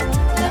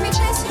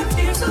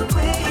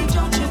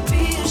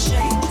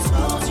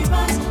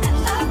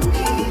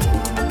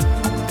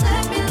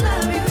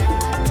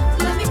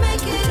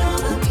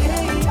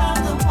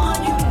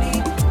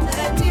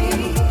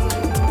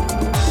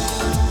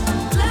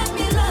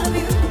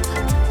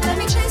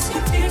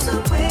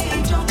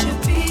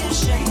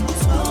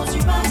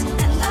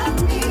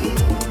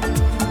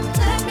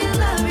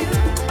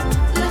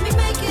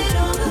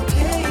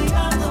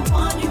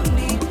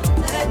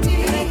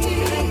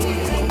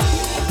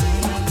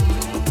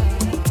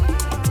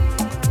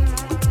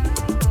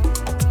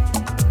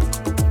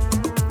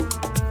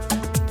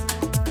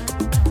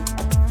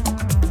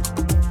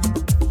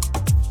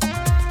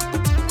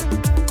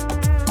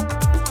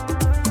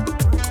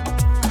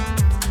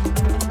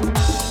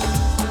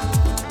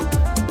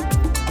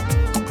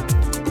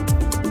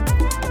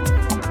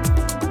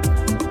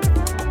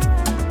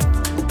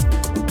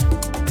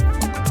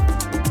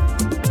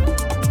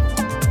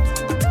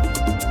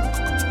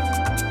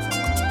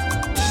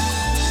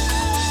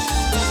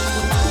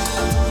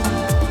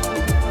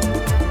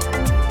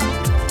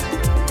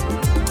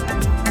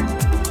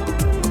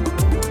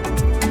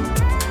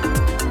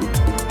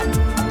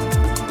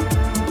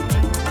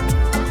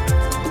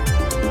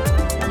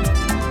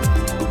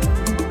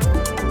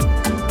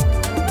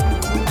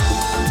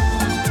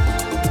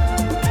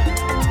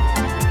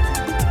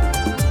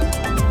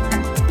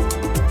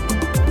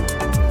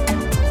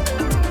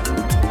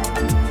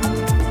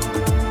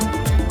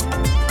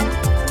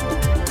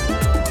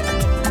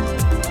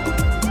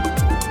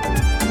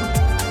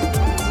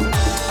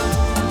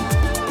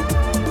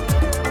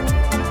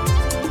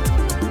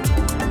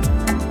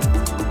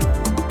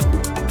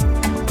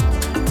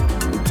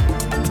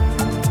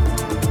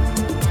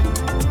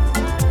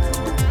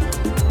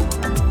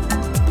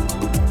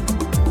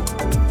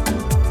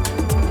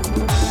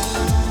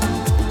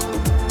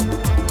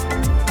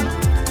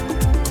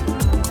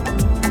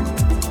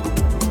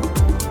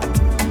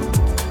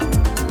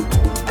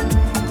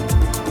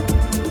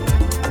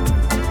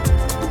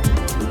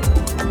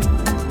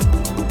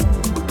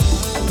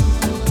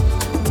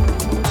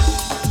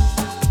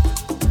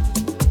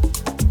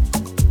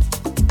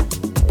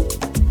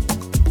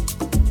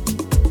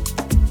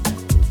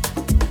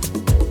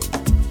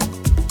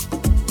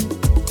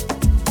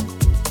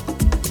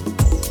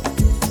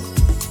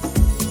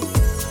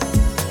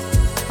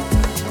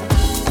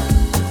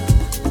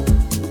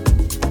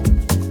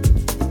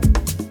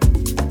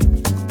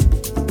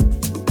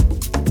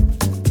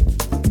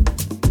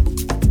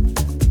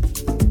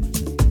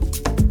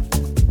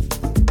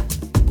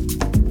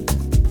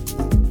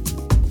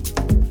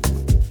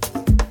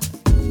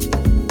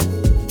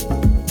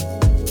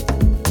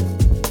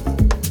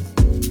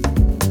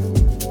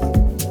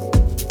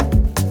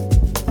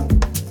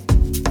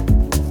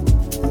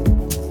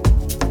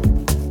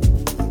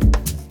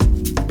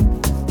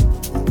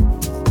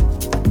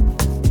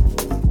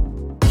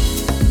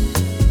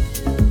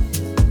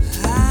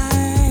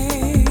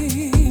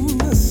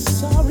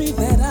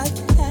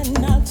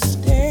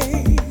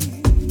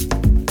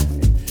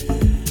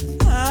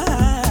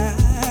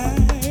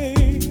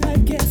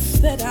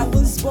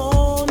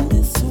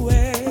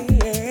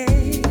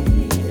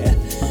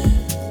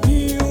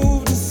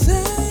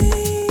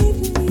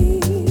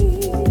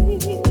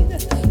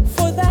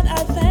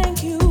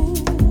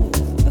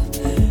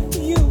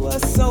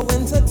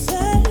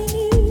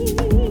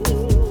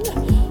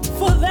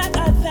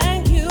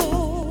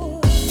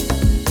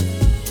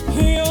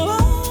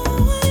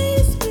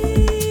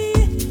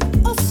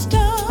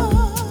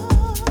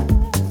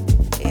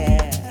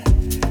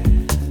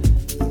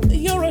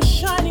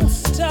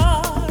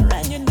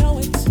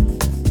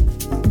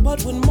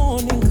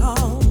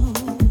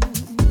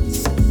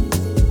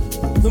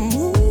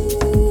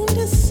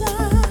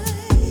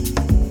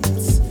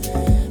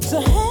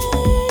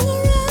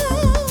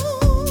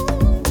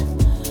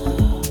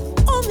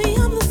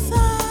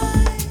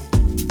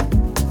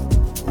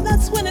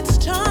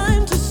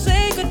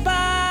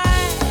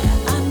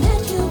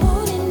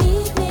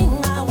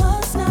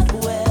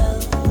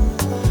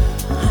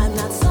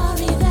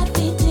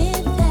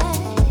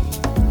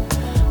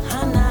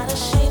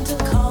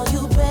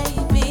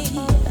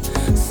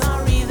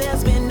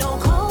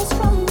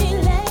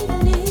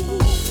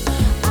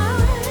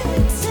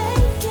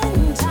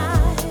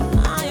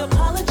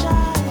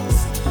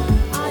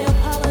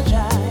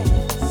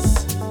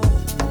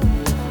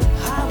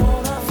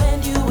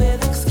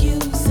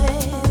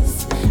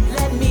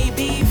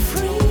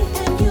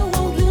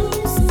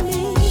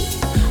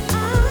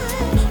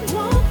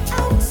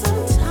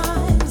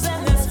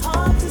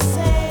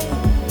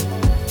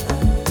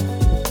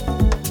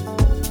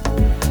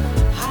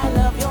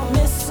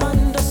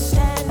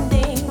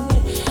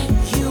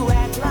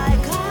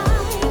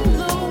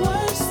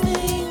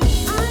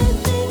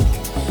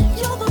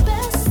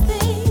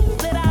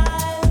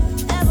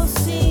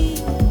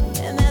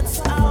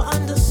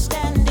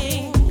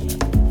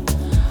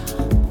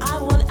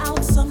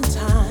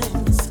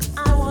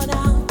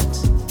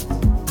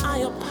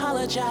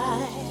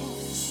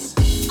 apologize.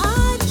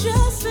 I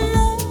just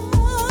love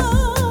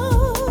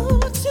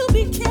to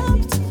be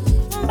kept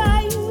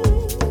by you.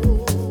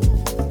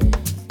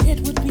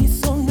 It would be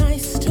so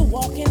nice to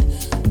walk and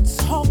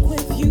talk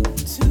with you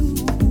too.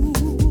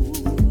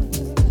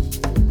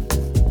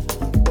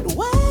 But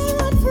where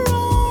I'm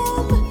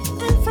from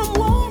and from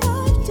what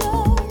I've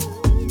done,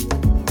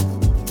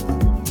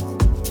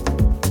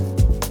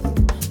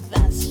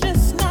 that's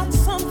just not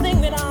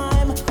something that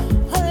I'm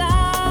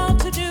allowed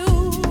to do.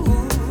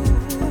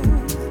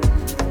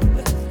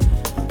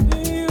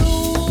 You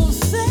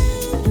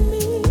saved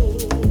me,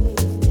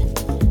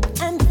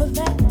 and for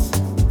that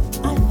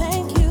I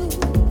thank you.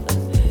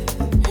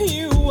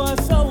 You are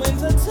so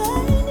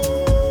entertaining,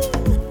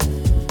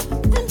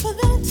 and for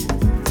that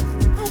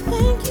I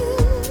thank you.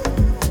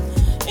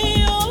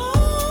 You'll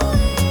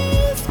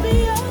always be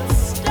a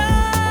star.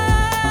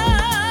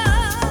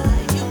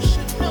 You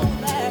should know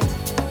that.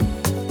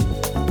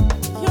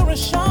 You're a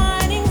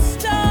shining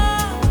star.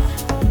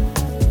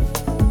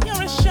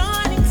 You're a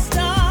shining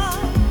star.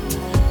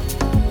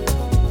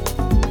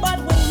 But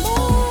when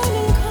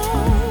morning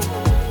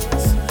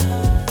comes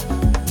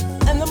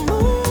and the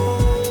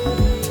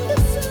moon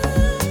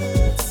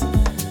decides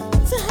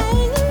to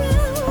hang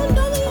around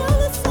on the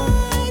other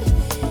side,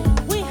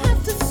 we have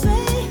to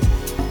say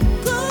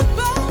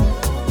goodbye.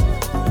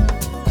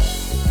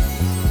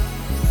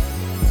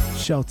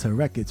 Shelter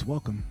Records,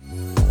 welcome.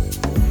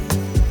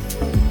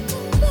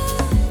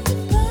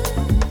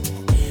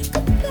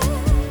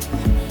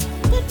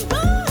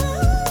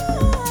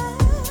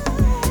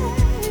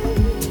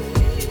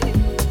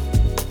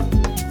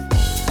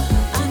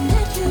 I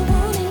met you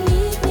on an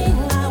evening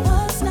I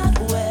was not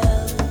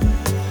well.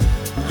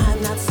 I'm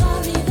not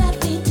sorry that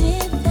we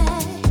did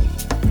that.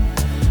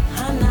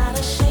 I'm not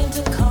ashamed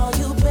to call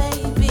you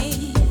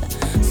baby.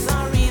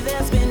 Sorry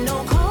there's been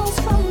no calls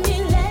from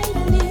me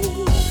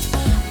lately.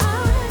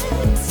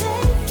 I'm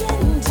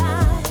taking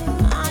time.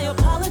 I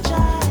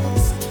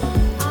apologize.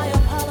 I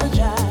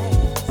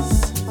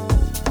apologize.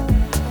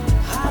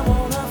 I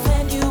won't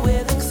offend you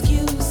with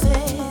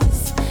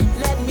excuses.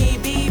 Let me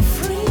be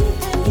free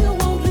and you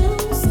won't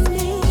lose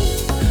me.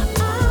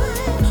 I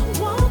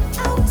walk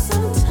out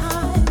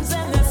sometimes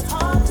and it's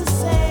hard to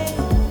say.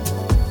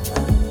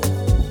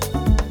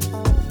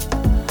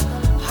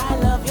 I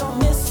love your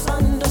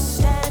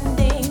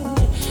misunderstanding.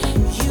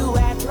 You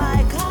act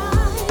like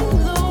I'm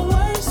the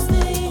worst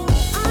thing.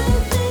 I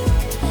think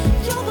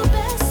you're the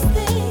best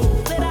thing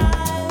that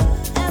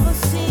I've ever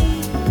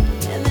seen,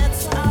 and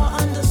that's our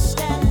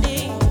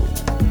understanding.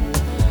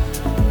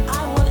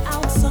 I want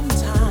out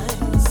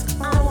sometimes.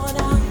 I want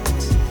out.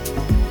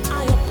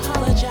 I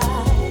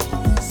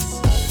apologize.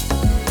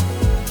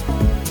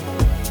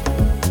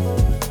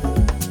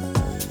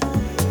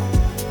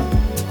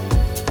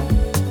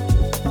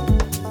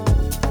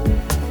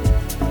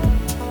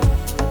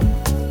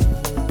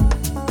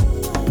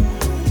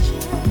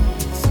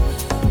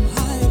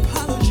 I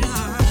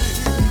apologize.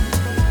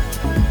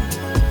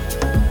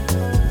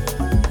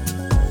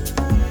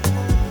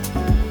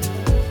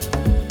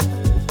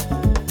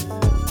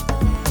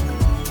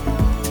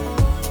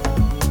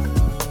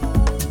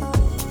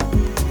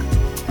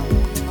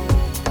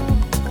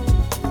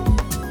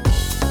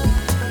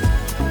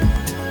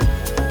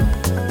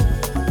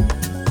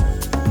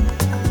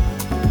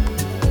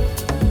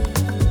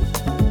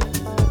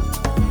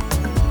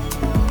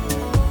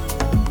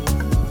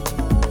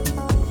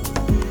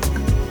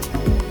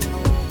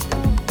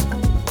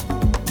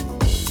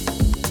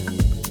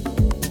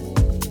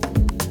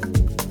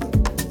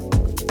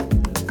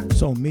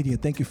 Soul Media,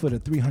 thank you for the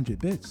 300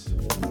 bits.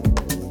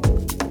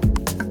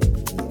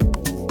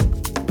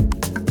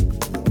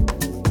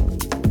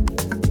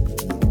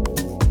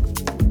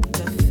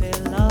 The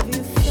feel of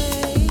your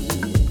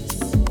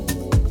face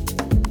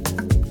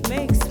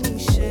makes me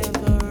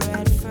shiver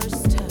at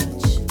first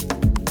touch.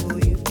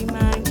 Will you be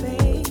mine,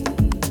 babe?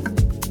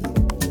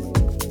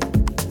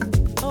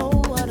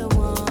 Oh, what a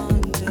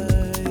wonder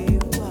you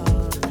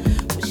are.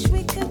 Wish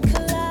we could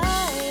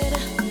collide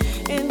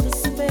in the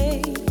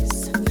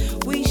space.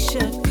 We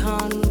should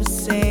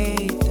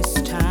conversate this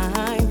time.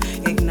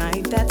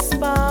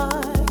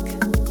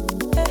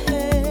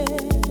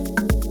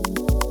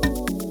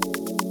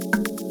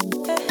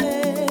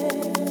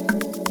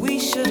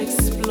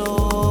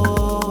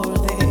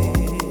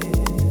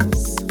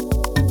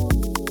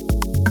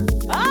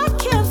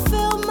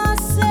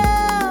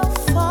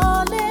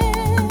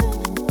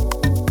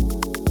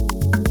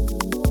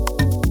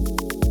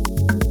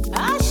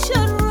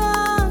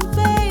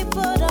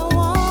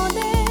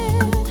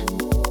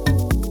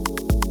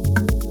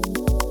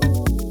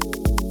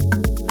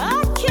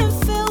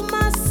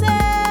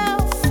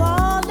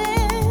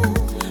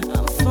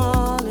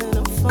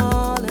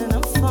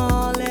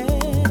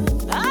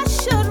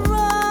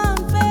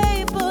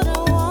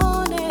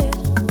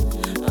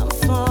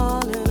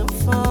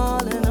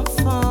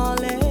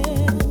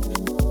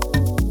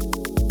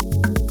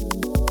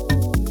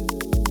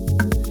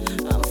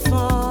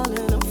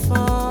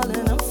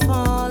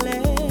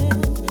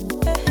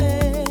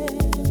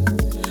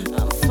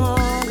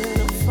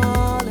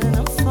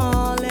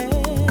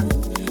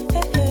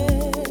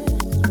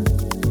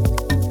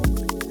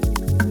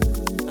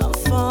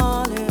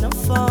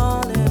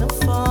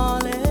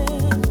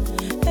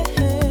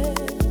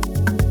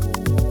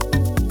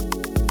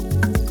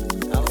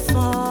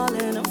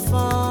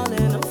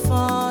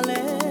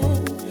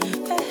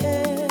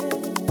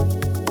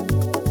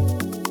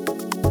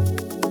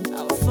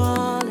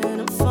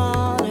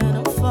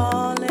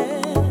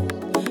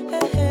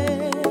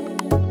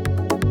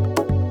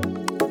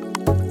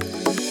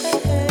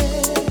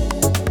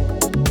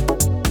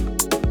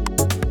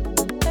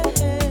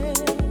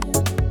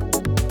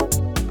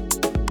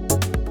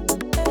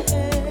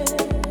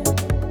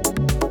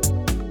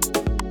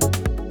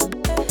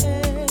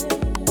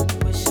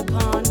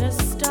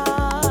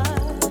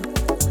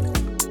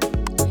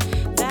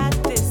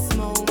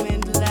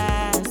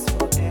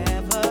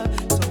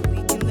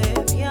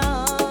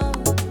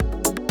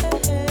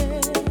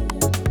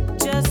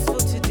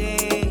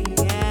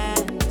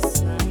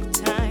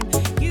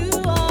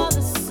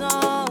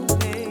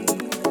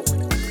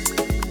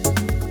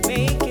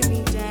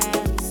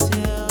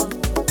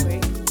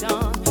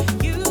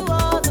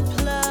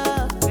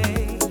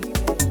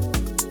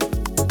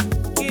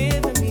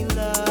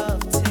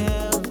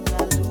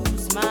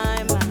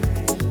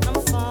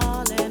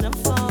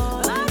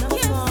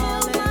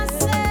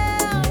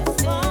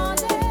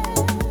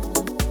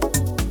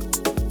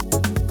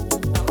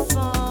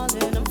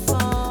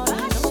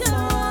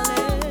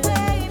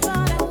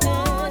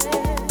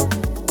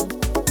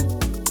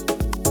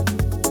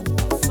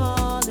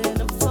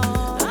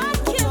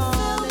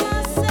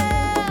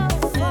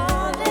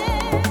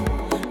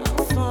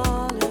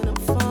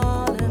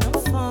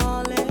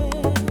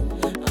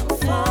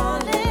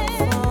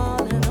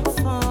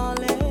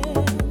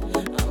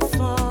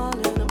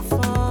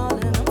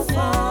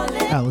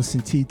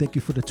 Allison T, thank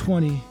you for the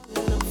 20.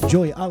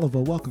 Joy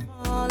Oliver, welcome.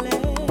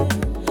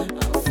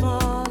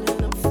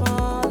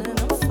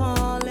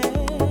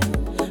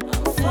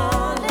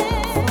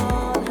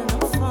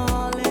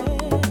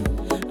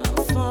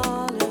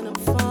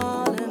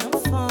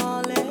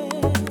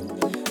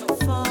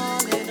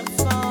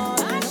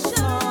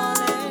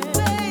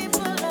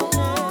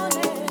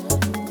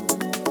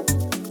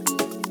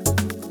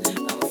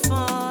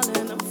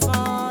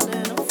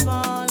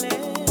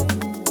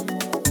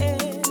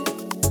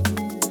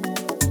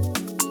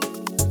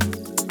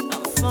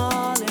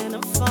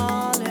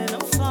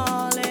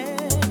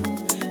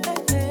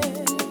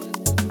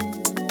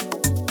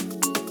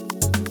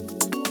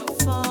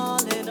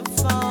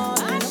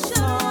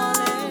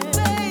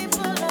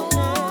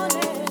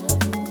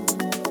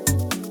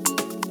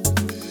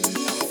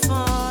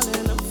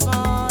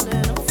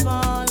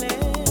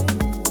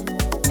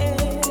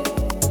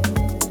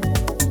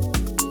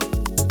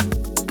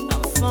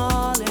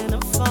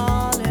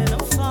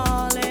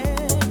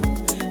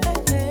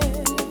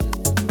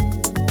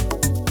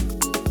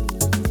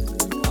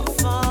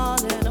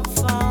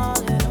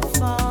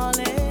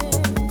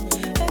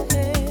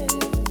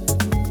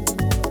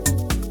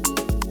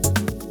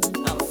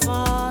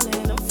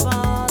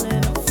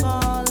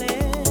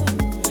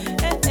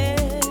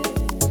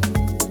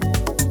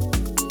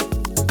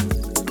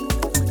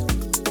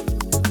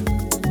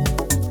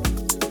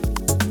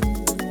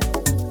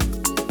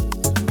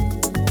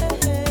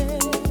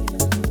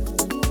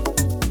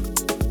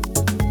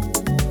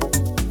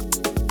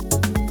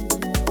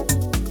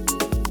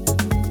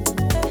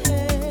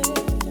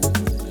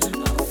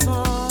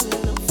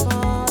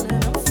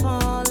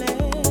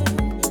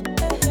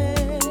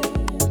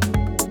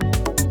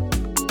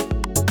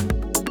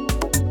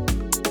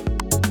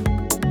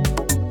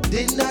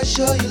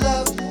 Show you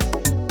love,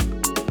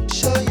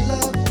 show you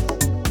love.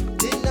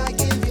 Didn't I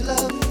give you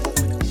love,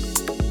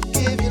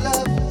 give you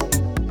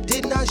love?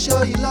 Didn't I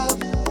show you love,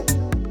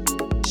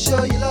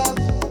 show you love?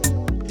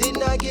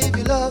 Didn't I give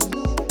you love,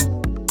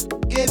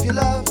 give you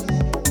love?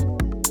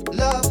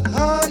 Love,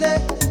 honey,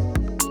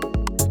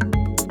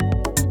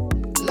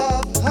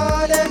 love,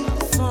 honey. I'm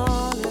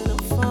falling, I'm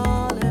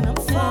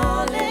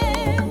falling.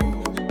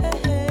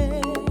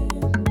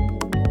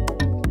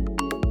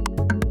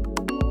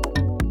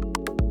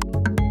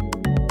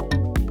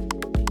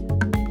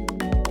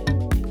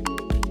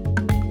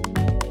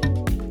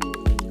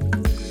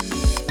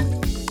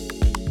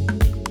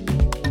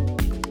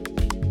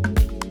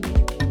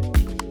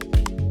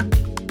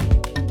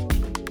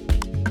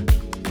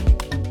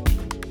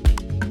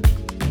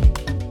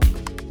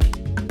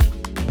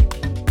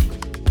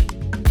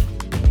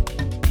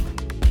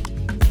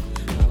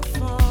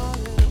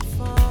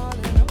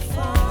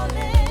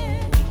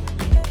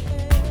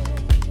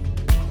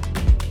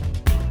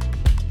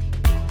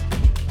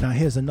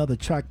 Here's another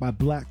track by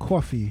Black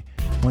Coffee.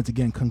 Once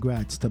again,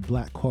 congrats to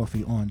Black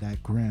Coffee on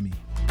that Grammy.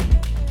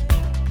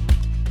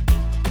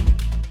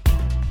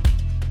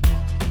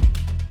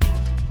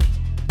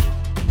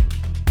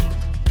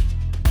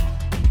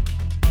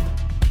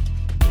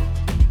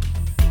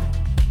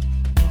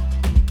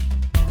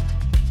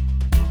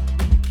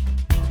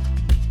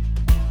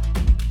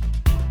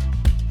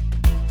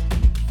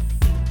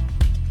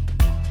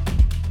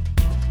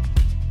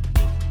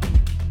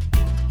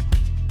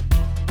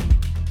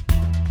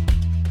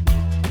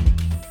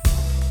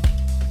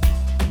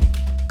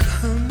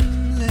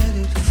 Come, let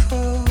it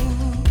fall.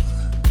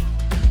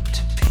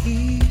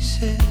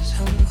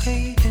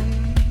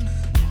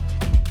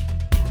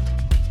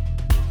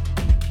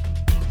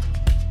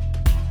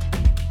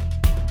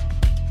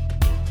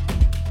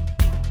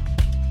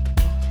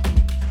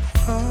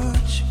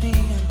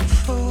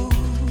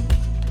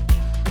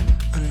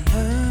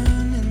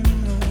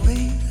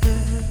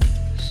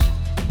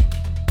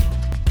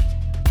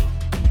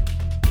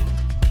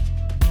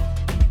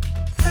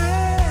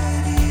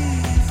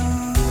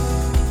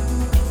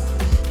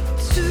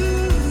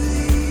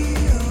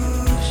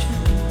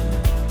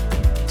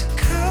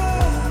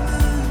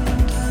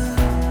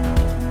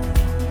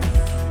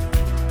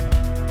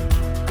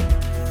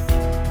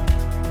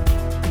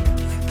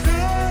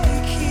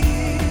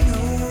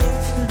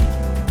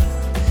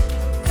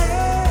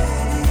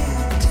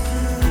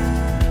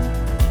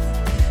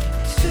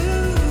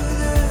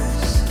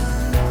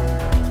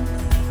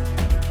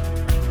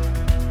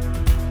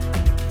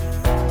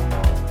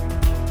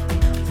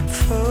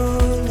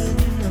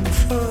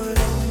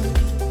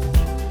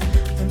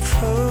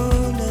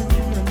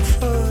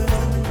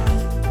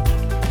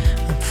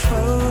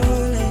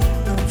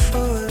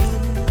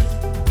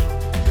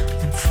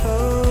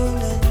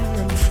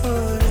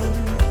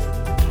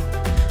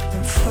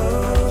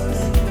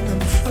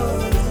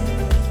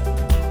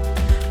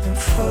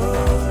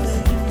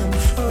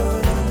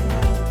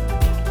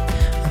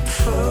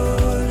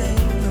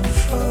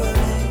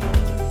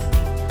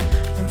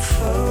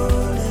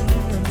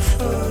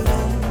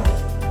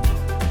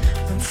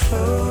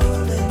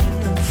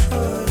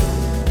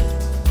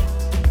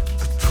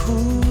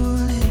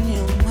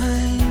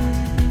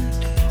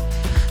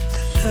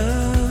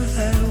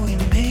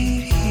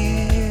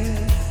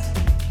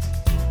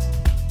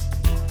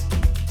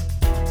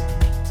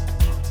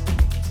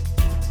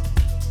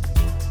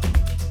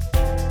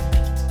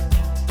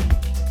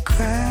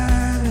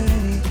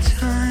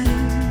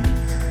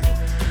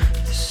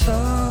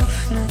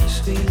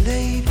 be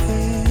late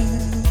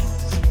with.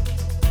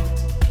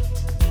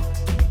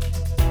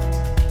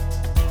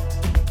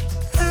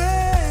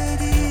 Let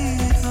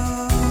it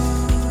all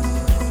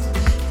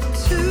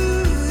to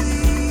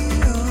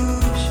the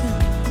ocean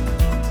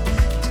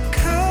to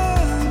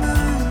come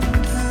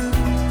undone.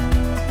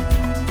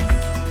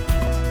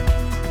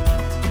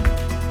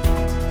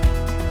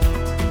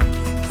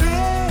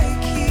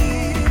 Break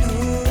it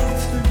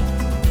open,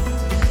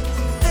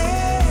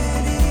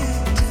 let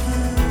it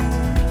turn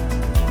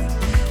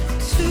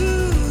to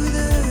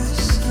the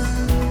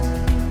sun.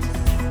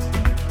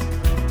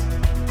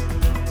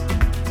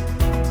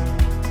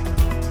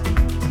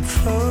 I'm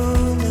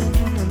falling,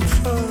 I'm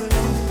falling,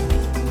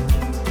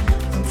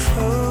 I'm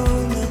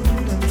falling,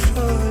 I'm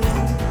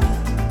falling,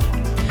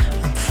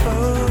 I'm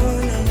falling,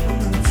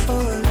 I'm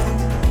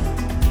falling,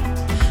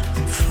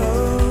 I'm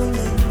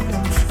falling,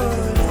 I'm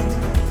falling,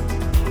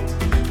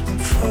 I'm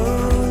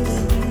falling,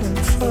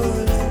 I'm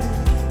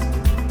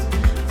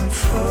falling, I'm falling, I'm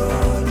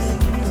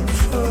falling,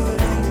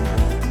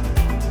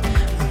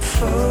 I'm falling, I'm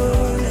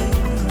falling,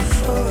 I'm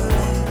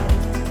falling,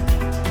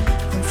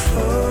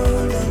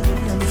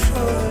 I'm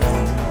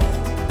falling,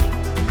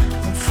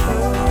 I'm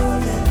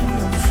falling,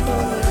 I'm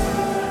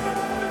falling.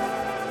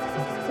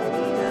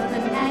 The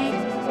other night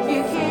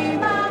you came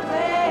my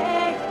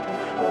way,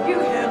 you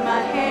held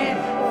my hand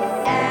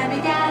and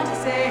began to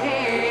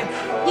say,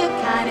 you're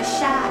kinda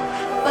shy,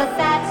 but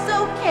that's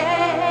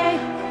okay.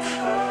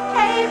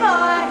 Hey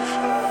boy,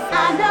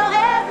 I know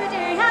every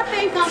day I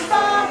think I'm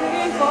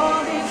falling,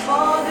 falling,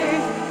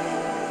 falling.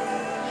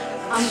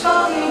 I'm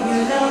falling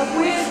in love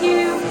with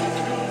you.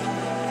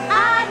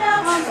 I know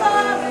I'm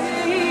falling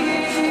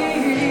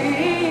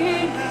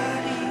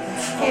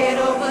head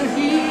over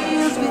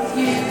heels with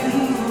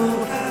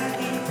you.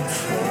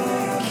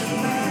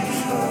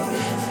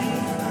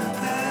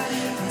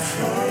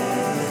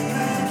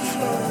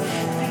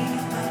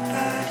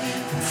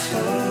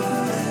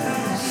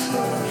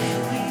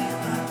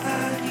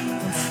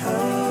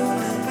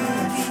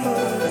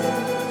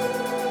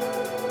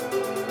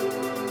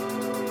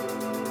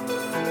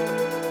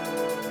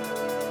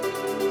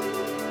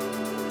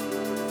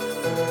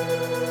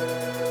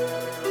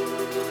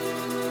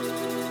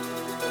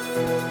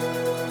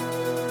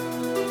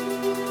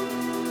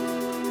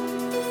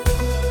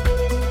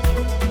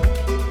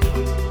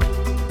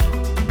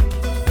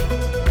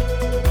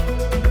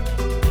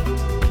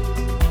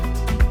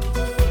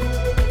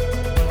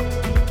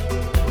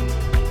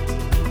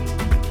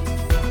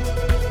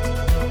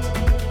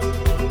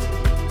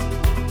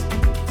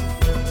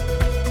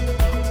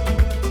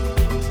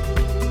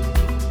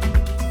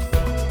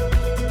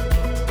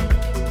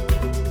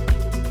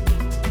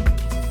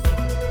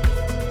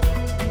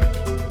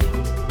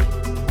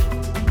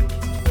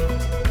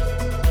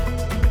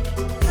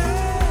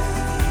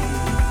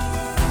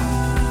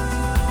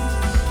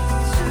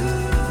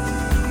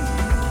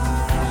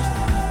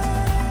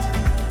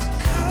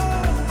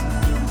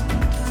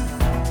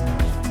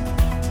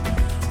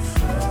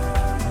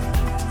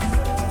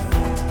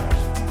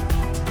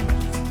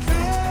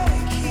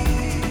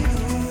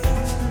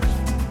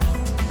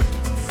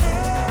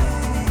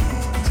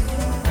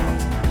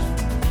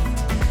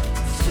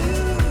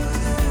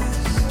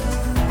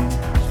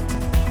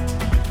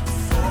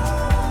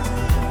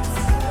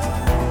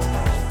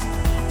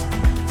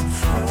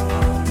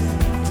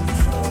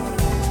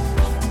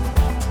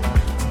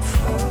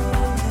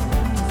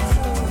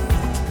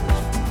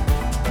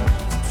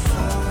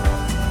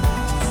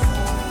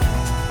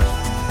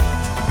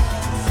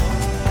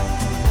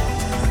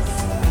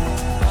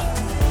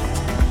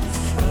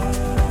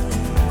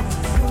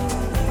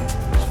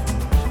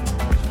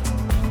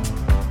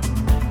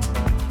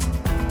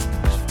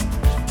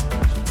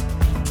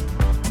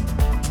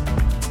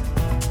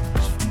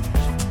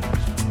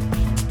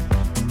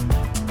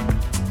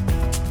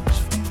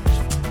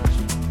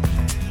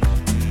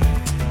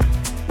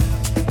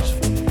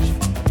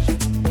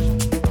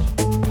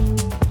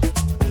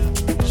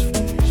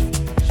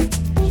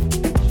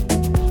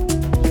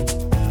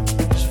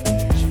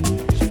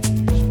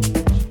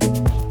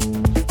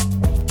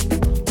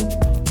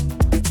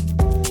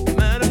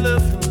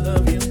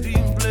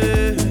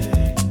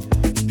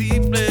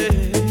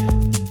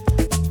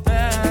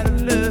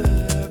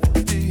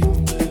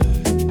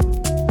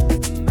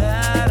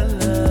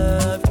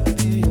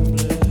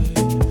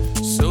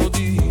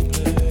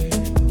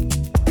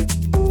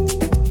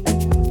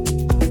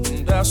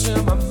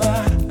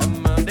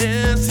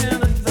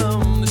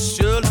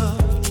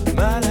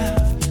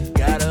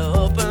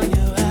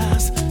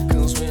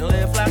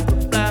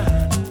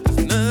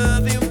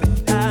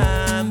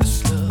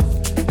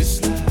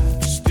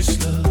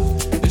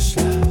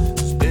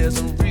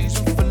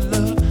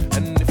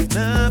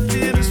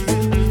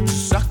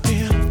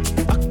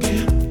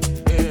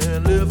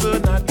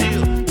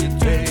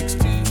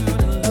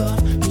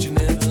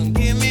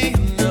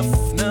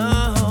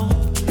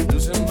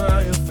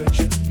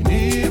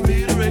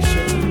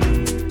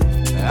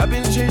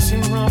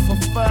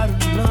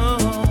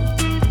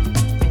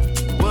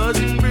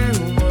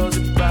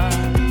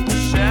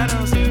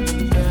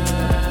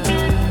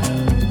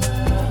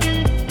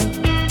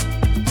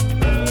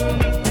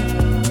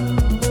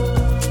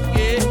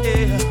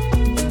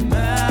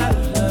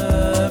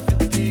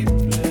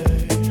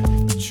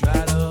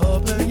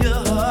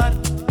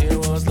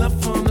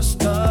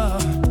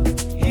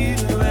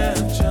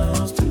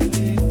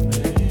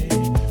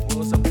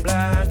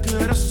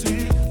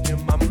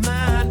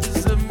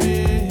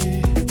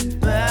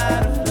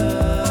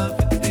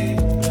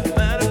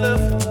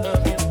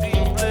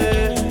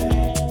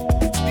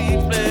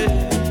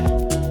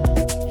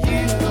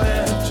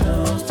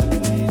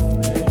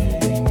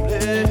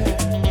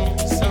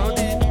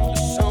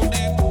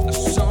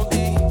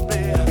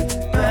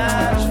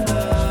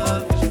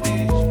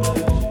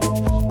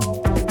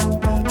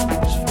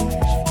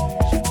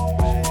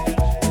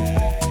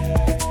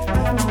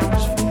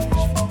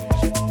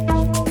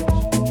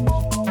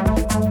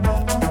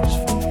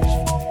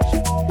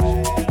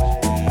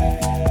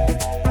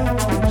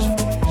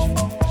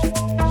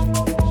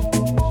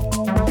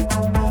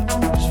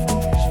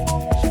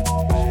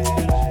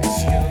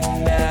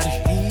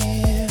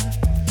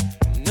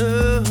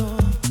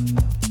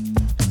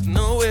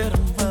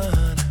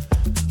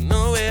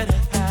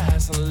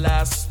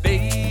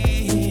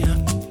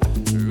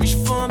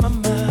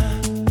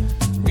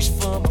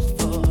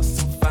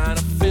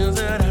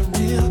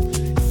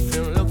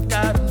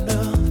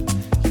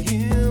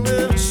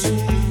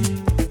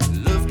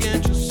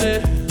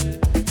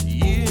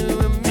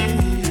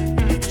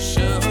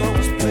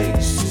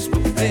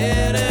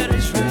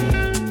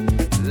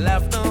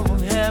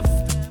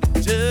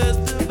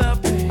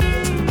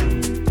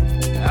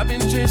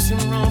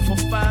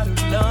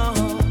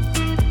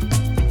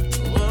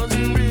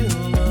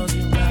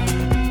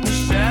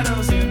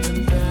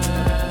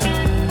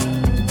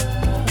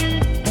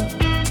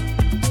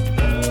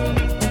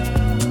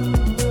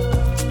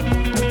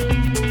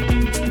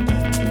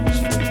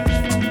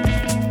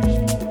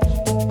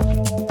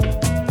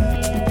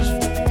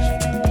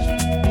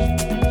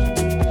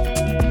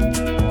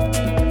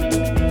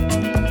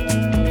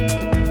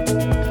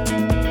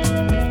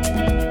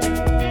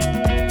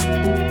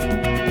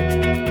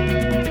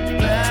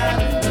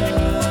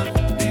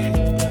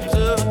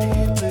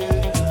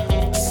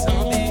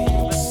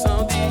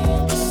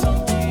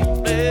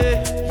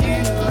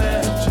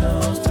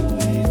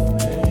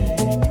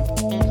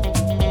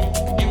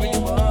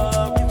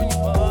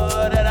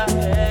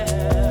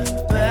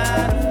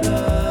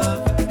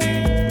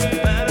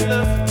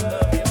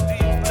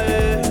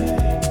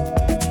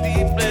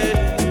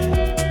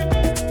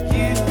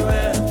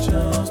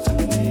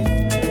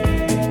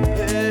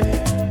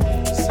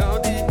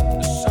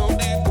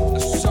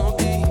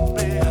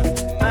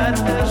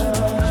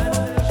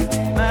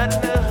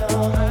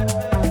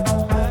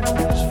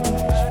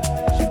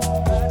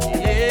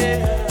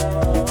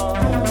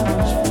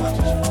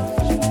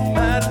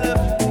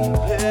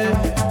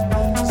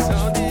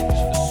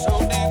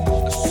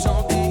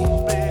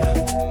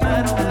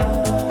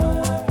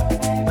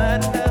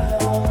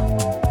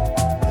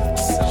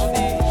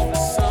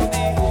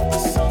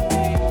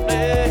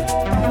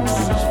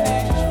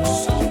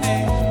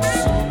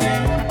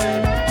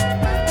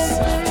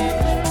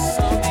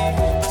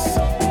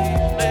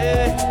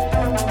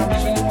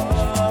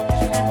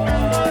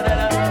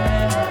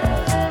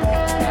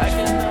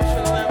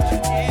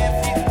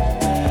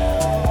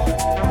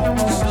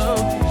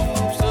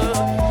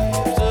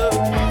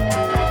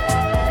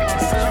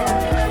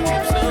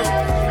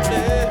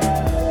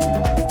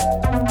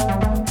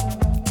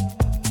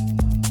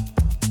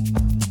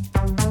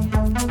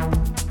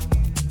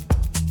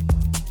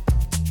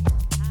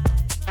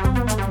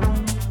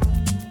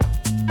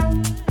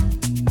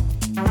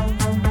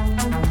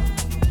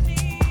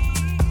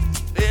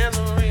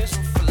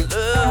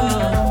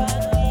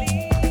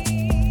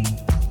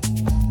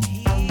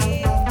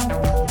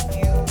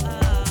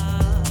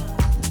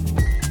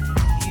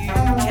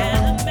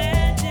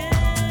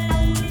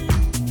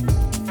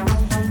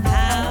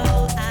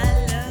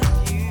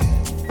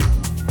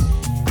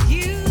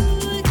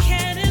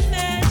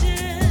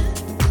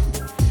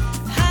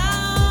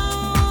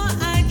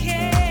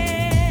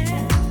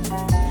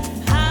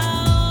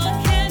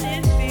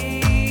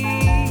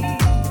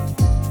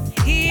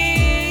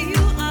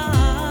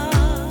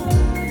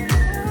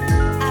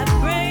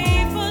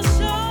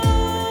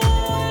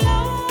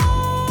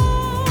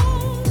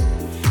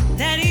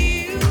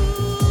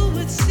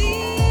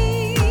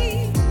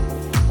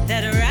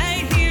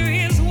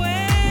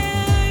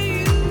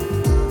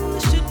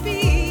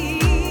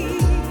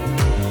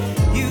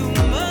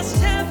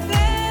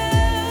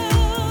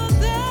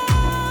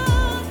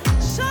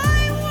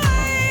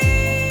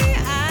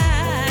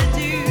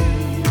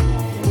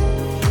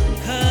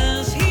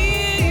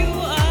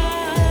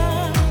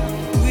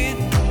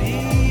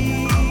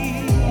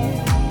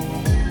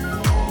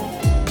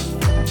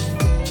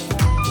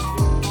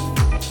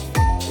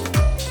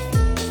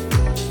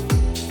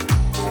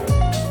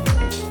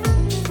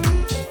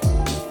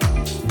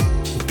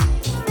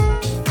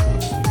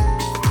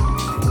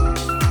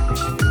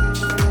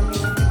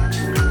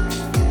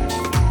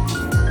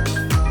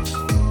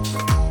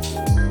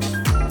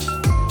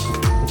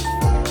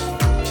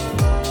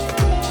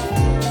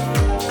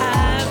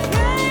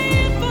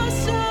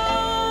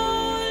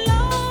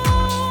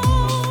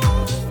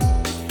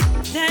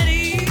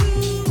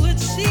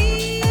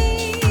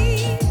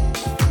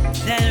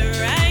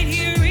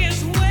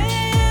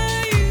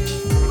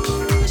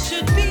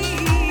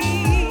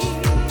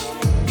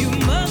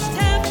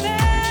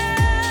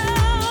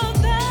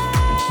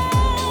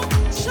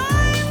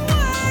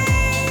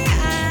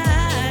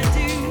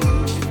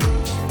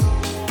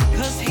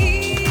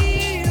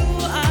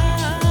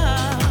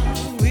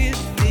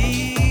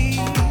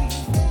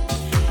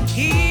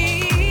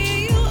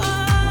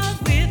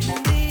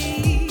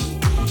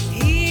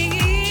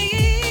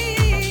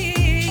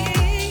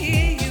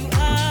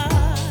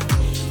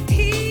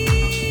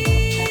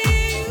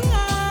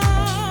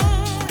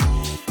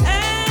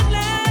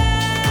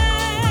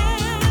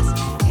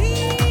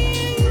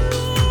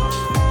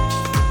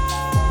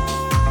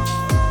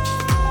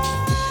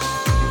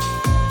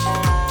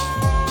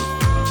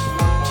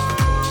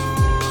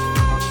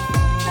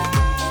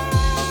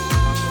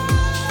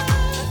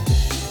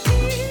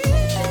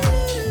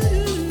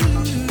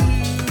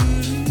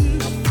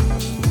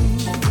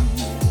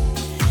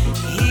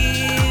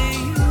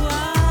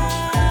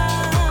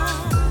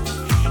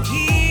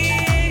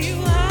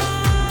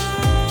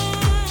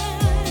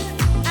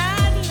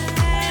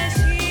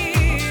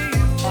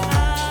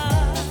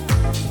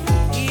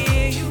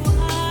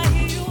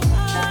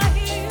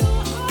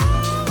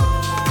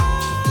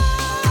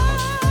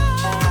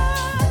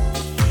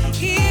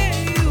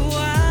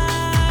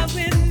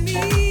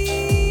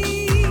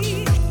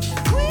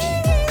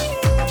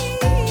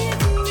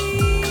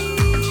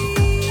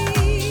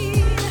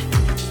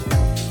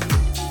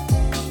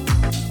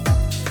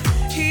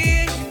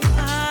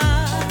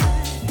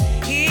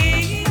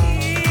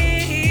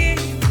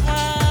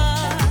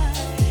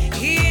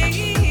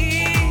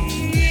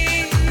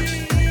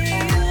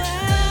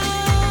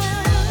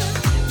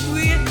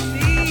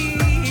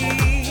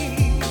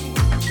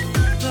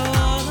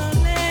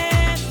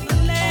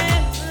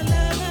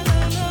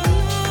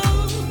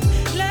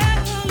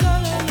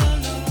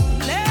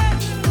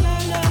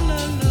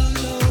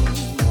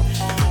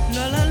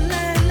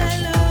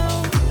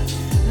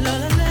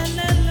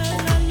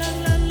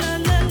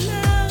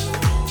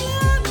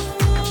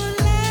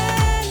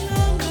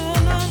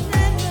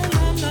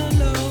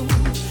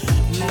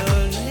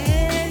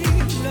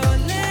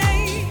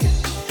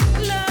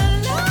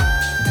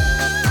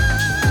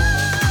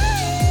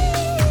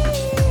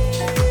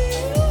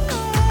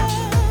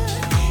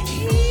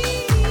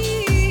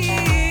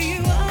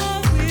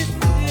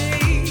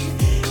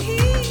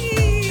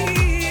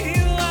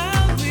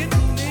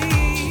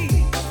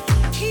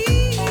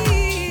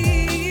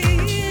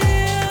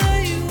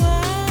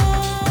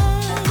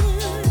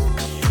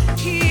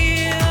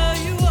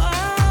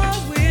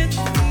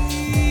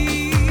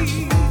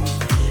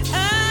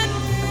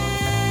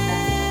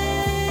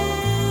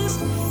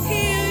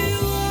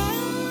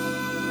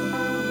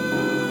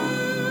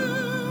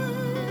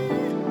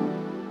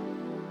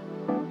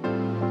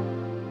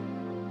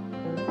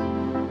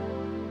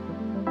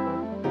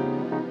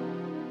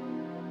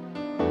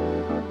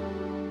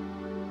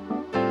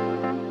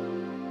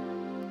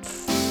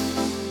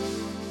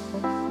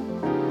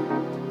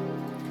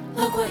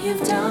 what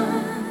you've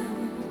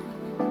done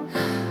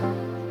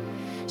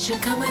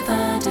should come with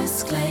a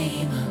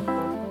disclaimer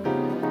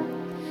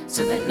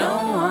so that no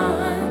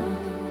one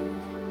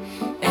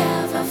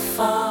ever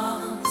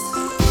falls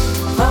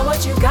for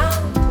what you got.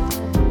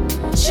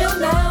 She'll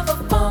never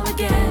fall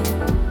again.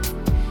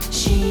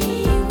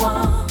 She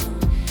won't.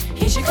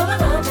 He should come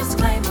with a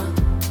disclaimer.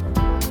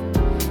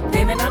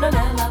 They've been on an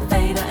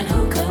elevator, and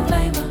who could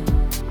blame her?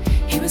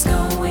 He was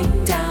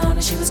going down,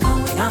 and she was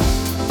going up.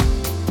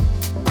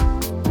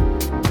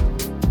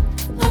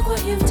 Look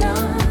what you've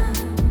done.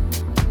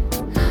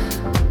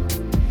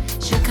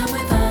 Should come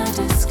with a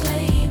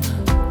disclaimer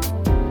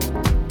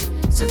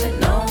so that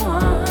no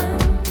one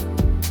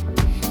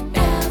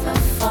ever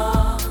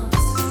falls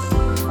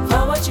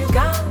for what you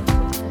got.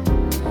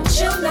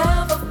 She'll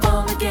never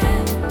fall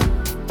again.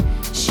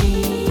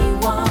 She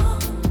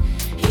won't.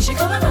 He should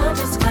come with a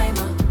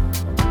disclaimer.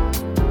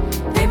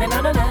 They've been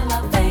on an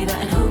elevator,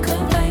 and who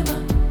could blame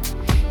her?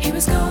 He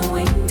was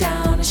going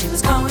down, and she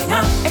was going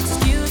up.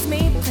 Excuse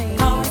me, please.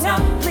 Going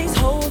up. Please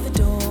hold the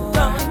door.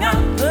 Going up.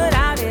 Put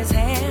out his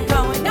hand.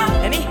 Going up.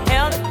 And he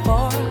held it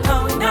for her.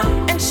 Going up.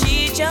 And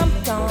she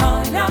jumped on.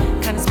 Going up.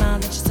 Kind of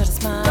smiled, and she sort of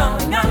smiled.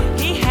 Going up.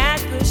 He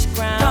had pushed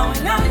ground.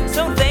 Going up.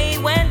 So they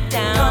went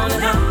down.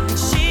 Going up. And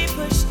she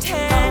pushed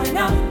him. Going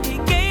up. He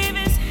gave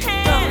his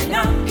hand. Going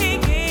up. He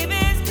gave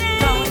his name.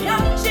 Going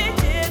up. She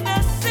did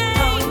the same.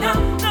 Going up.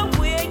 Now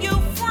where you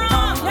from?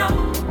 Going up.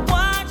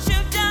 What you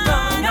done?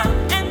 Going up.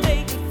 And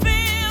they can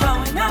feel.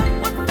 Going up.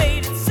 What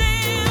fate it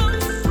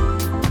seals.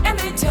 And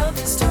they tell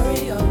this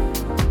story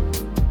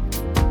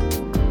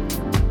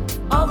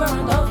over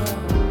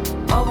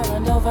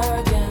and over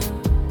again.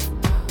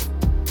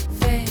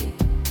 Fate,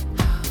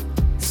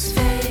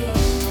 fate.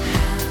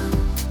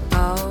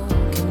 Oh,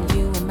 can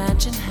you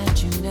imagine had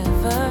you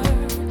never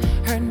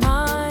heard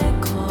my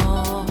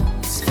call?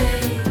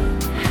 Fate.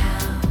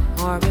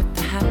 Or if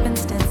the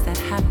happenstance that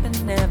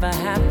happened never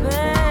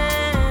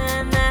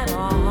happened at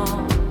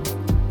all.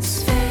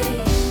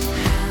 Fate.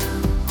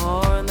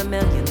 Or the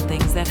million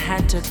things that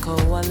had to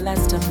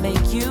coalesce to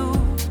make you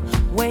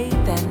wait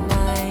that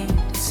night.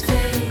 It's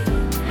fate.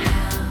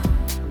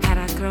 Had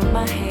I curled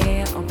my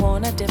hair or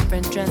worn a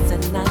different dress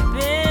and not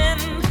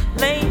been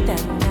late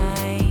that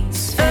night.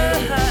 It's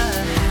fate.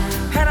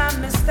 Had I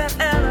missed that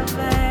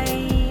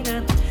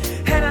elevator,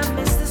 had I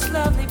missed this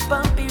lovely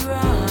bumpy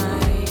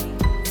ride.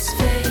 It's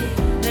fate.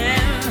 Then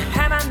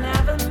had I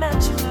never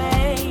met you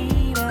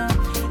later,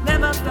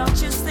 never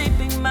felt you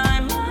sleeping by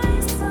my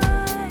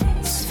side.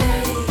 It's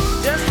fate.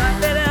 Just like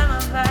that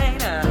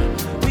elevator,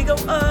 we go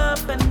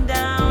up and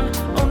down,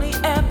 only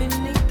air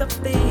beneath the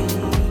feet.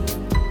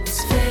 It's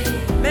fate.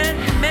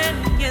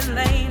 Many years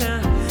later,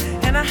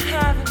 and I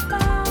haven't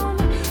found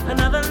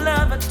another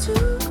lover to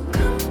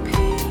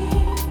compete.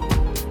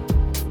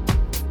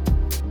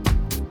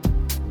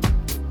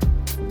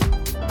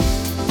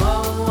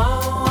 Whoa, whoa,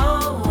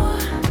 whoa,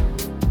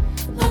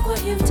 look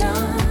what you've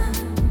done.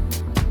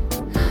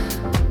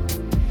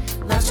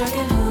 Love struck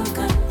and who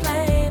could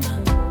blame her?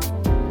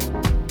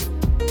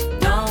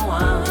 No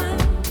one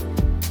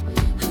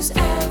who's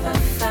ever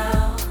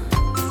felt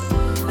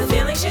the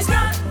feeling she's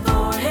got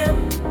for him.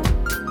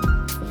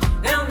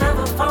 They'll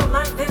never fall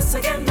like this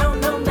again. No,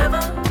 no,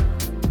 never.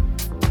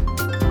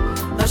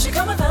 Love should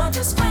come with a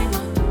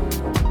disclaimer.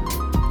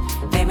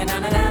 They've been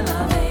on an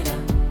elevator.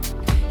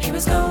 He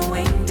was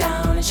going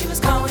down, and she was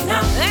going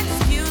up.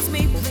 Excuse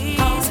me, please.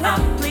 Going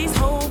up. Please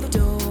hold the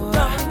door.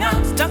 Going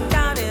up. Stuck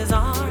out his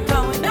arm.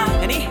 Going up.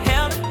 And he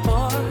held it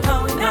for her.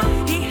 Going up.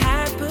 He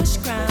had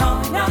pushed ground.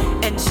 Going up.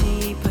 And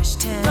she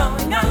pushed him.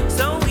 Going up.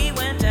 So we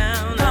went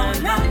down.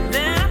 Going up.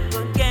 Then up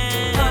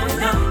again.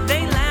 Going up.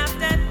 They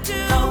laughed at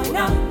two. Going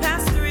up.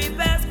 Past three,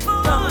 past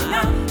four. Going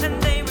up.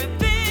 And they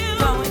revealed.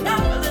 Going up.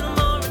 A little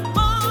more and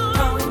more.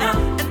 Going up.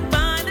 And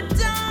by the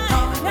time.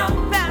 Going up.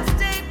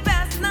 Past 8,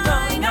 past 9.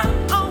 Going up.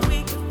 Oh, we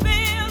could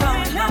feel.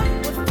 Going up.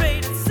 What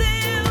fate it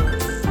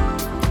seals.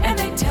 And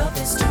they tell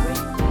this story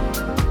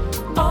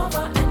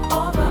over and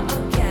over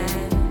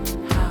again.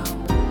 How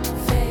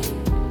fate,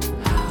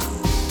 how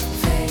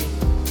fate,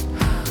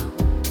 how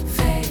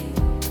fate,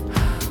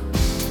 how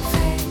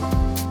fate,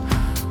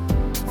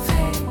 how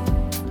fate.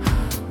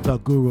 The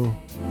Guru.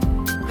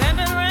 There've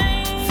been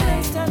rain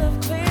instead of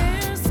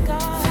clear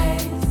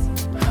skies.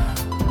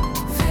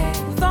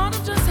 Thought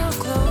of just how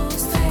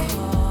close to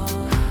call.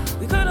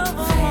 We could have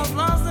almost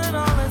lost it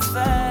all its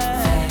fate.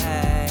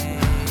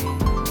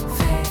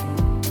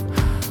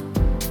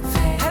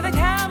 Had the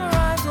cab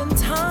arrived in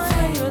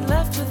time, you had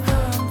left with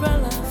your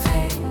umbrella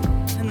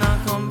and not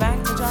come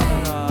back to drop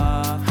it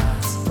off.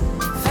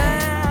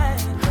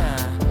 Fate,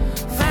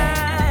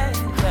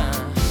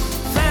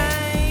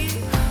 fate,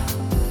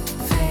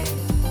 fate.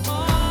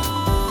 Oh.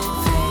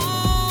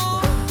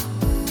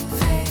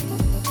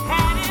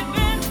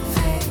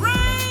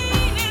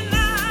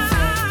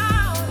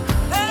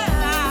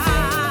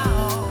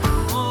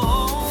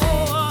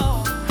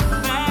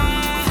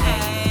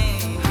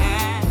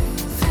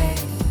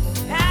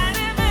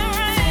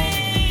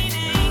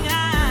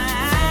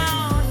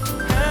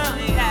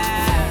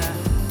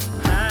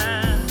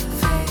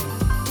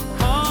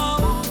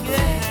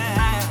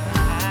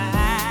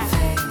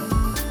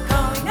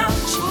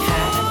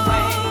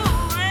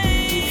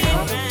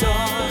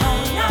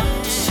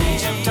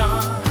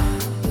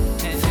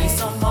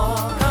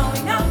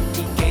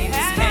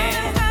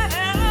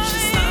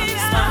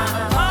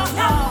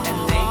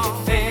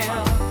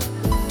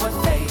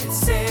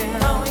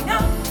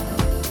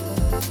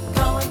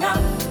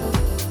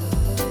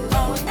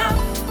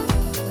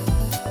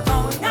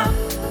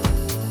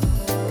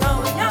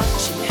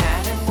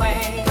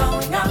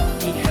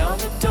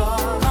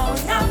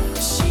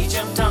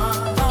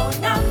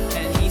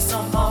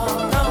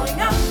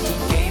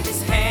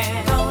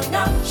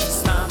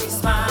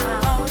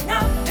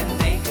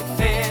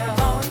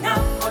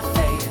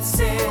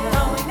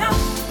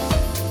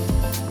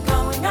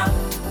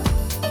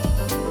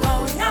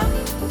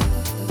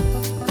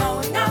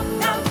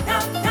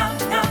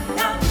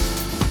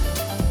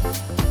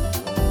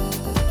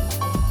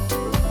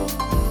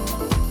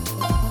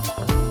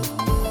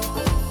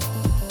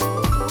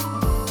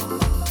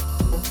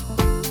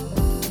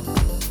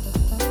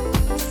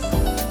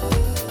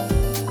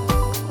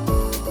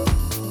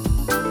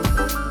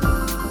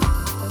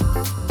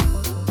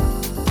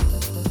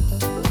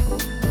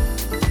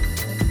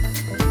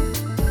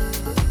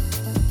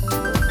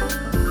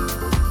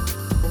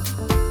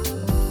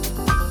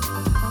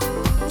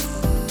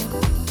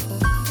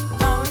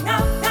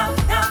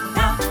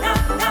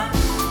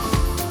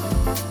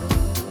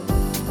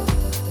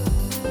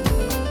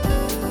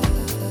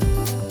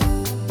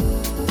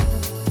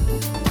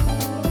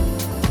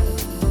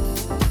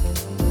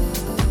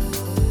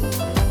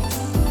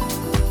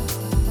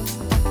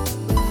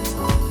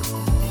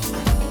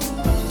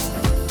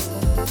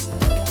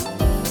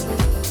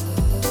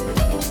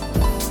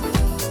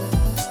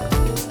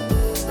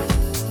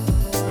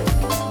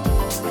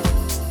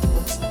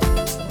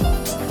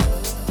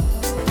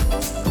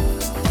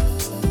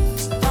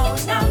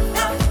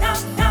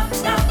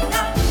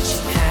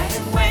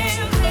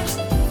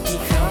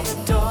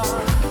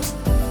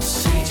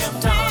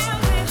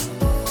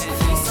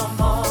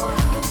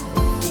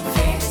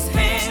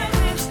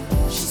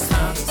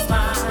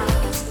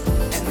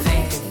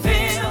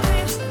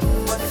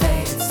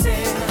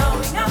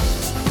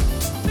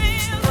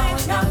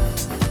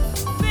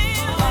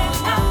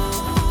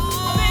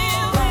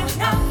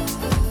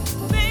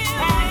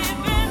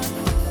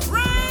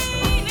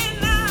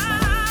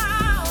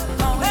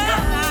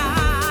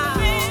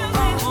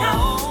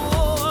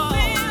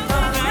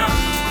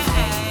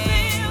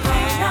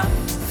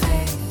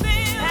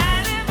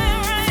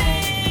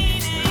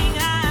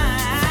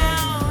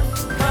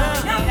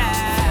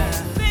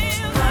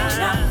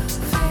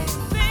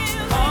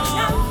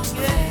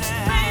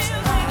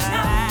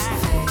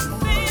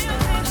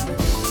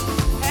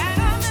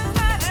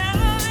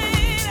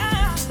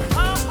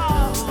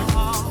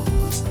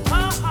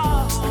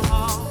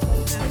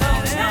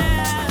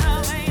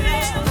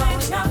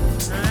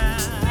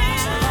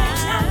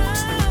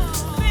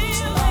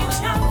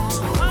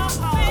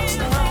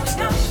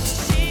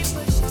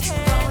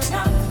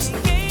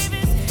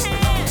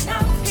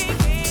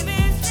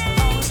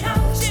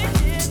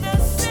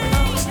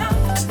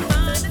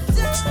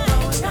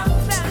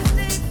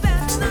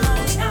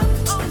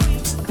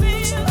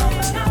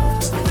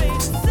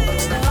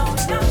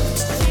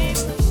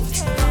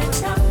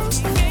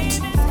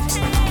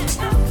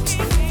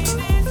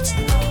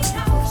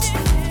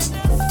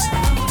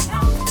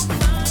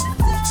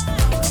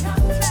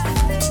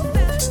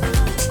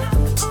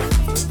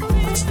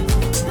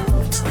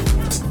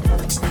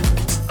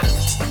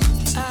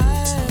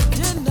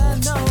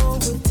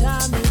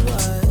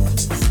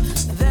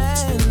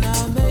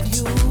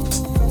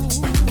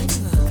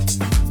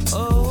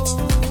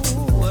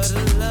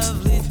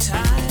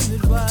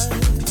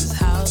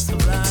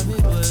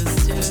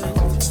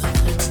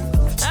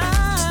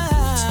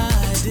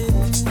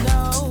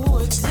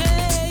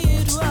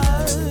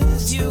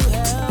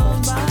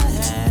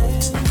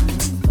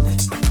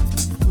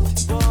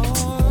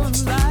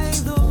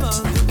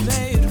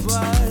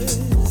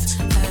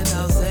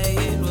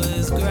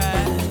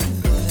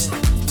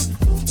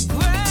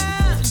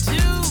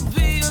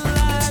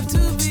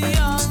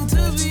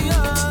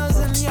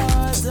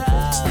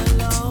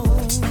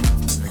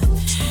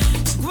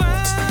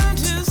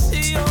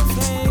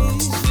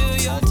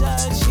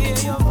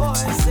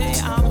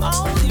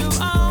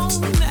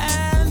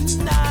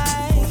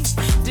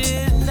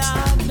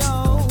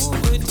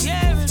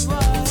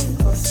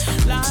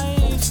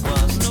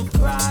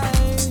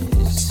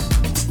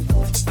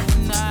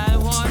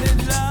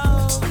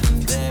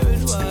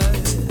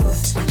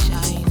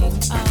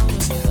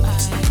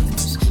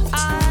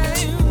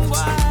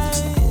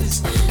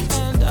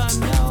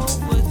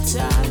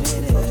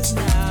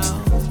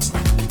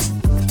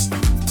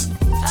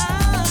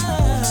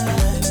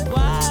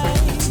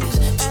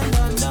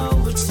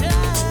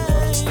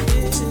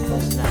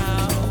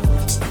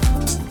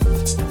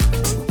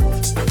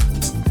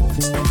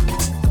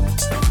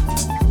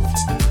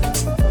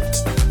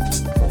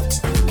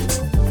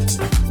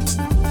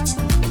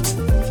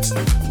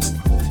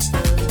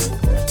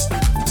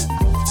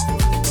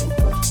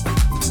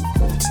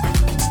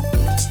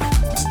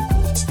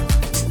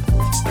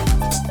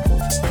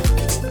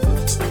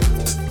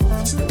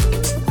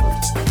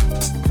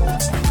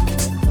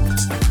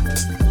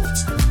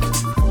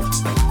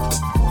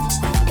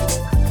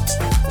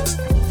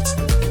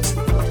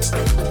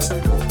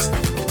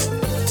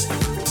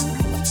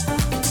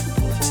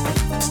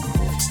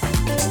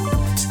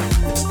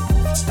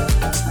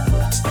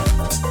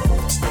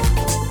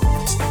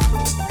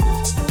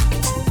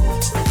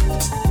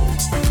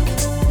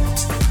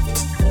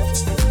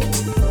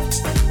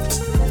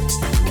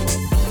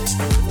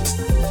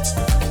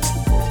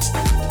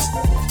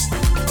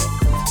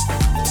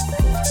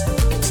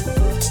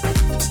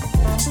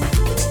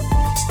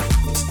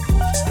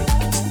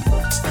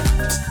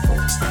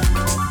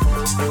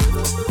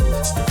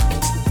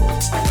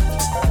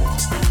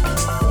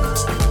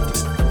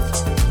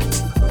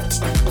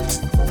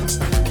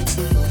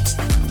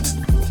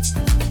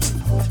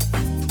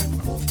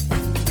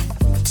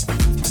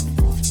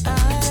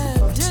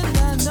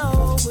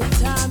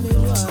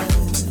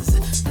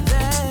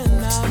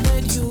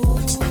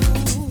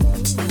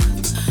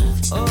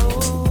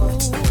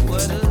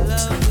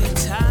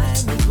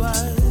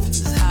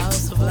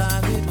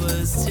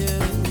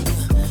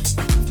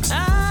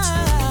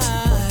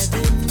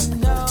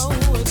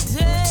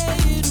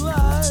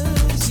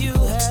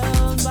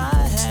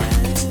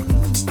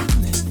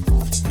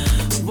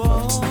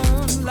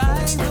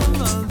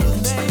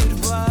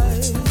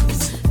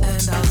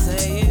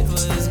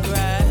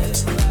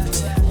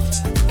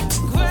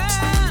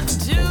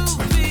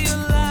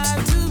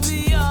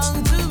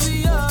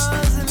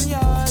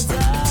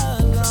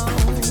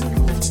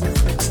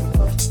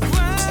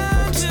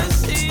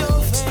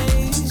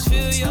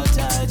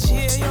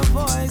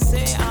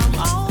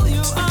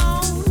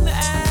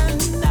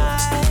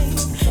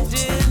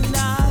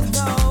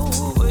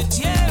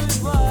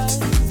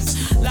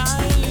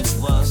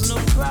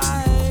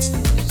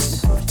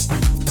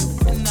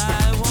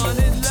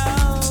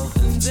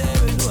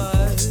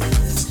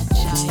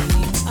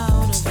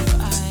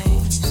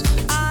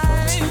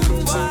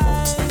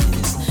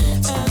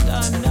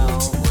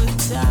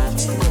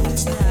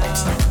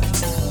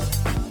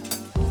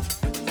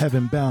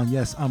 Heaven Bound,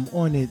 yes, I'm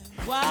on it.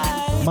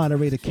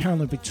 Moderator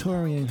Carolyn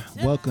Victorian,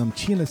 welcome.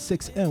 China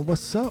 6M,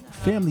 what's up?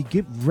 Family,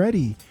 get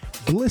ready.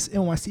 Bliss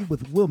NYC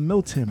with Will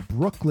Milton,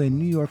 Brooklyn,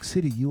 New York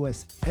City,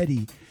 USA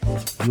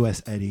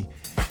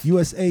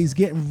is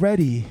getting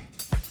ready.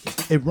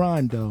 It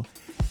rhymed though.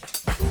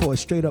 For a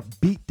straight up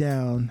beat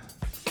down.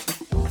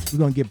 We're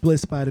gonna get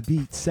Bliss by the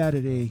Beat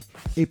Saturday,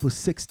 April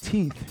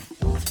 16th.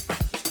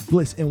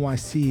 Bliss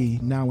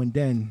NYC, now and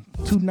then.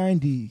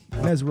 290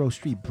 Mesro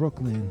Street,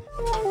 Brooklyn.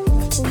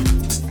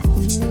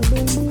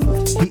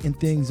 Heating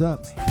things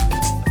up.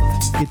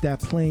 Get that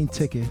plane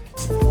ticket.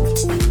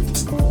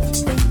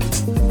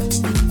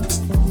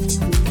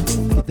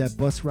 Get that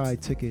bus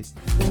ride ticket.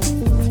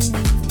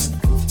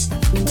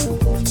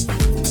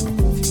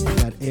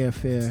 That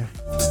airfare.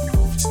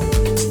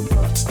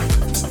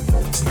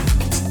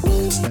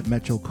 That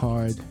Metro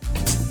card.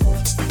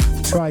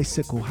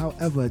 Tricycle.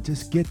 However,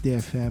 just get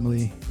there,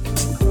 family.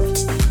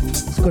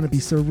 It's gonna be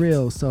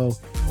surreal, so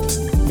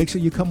make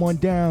sure you come on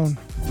down.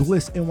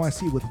 Bliss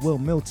NYC with Will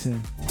Milton.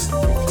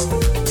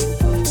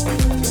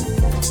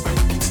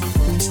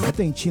 I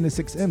think China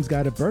 6M's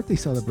got a birthday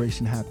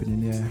celebration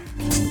happening there.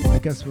 I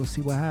guess we'll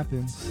see what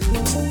happens.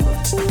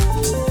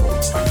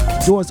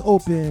 Doors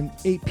open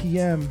 8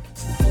 p.m.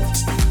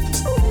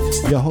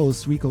 Your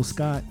host Rico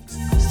Scott,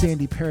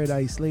 Sandy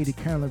Paradise, Lady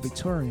Carolyn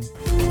Victorian.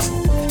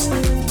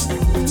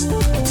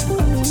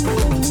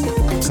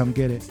 Come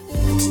get it.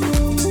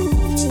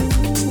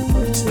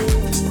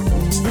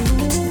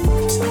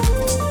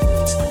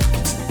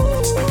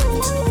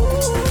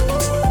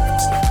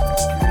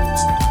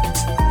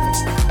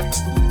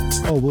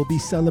 Oh, we'll be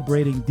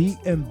celebrating the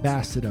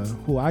ambassador,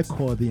 who I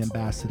call the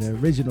ambassador,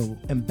 original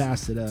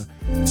ambassador,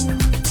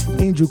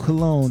 Angel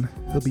Cologne.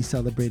 He'll be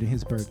celebrating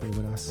his birthday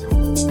with us.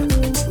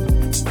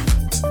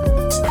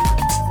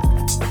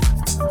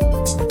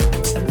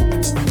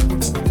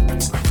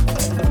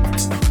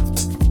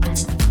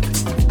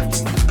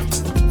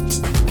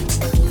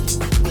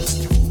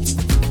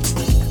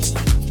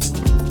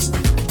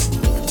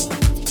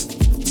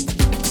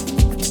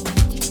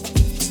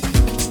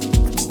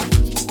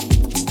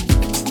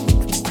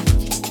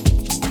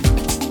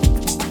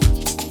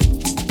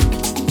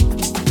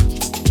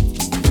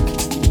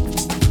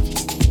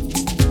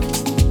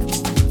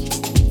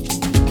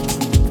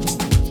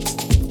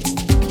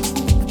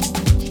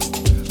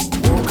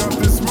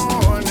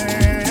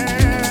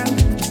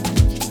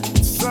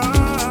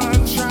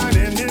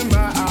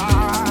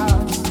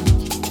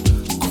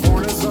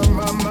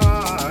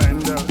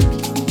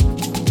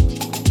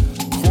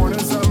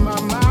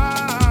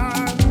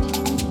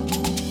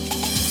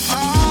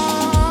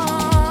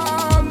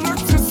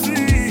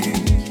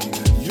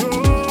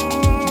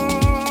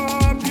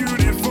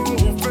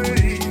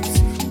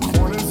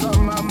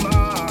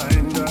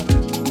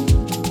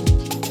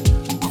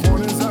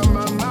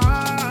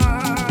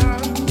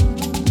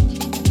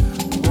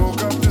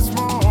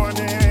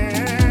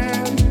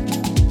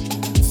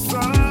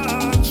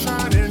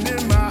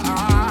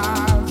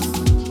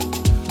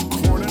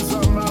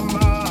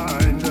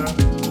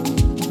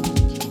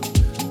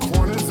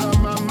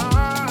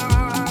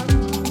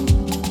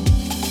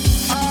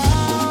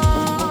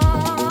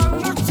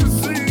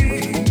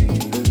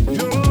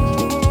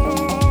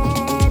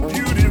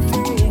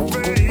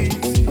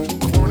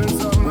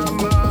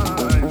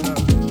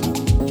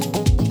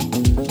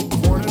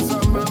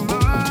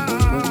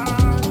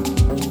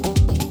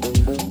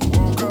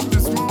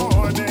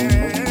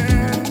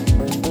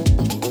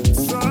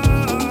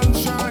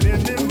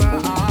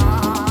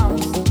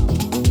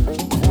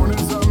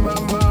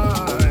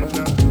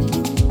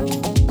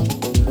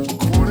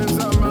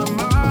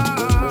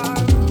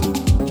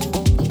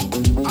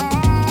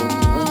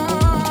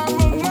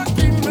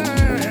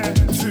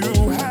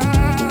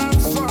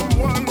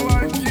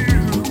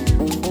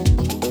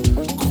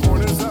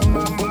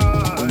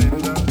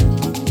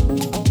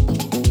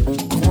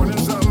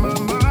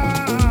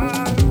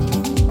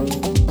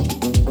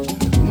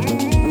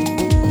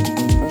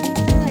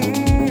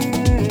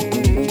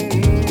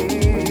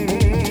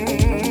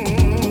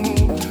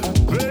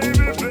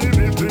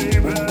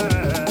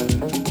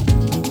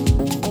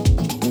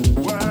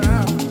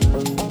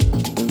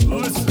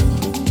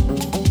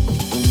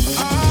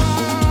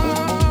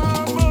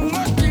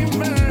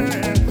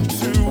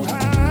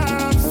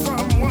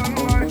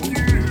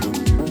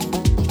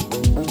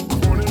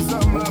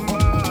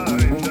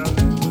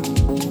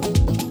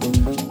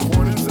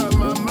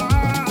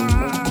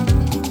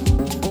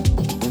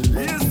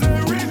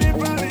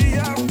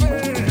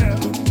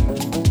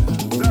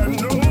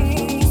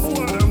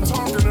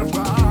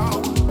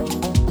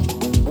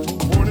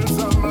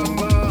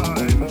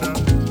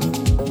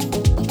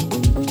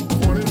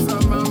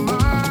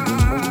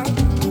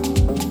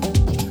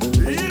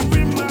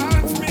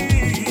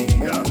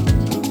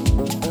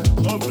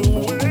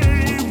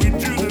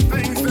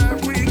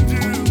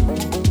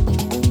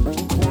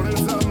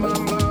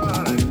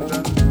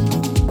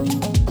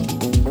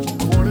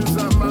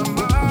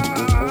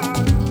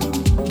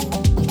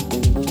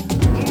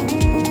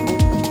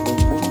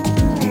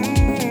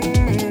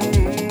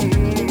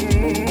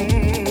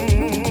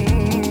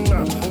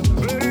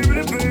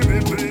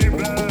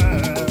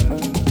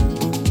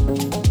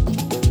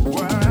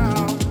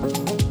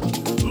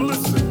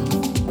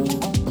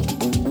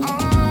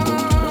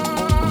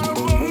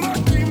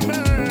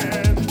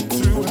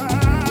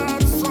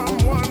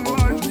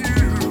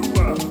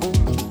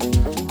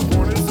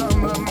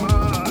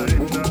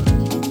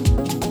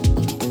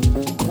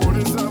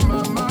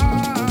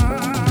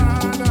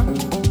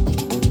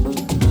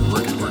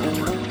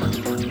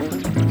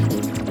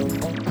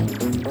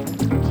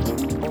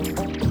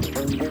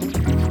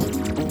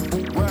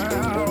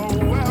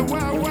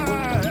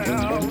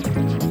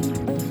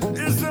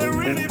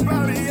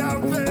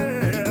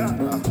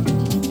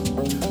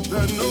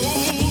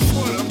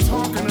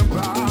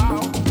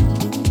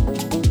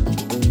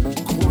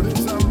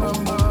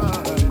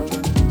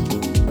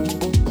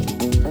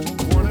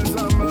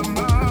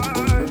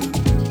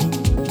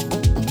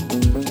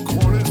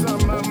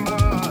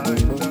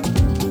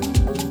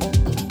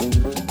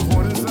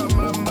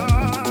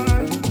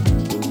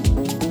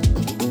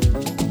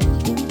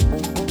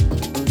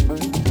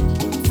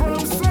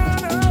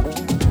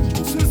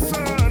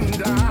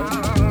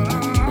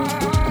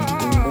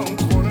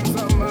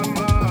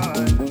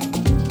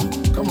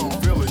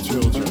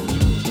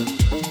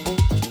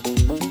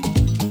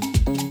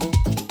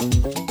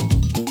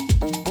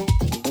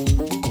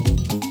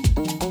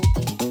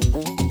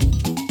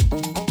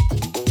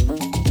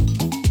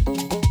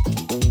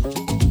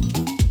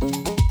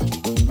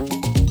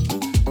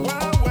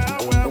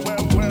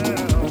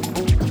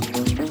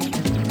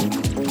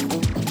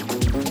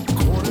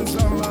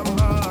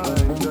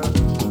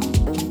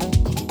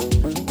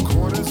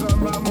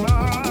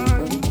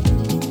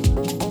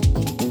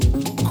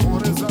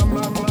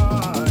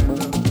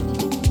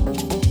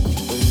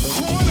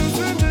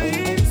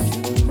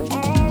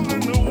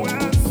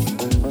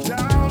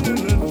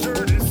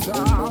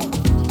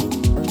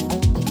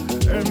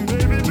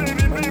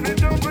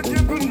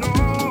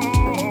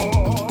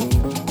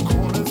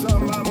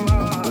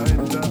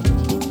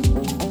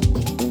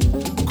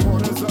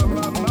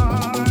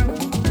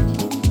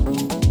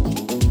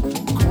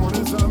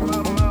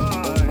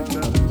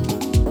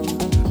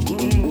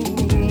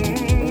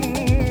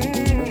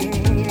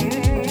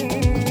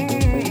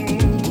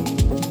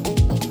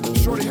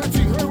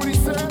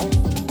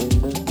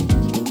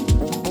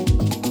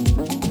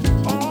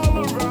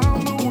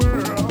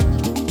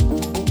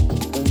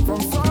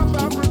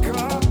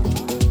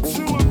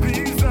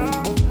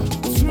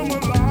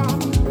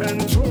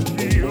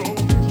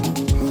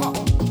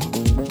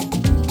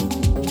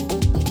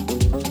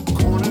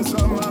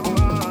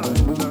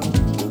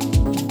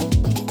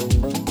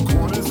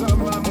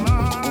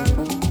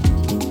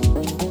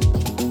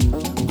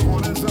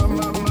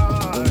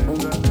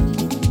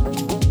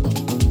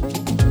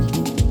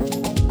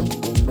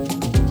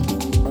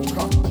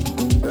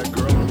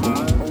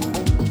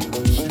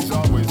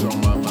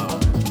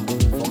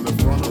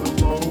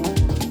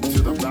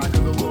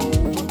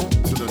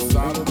 To the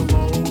side of the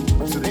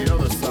load, to the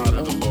other side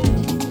of the load.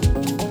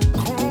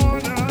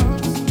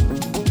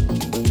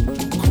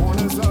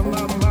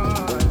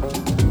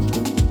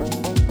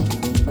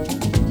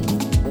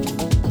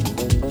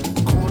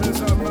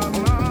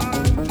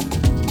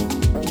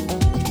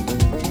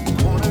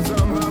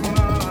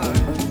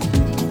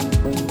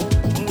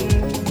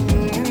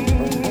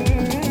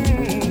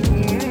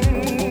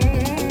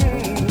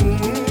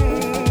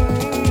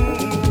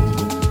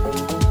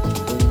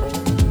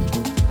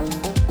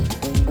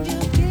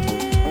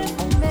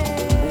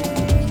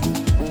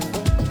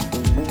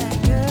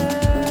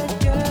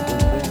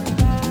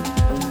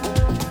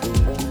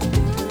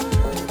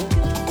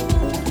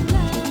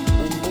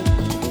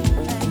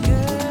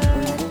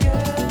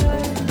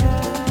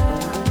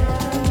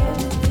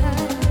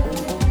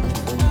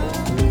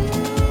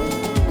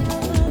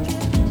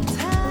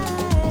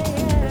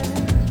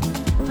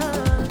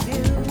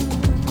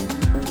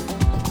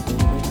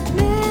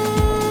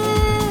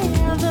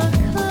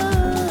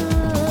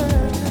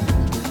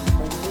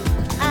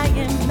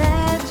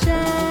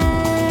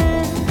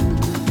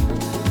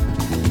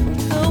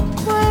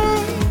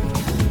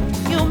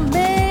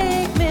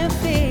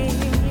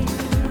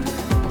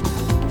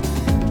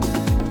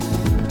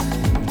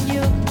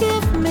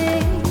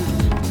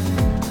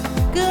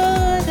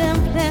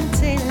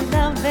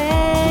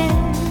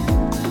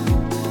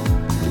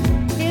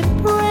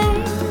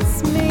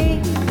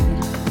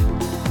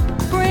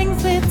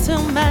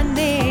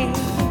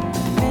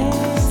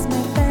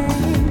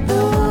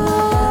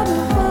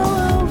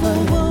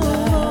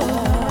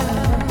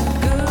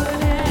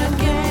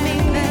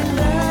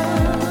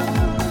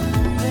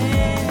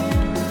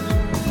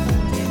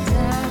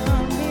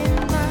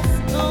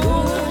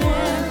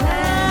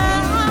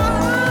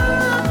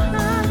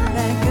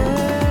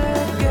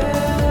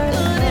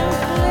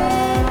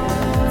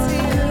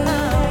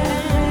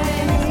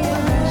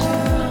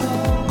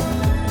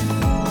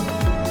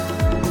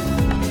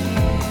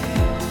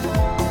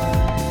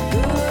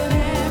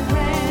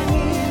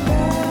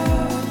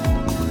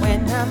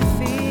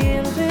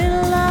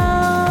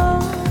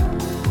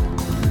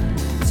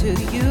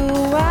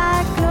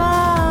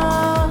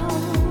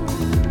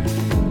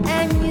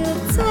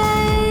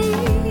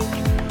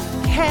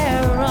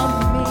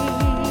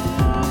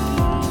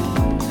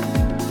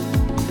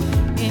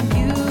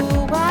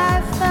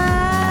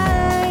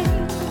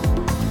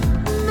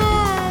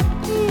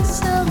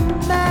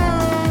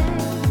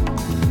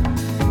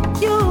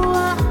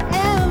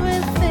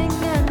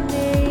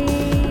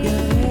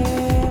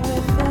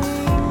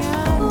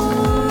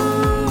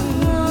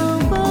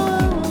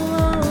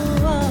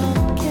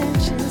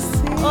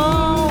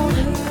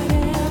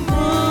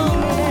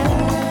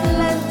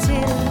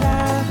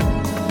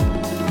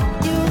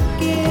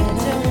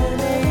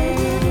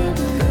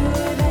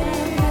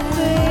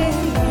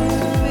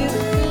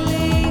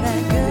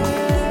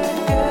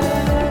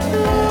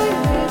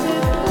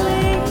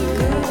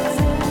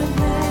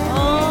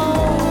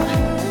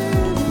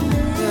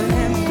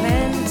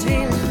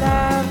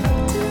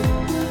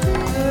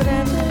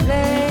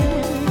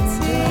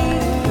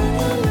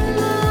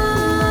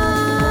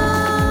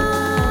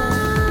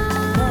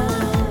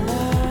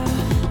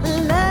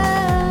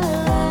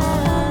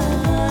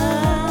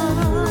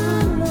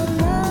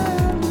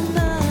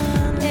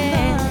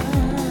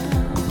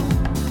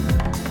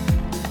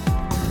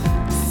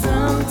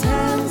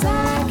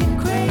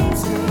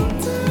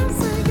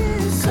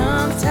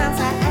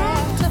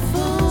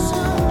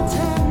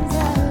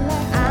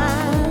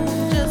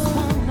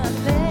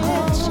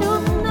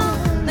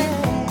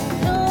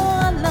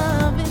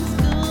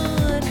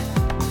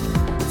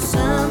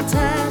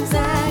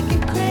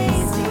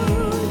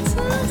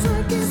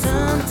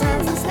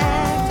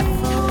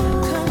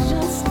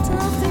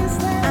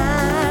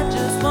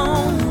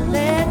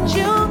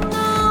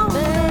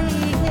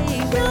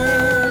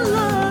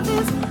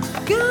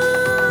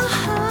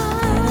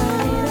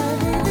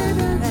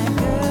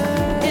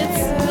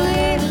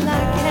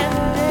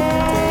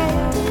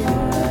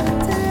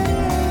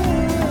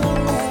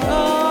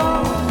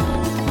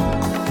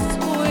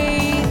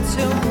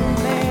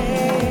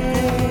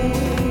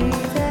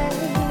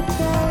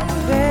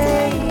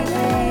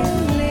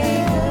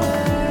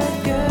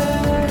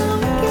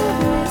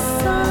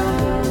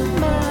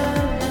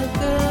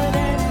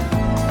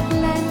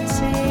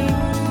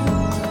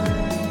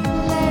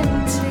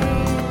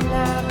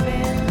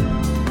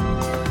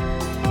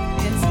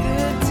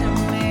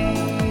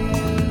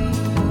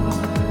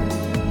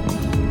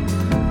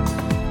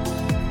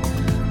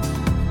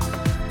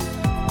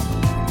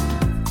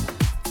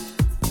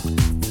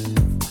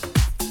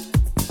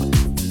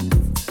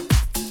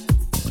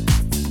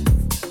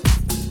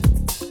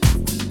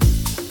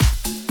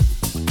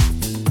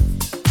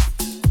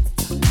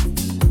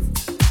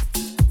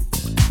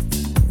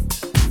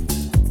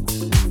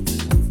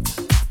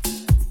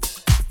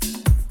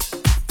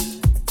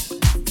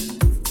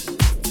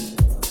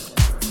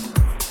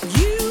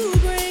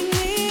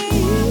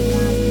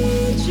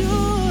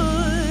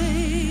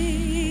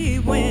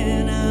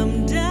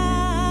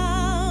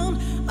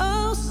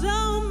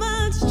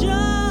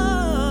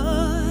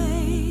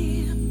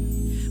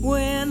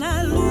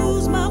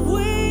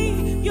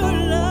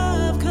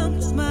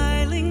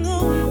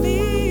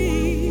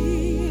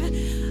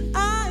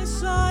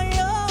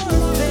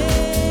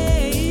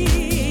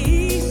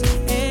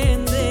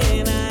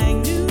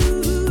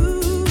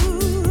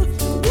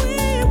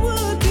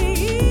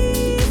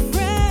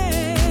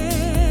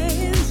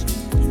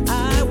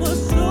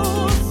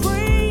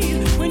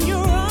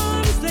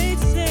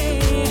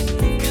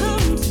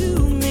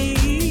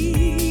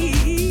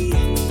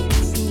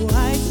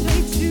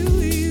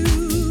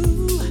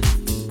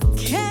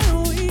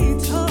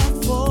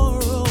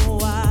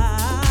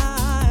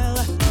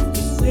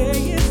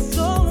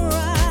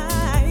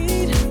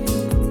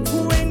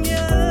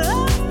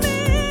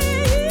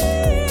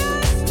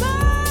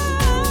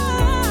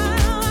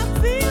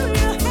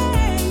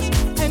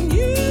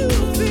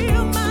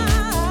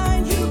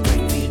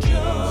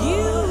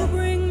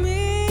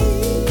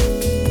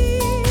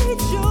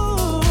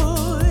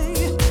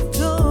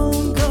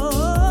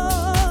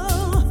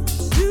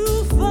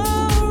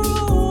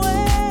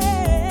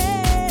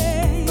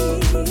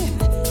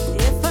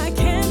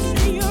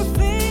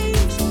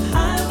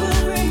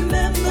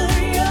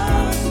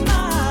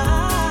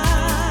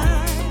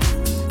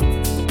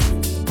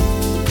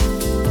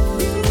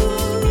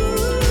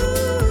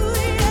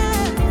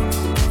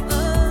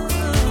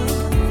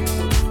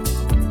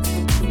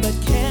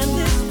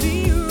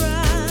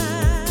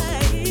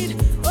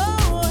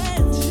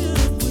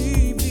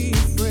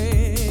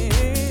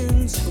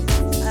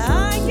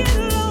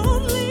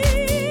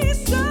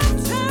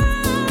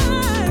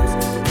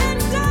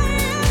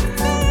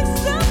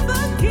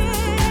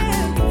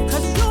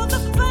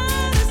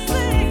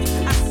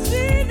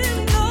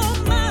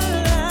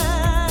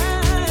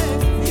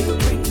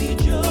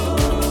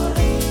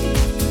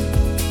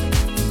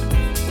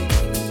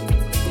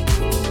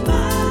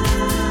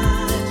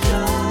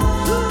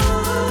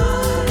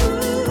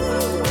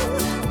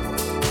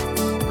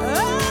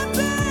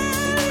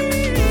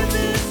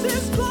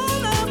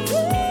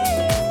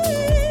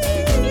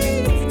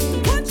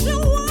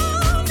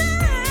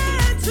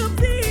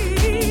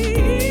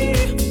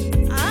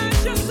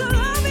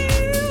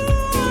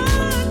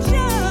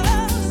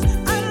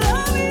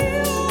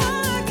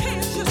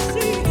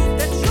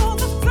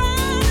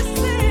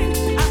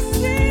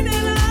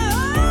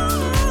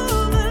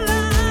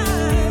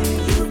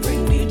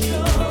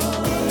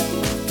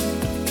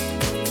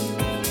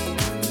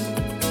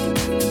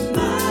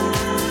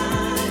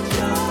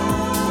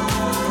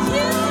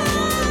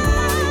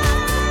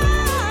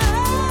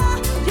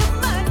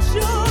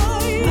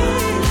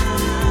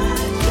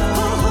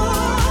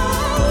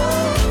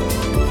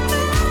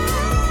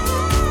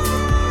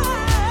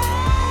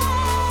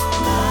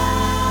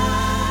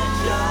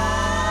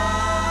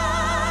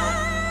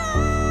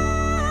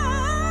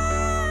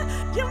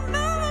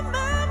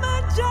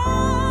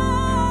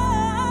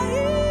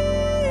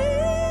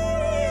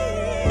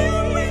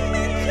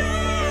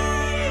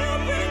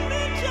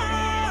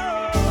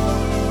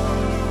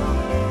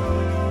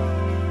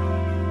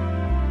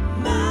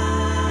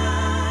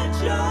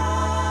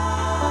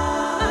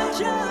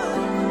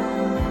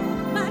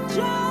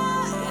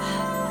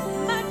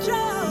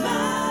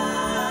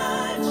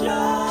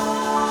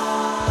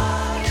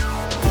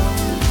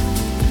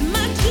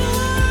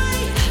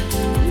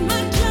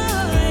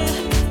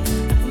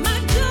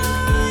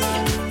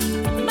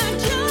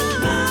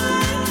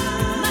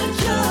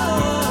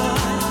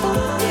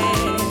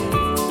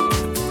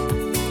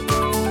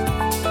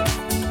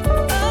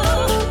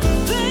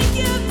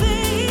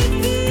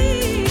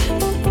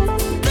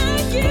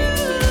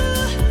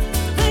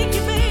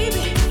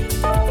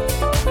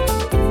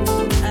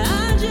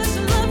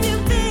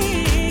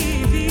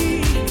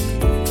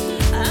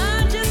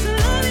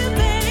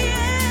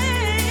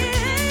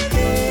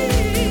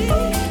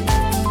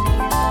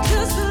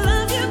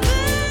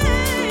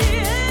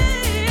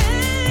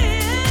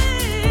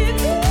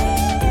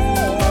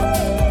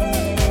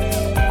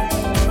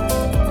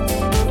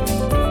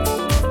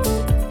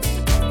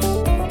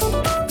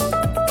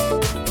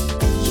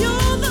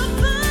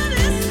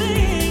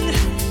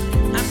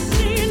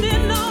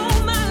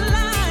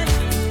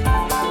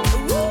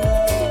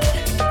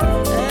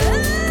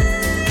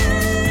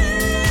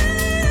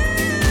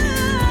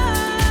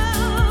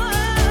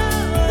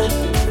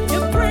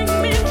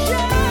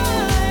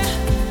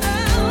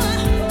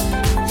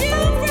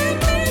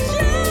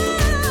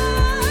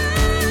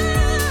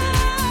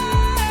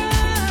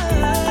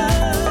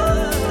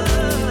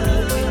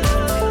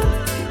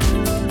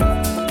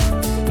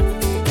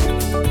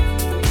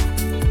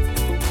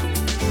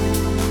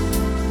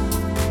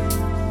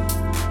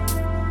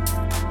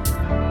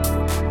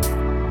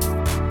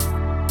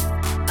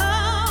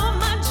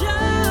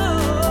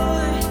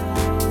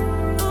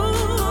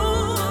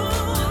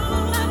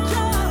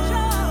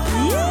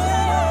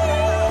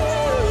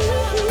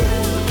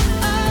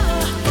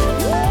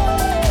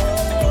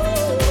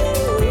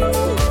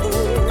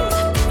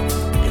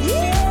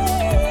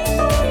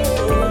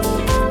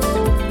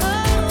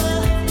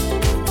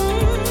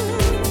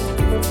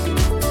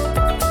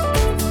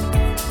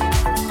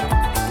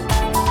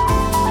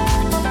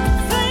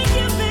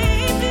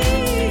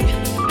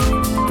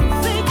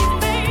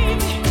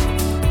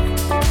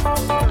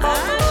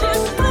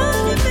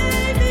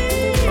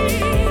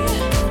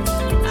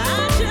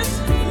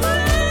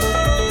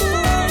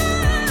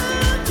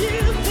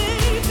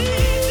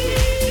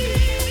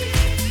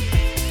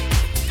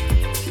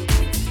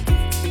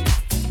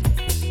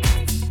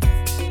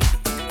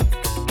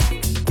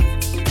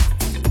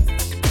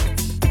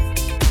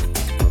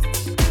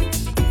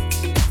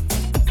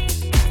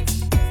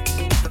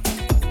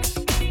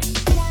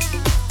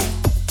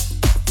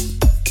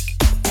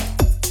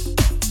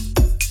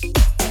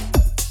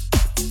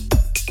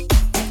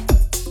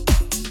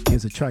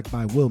 is a track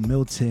by Will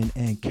Milton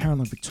and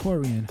Carolyn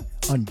Victorian,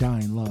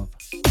 Undying Love.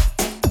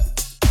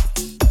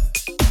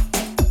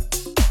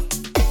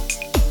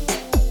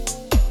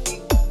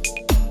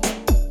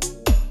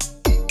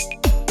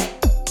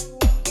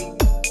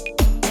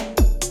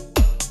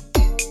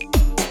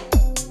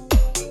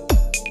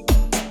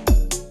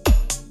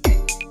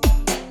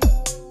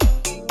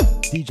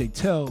 DJ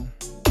Tell,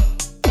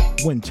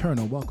 Win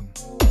Turner, welcome.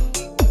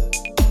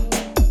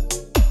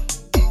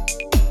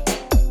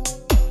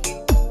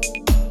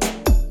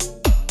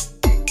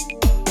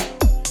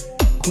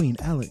 Queen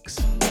Alex.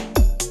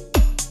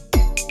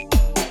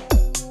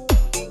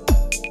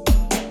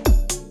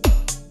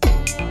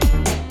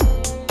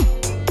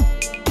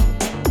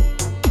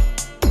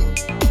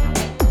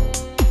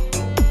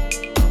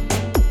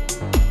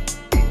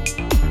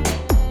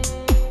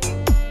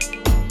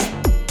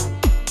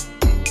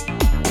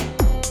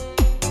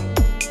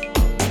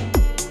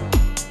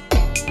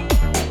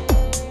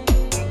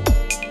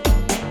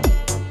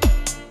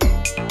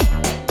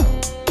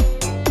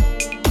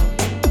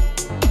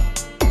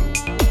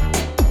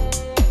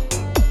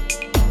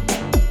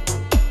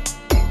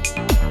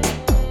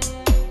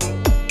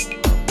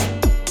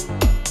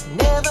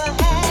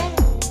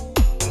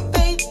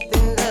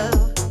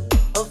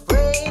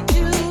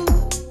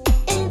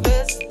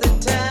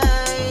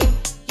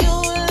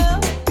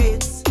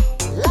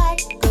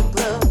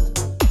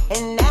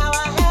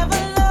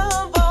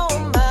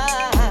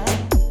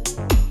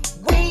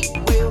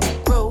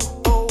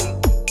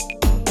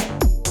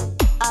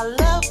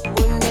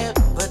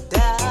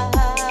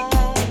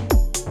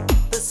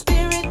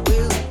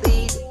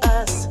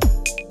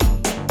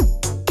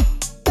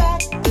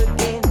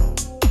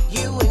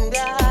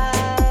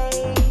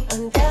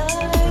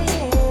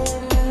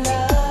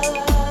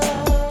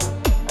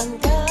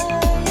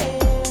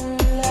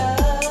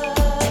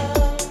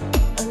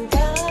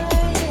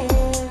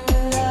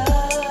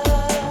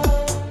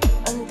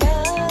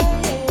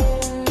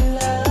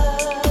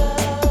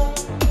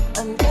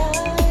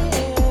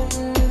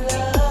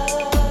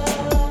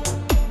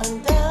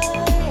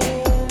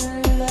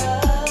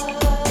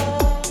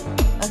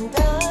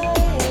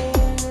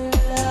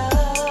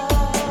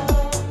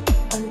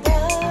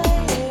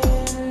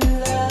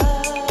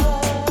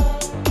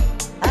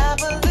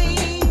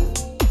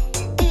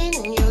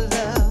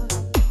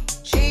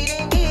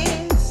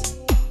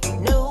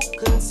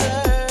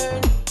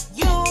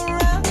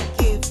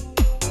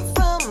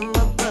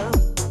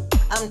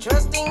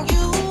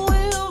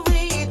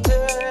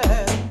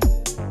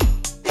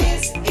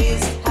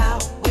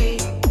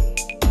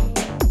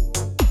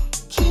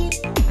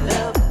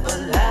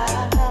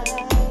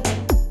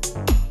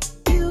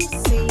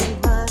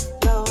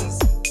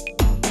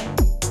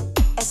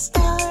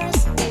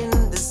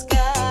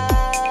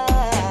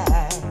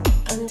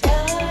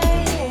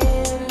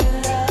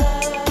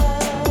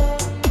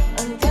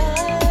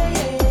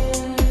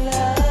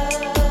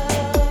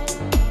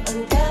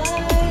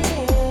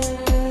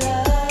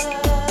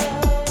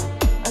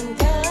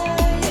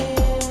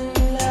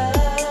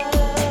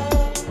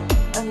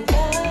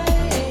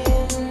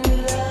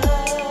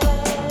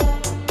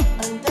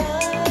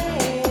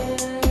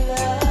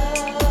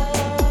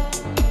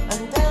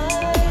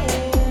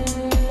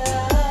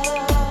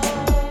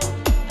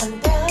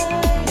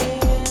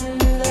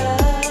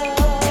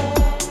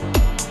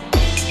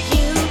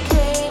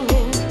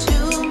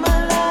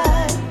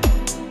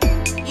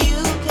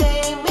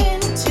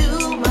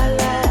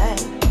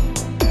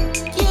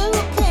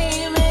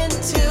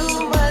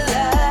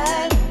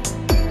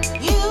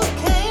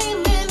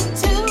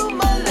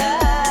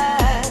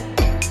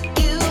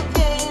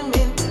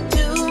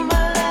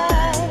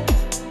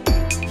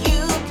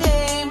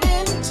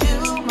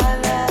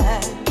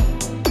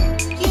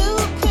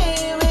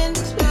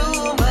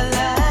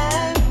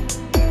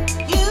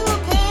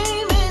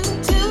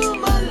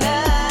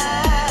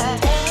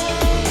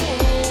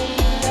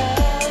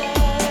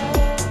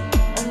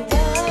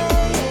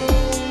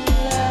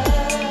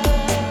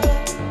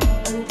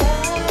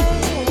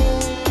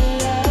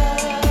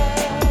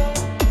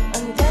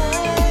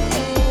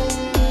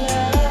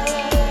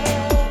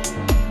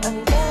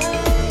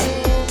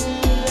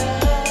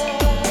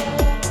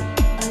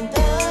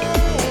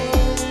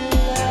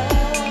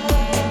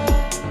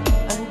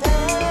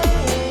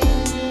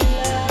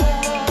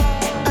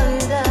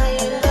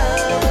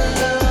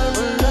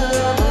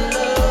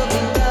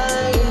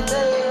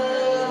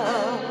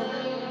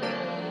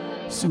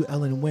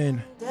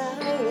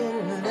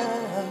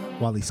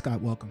 Wally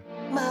Scott, welcome.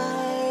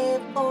 My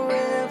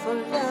forever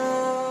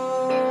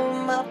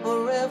love, my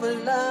forever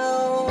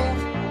love,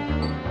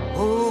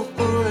 oh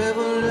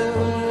forever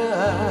love.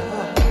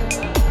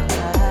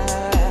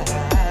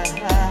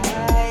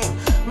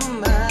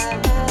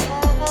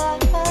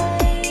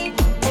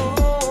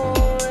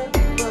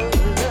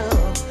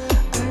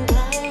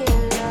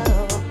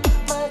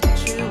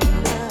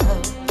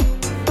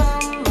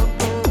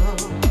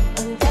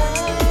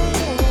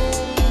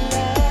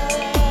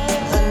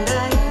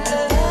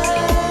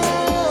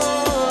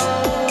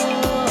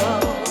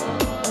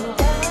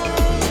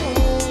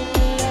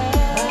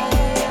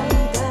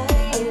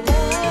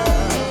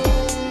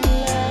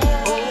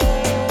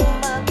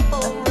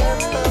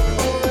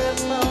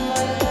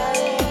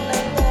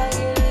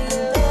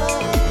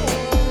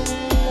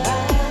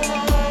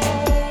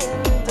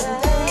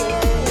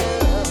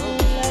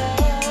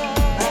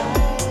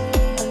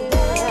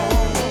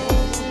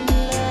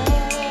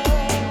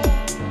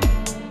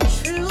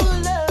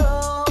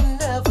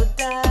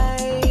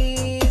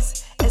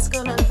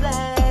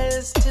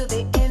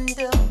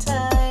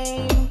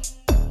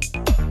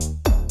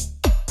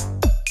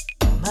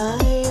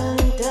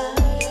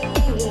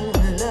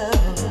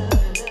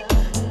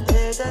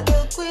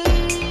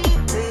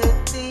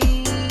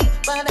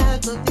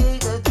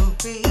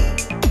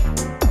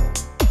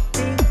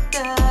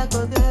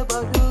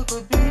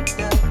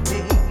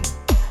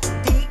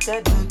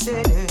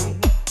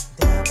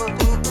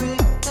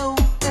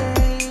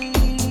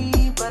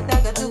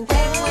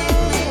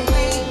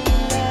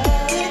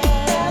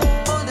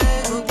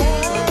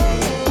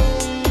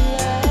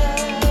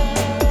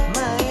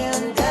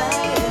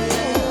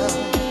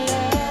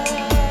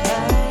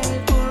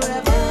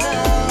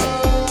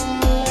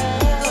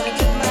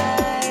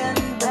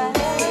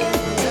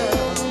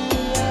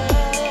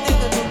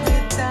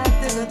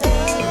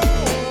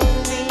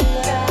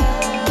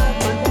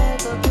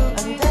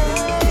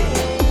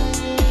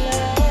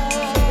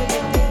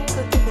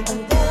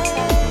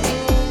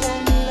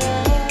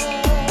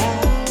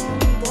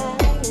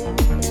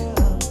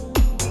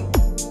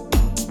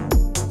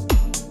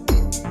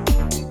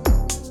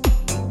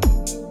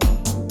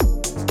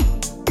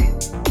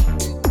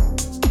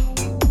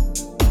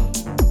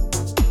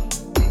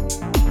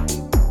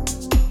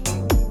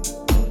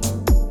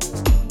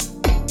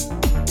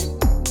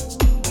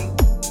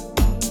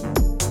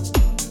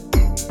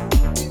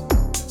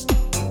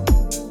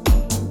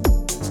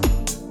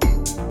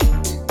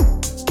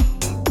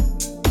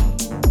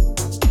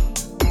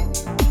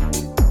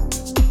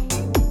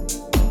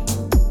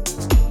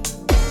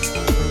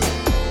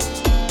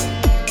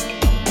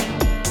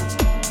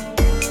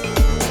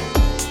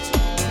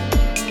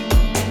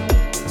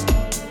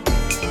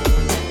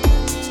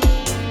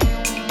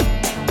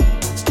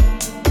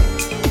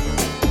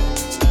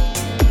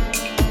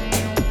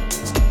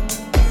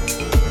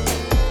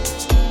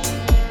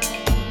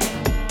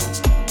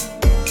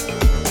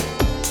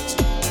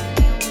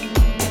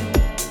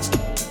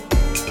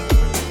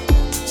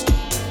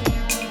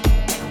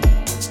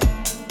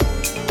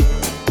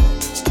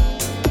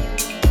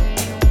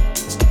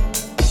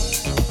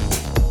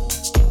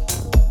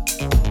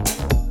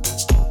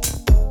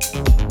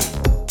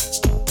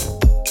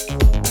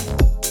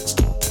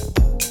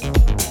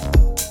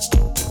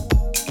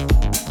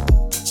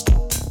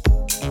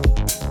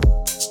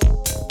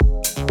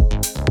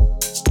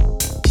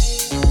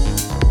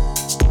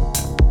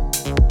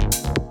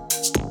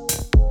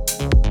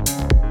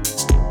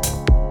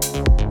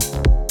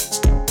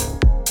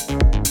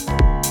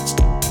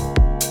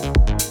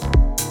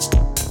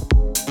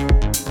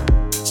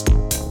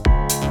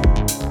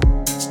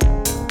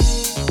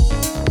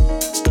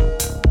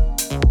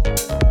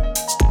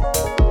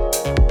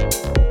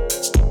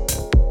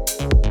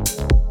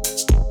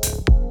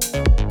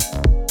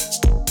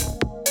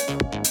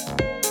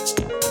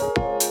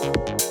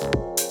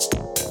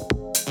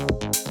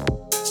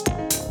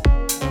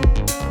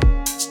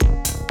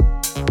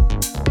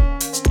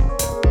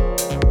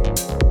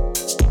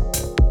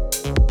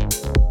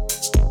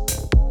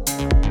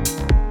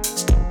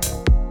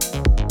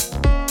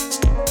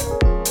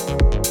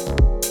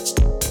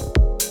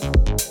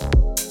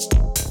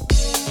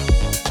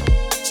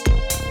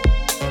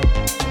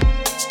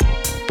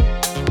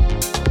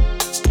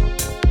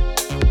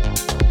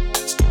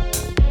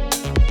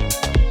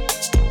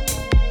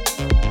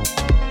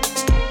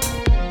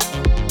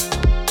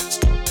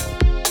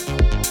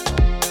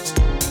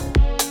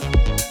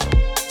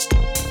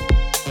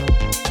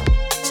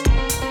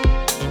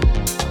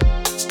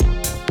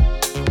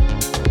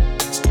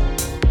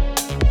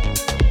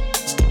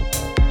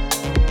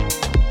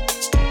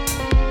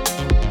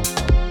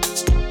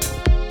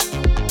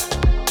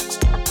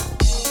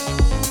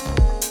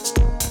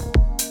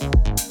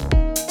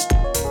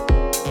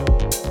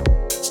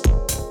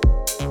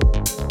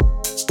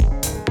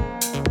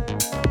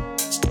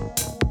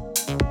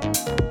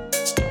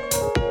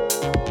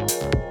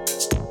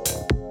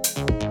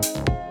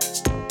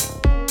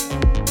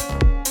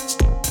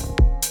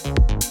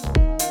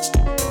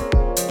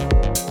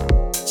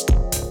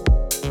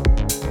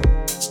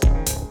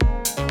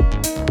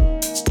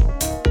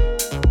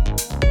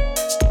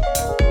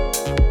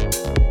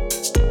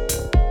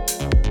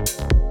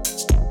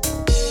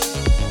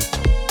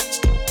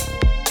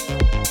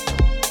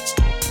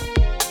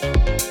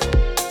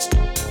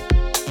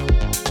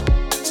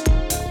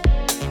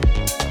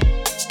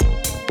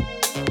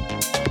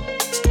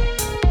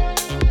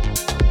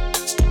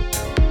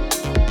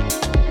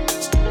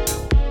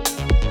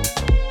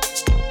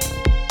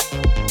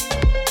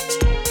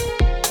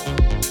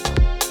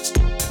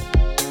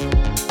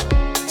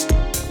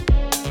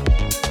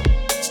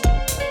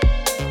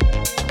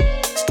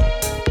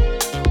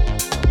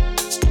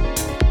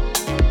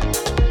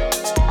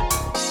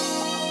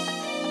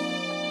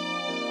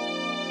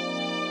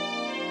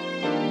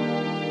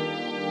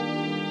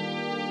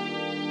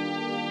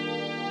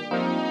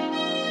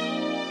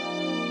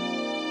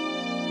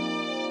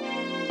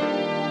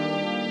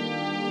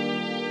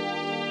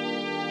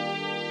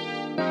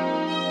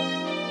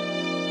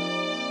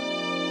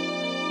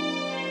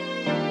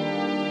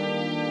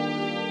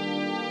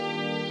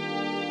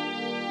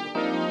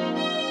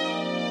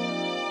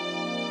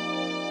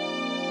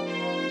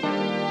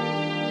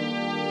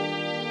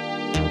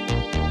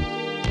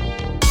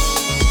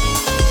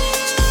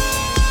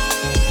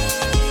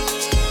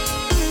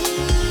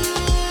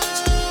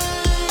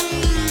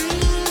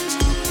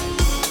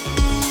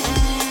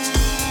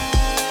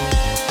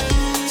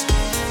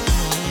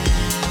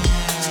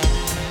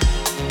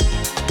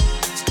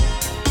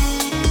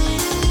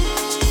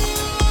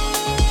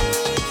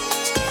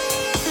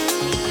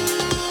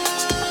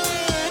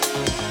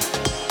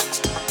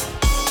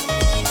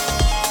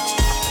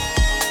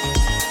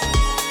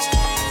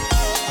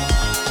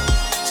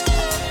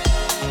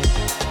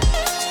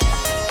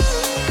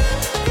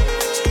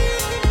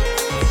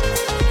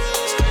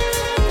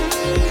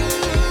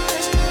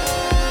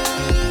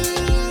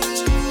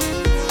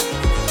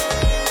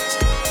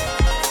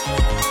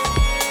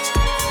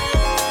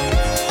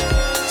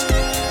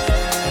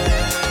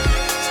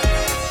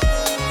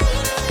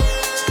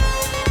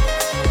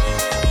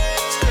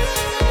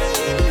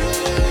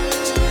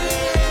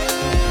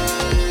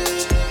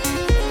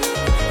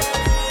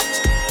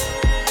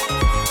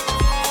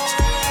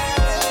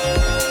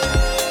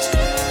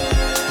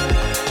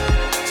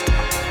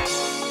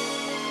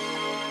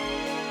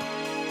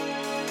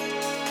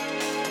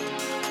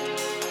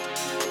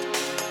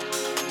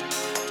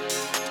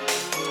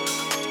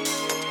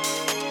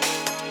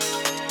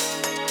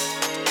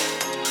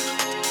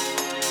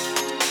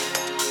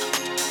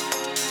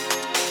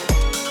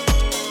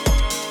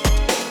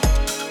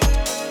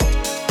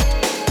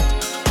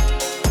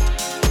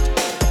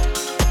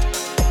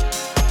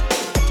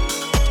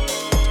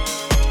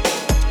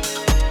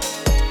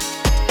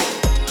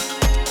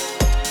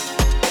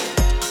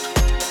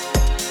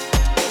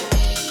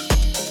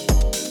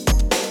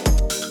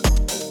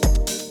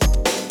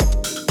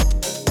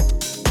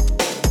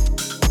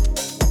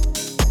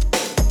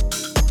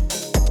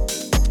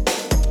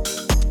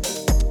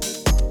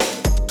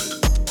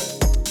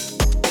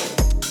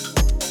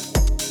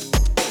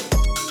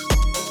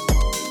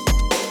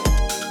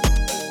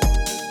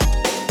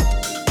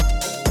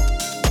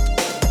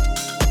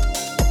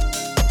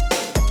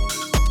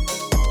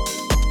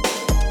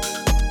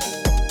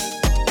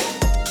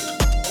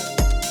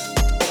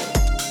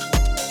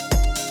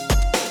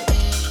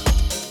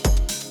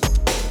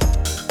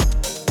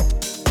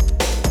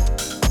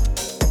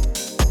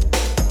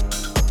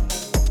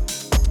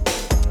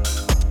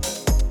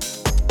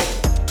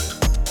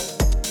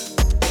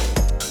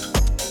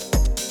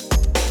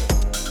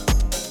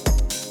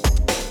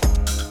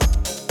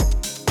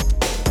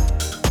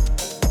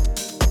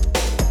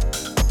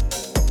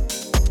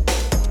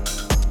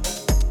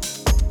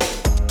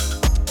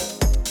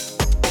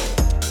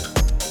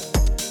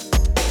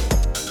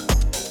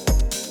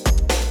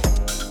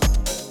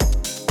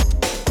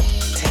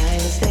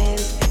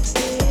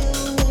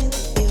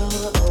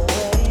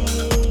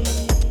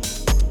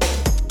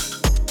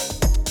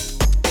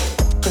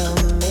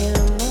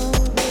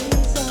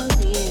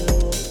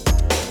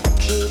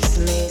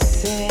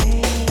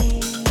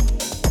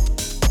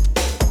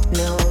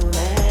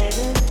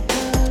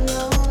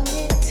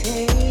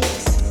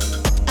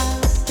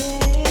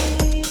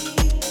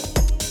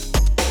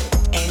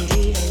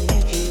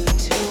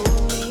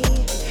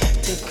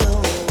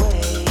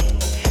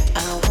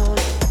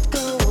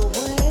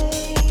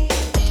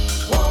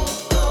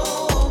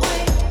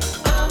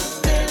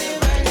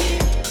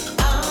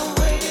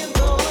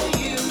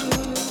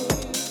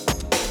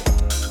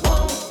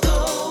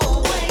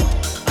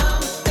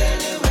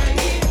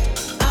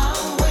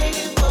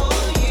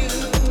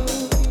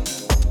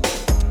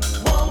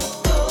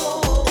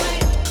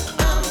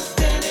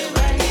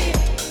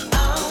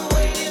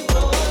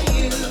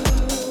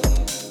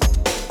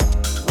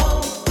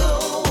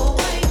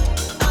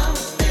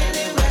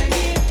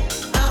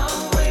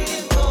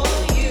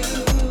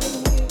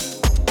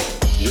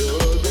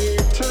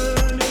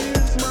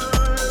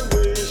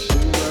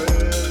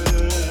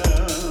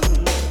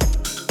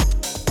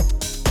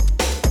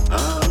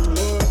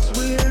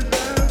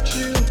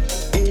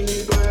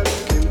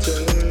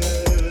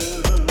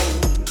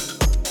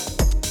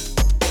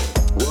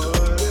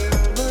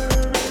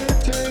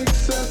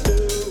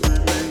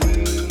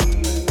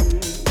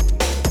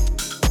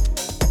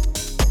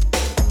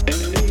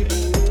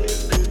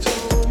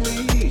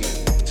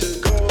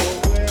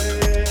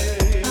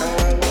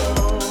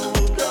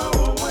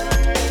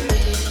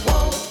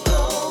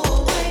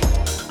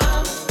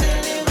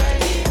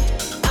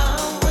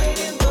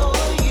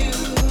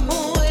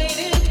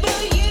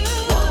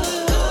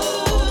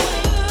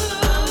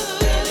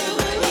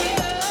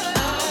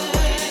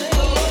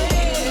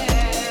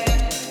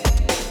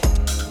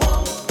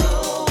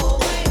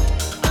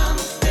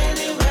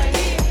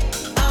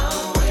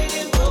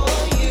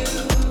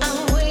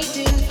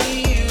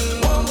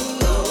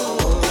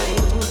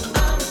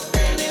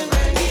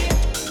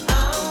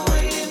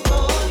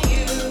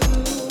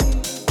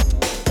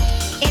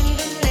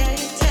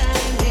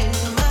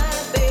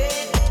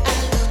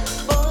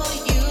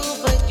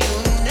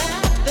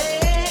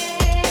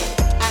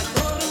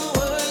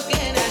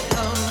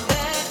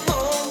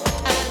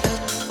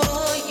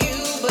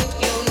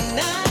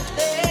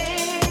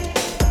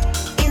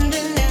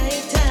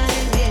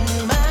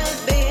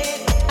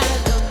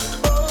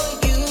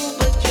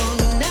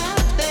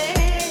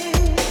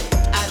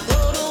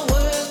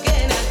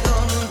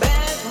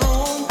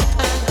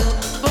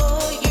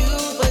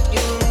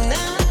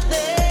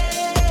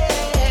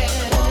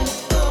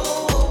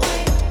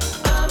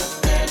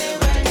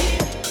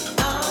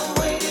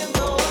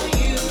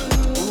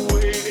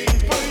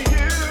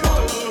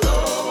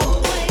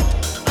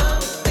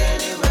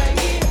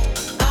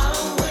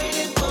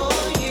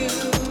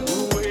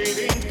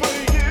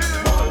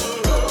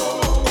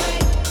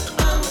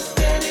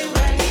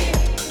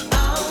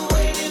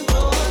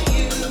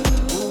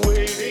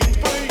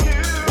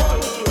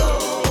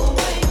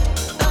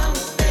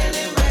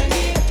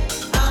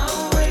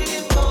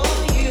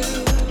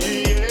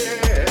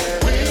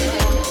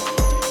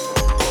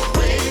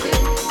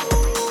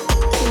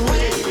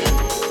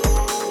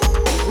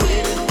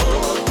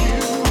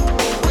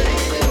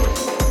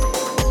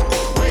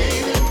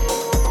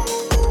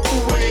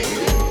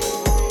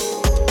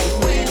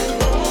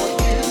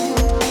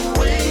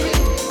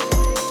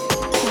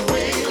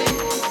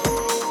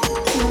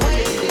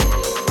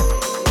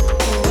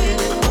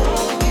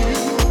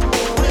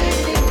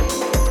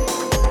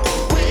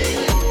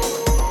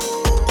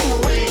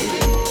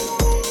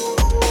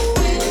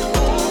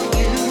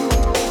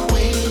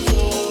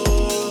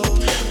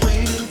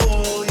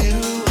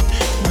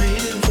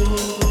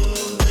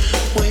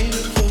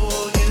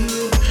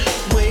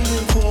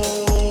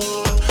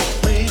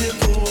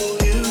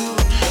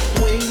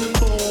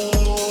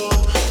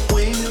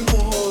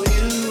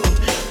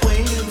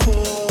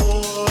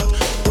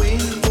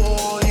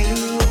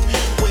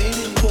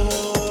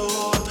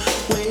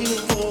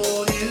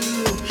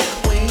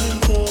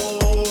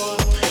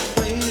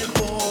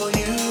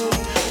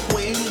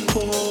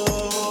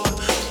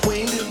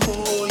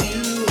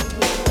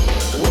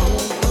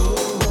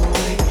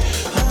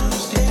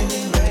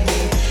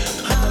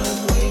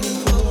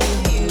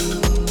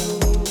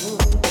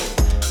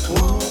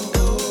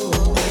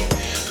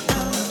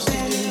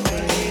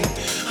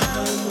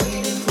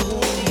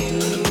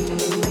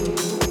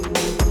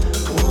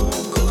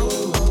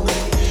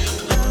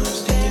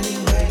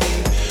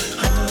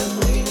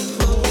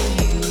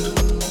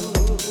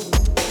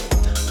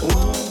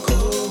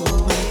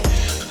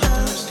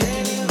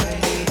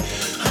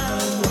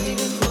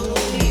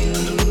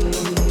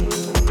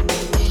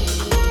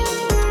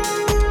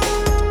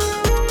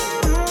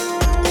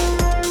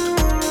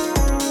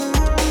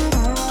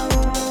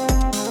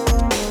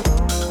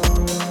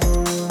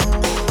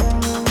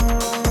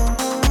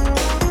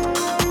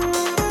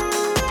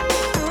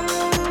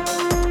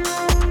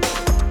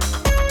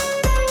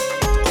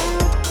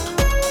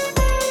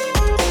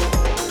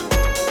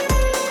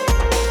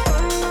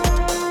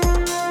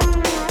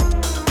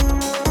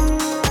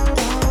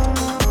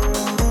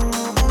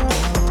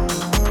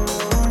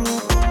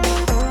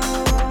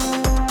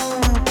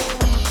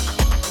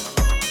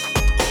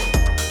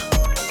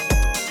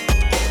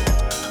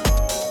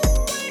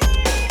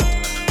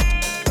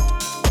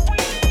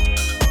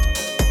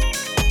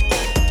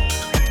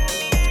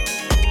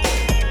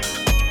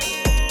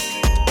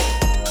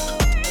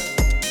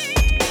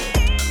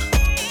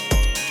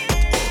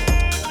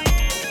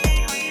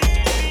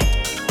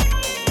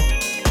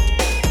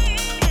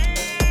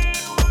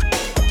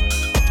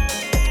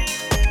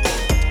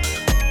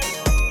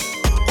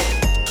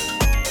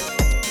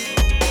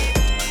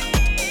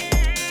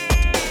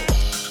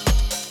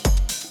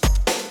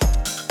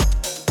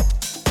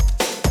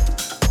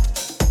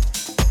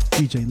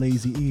 DJ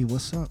Lazy E,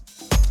 what's up?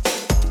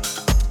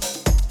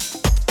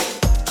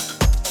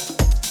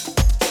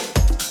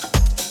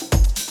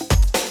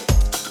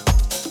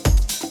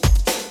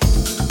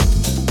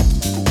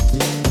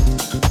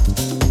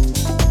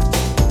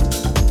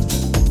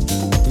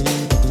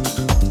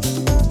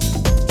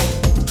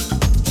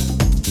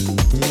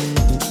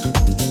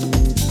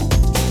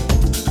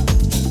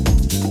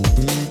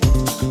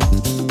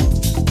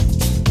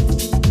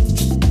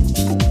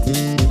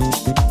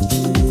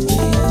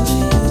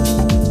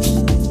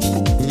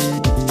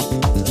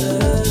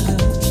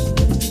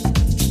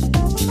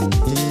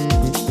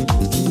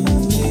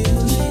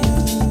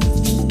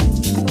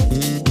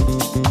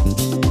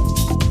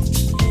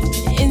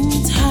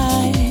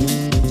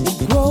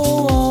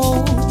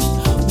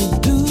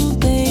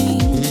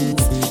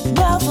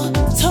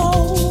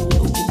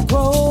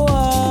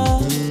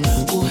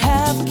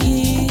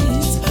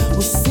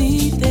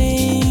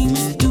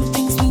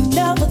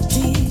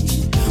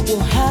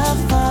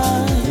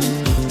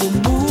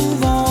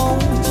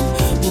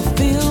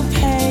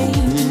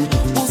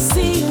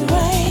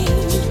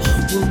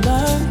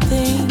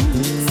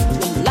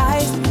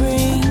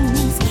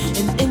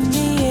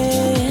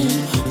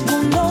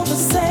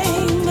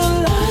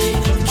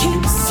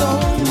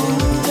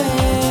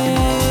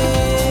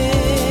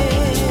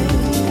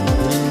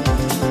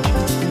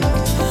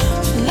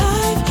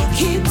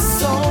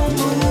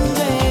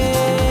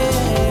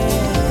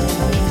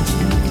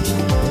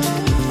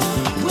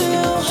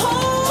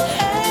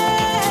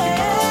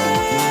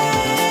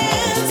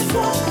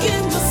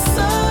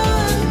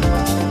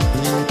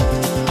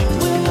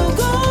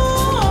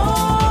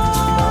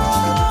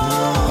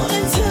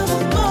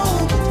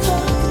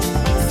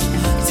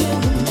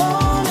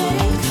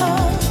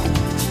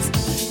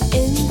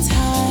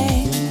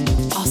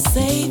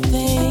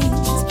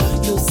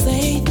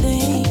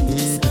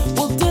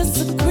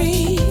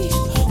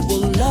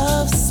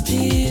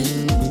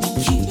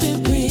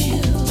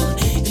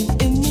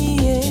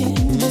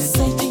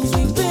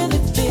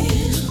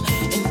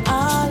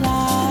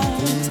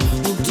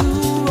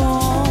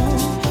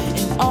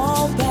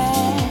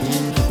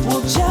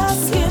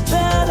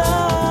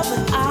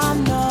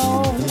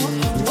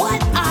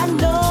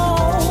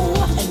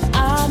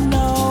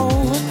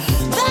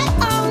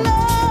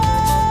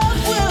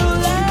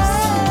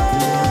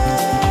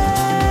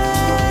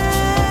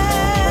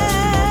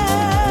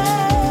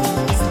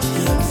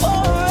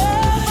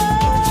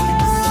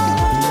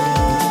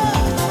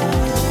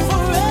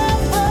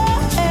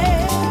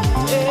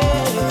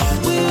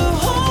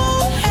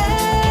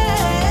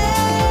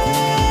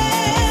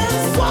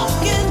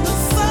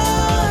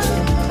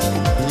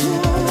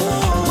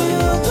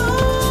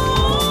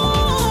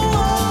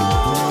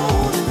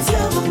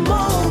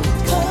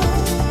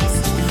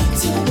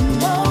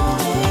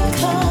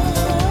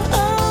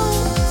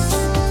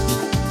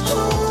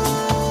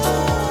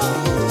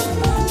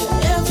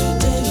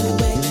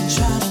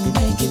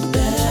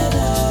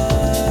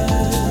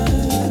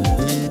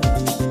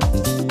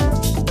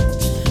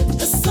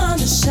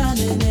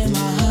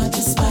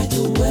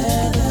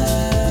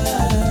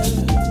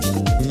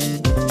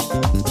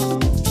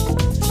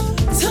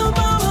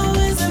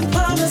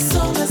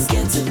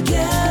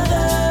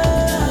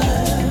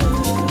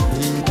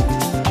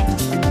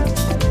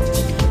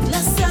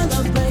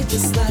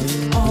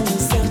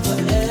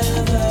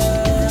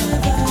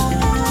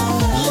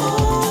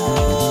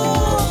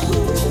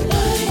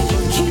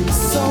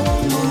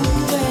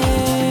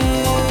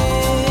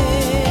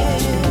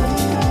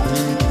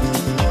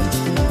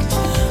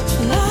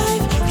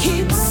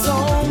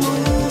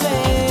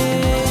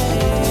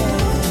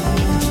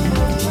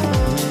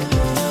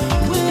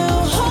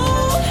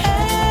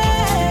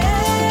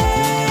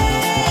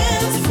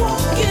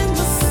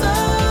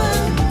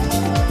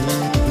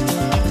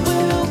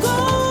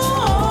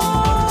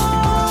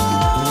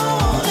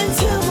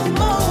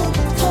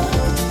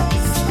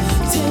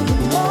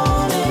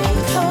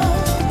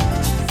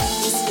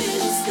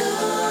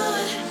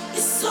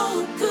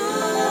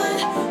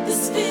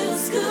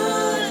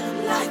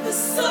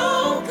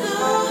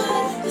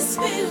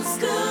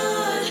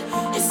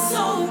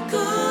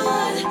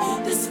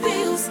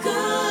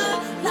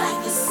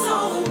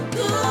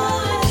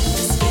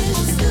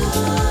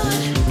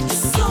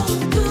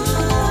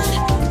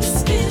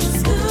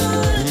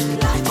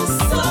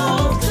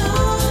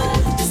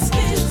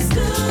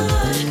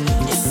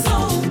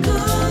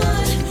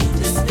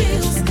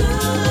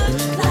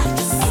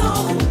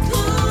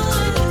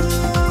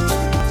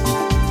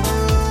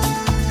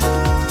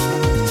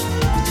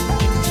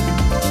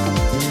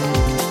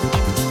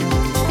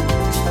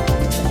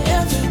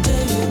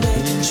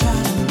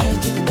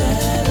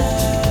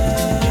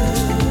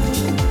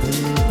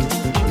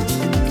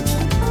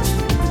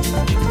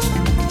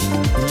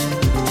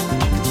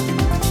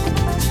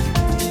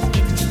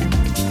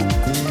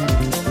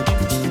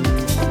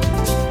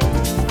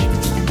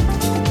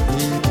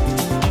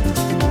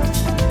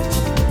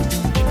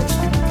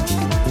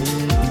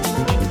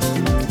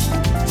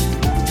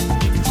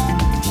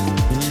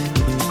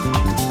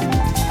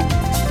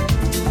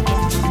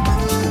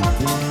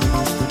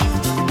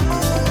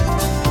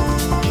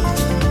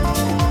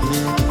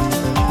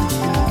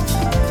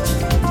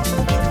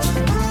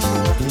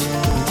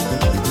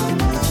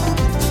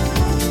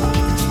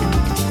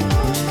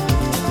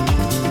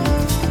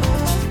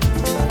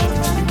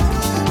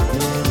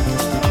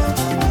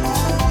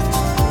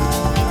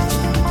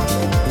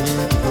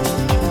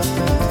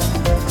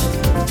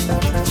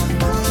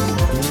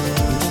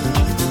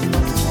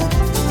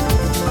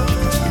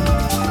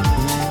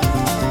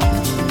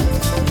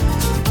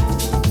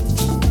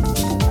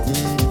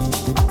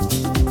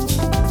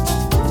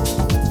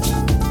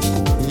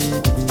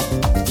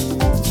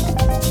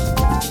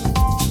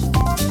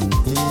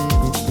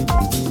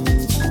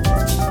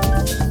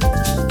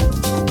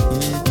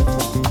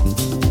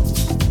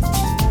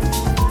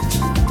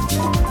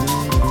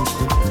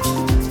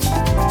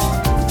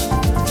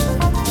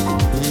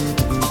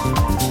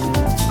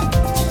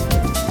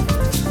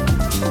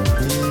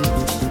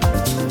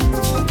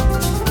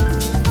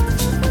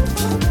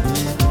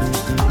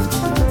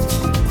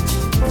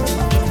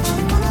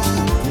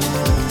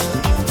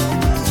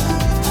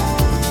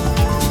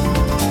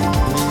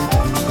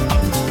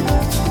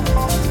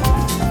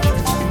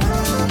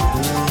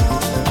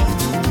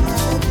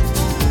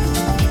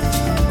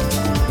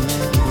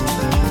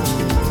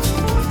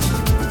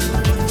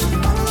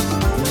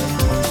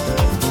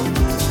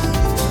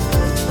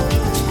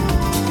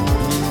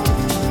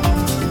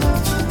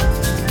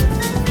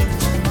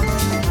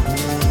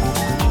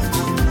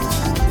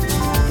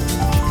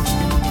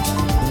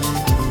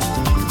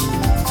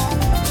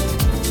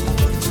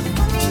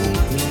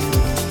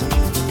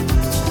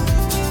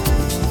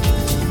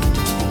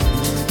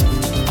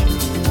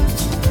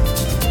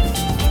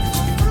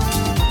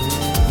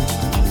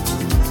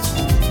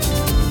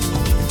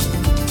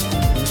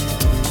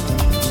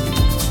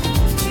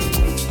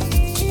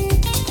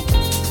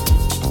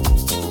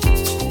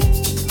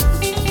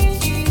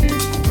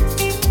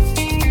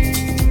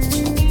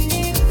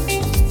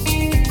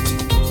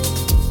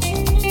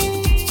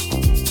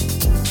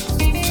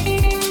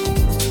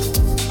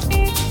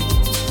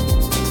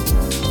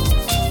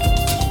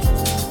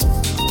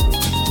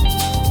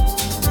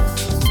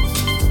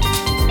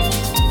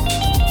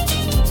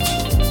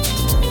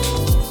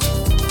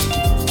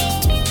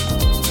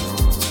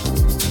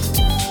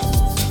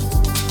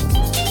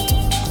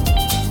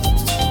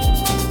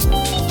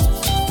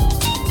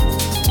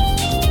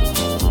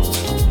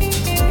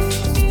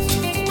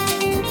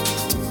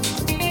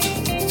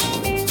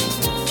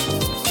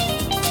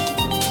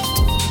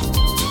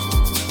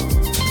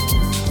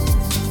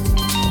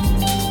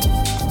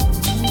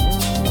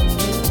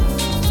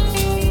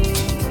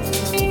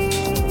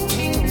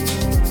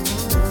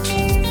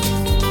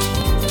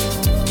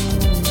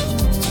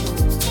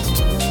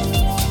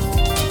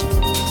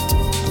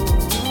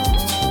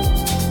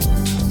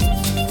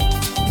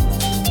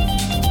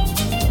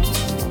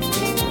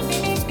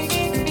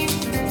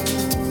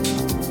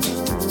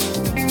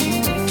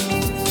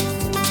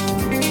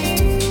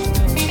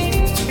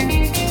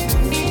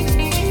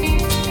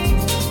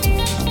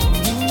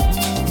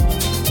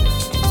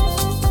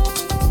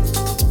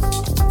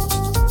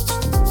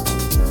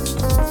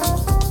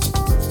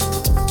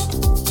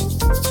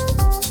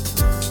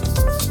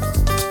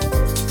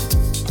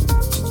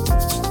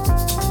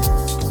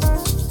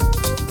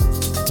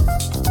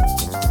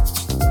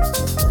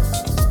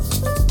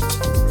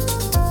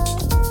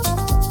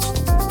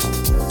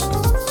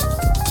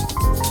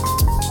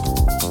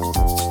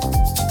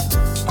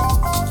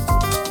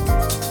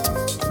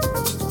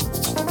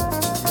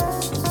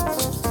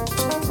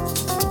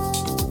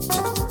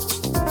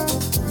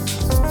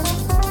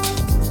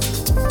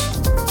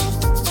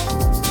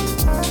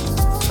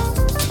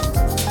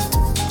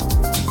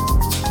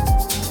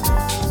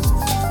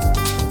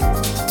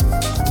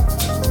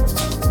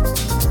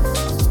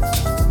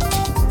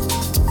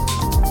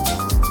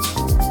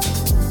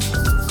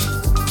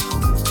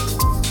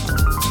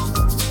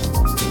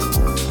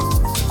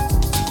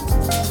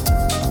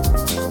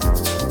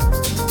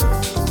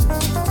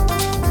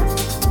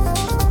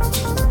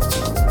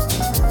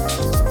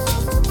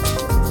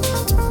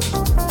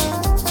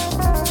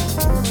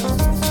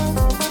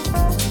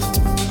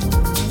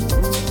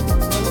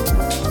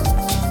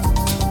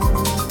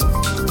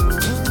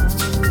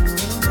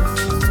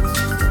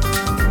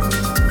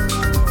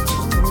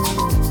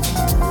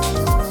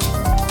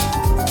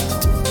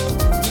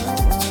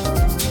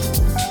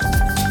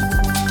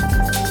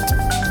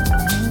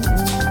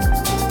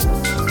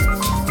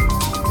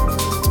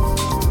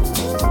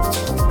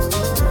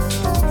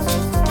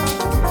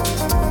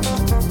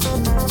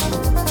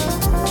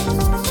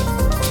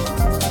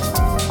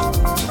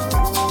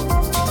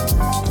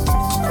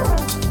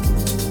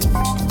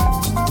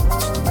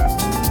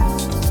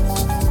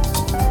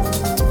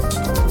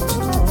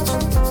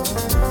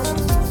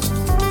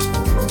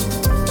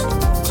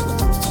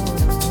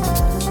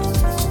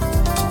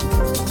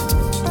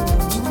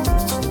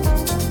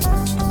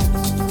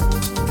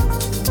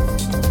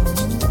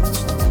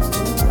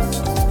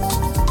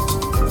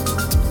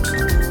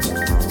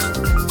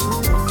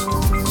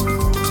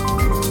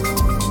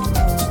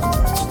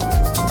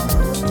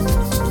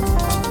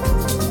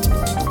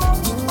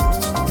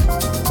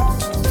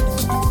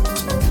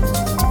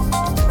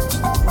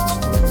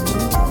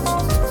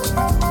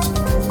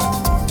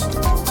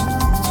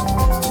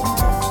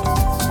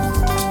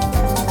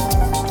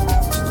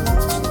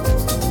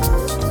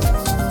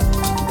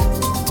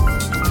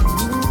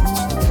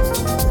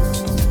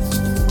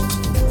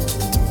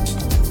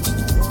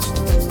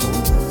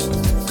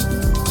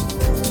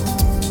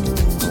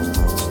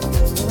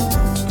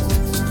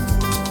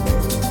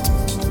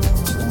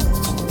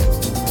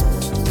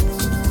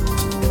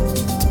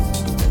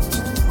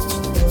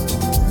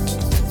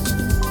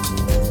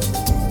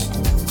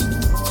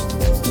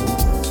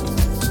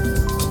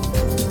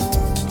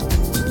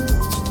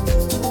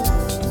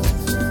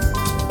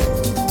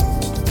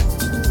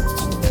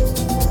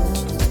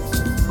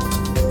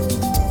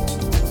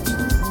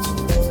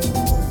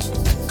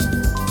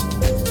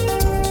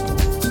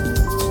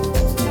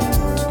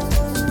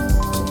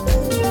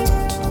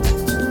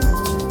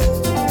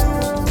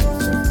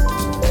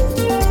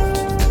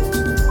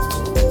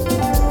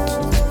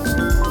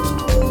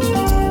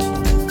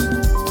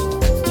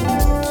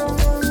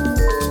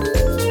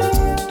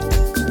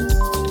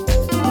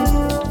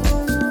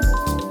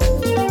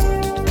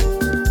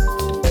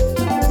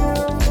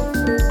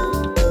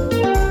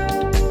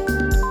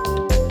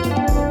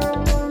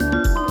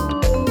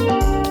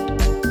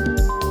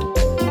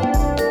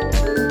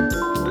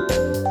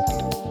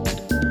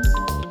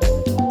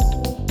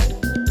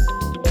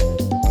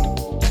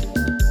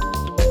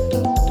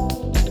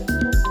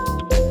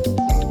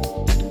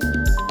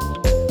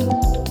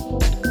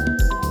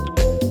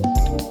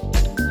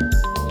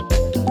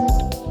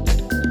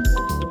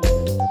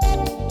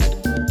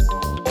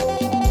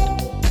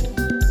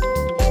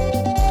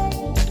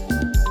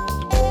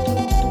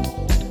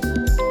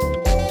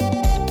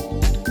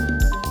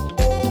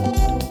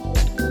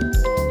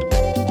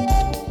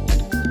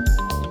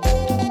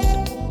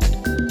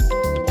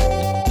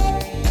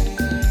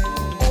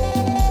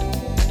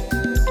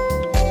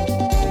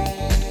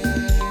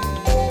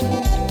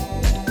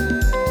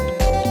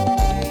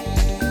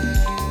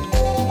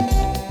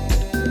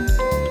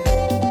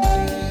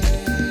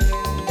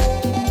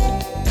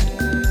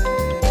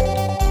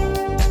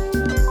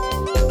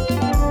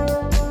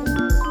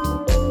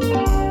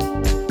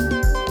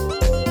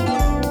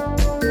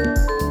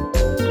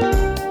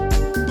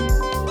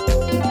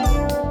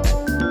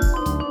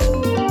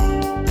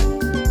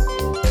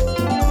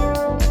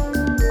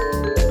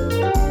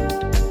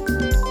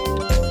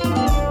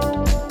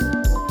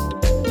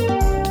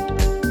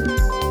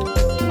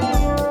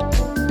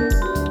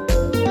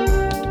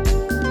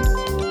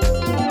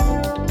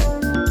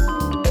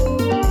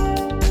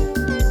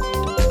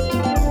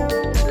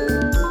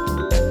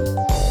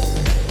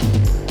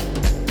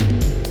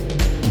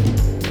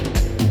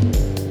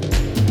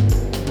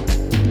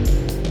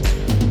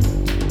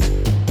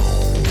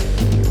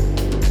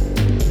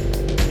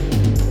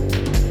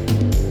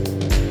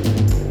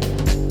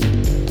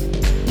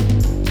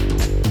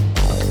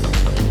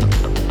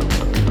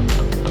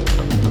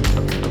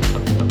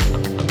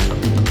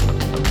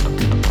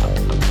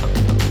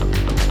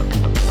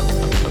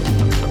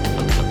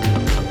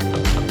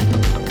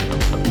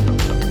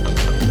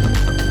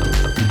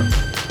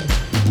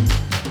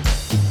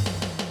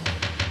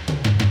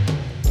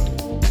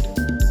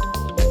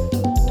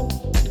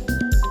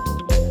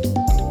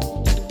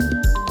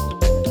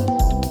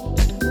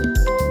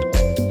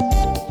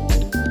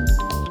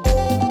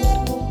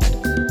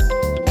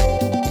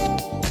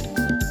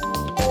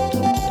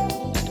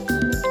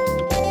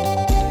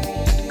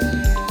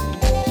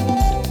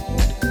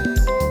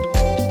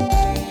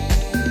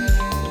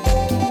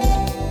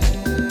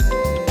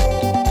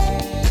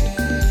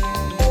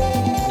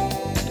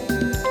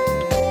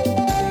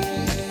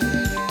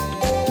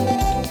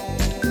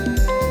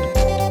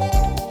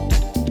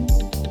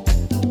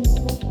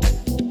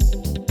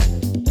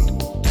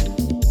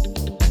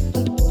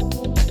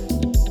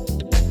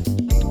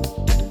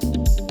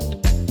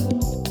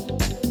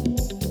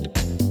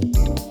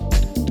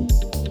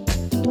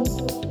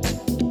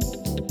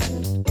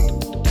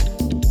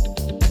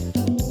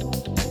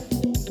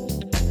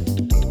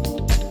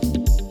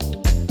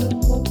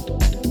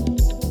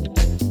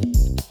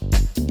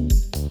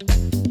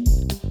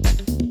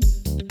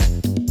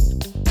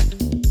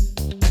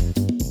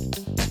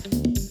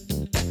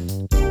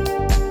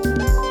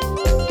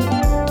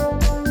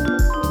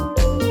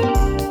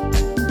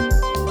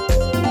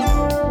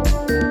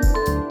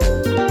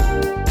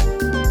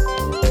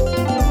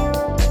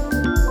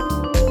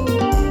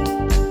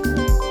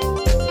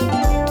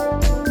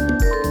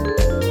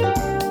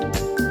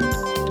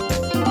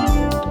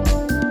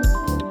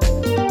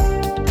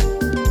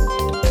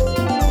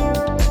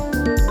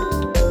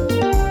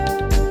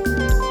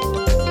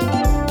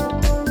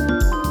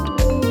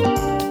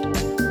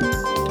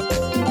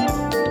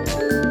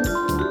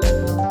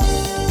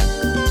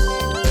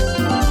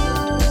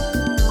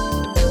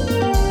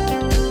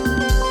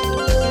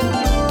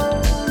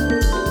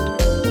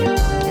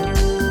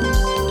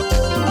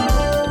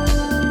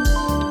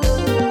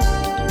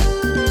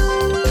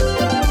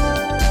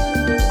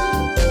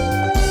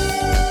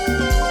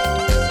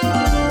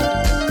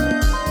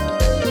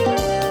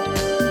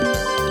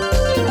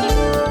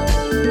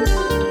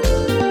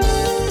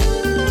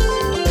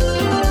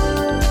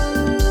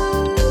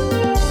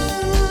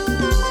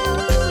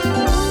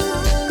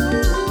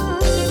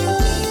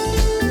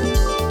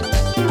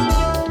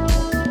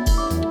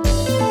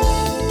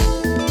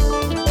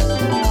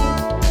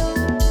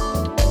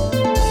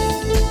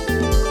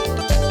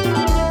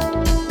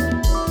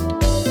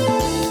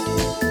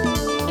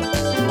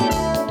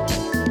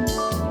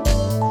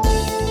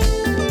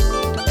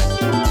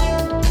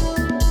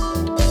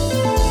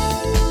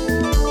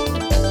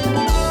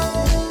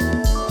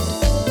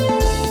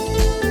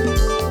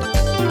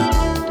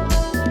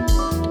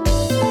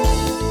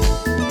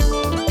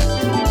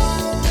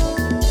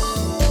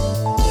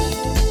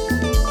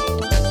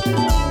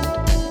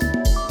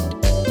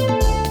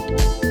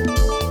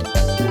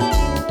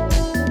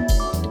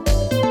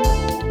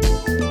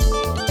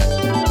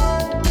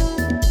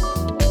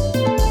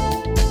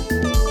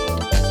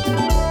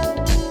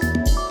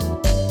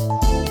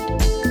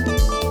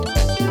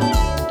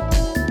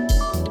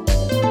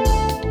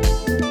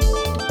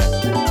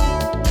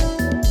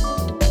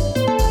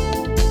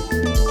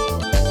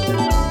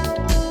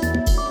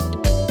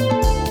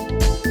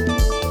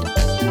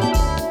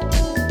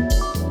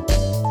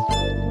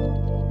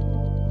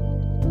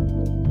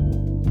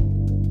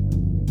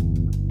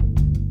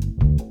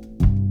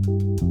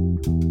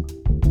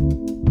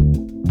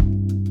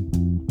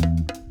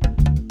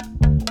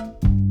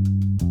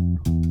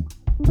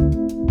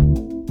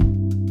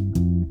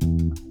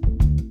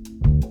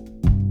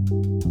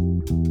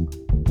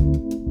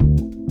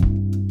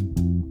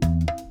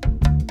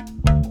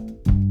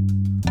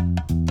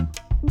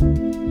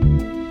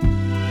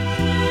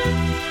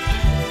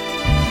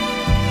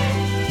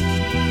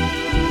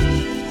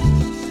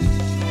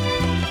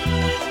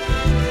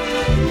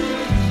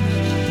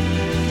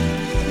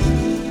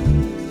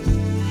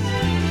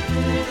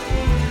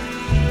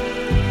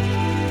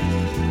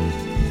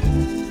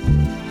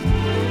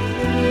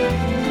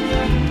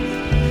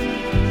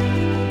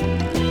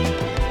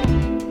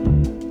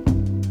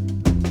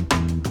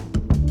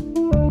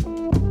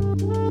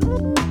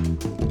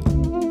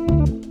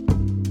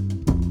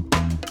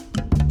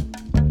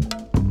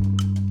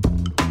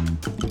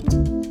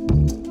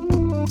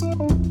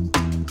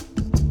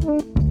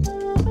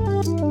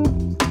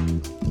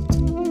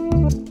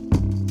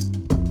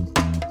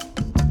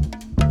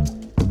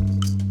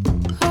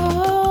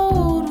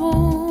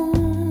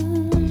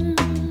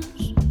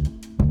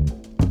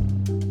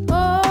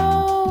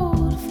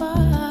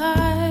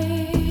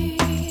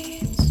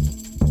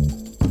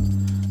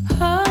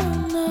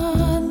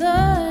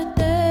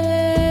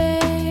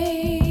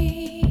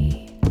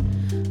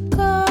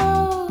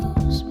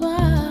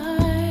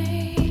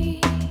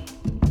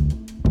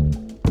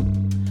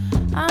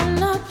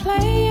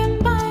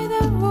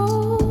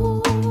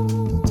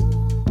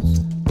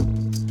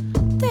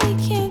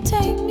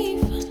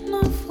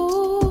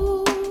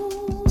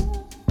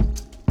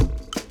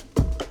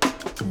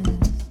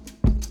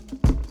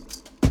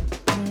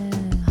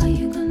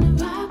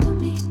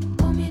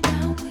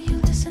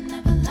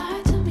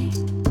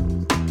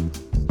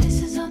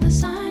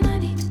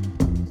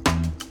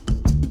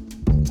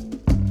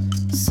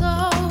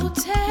 So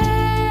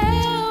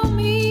tell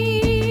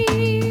me,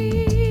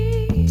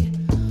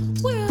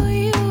 will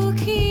you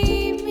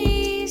keep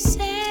me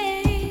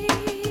safe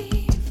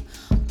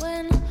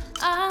when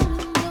I'm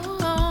in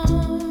your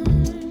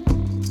arms?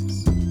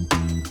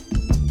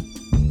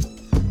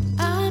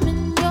 I'm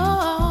in your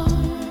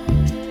arms.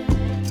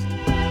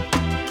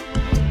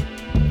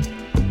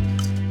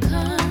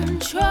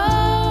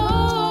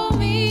 Control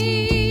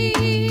me,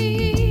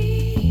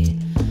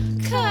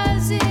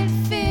 'cause it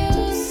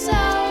feels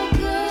so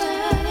good.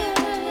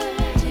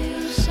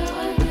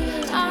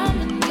 I'm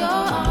in your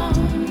arms.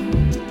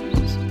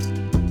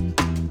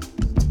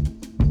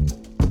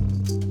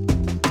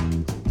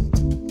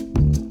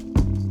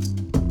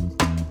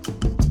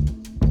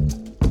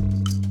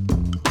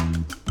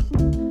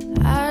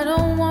 I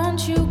don't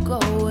want you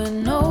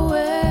going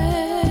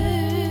nowhere,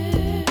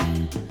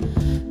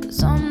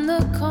 'cause on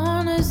the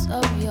corners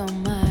of your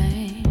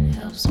mind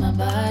helps my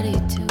body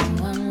to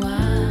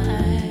unwind.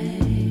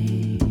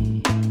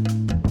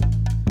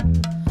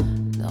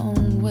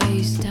 Don't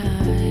waste time.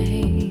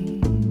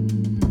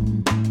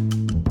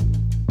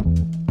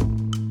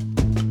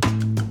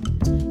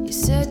 You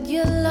said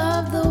you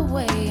love the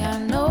way I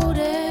noticed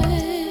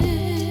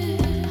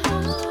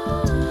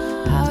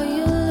how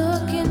you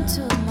look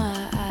into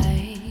my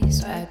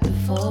eyes right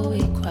before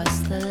we cross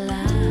the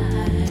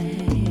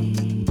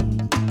line.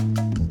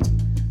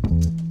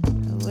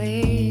 The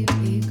way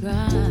we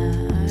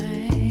grind.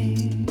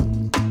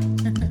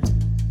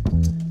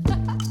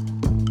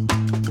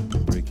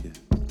 Break it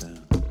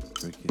down,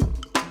 break it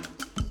down,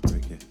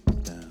 break it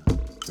down,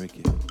 break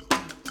it.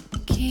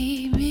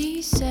 Keep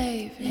me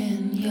safe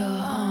in your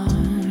arms.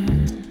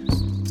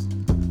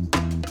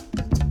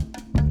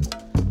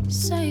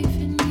 Safe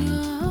in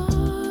your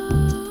arms.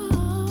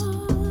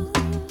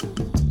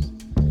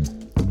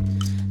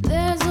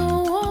 There's a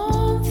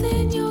warmth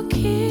in your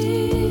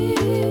kiss.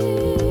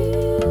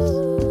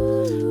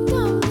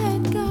 Don't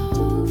let go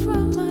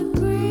from my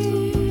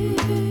grip.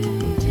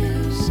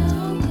 Feels so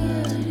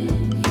good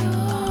in your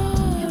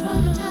arms. You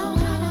wanna know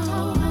how to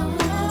hold on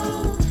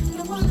low.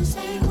 You wanna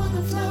stay,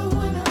 wanna flow,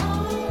 wanna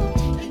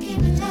own. You give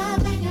me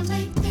love and you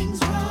make things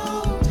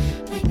roll.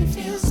 Make me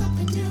feel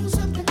something new,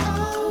 something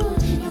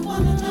old. You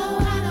wanna know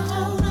how to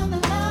hold on the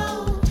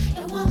low.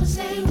 You wanna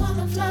stay,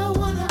 wanna flow,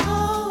 wanna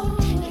own.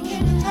 You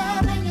give me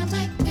love and you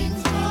make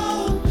things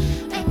roll.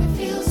 Make me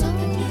feel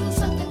something new,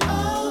 something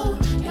old.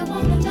 You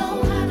wanna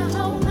know how to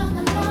hold on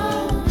the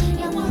low.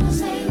 You wanna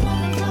stay,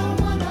 wanna flow,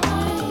 wanna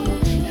own.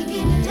 You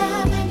give me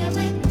love and you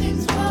make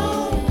things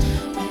roll.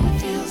 Make me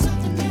feel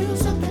something new,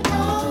 something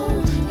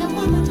old. You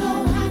wanna know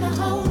how to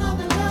hold on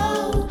the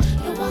low.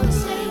 You wanna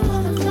stay,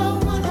 wanna flow,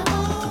 wanna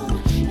own.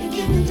 You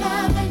give me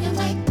love and you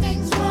make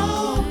things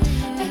roll.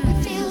 Make me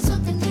feel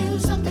something new,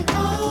 something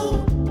old.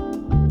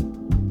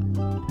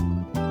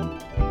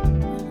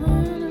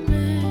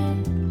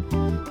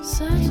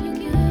 Such a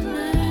good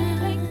man.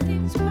 Make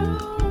things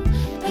roll.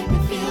 Make me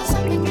feel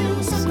something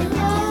new, something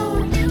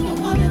old. You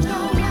wanna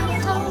know how to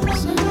hold on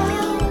the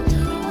low.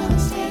 You wanna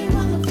stay,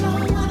 wanna flow,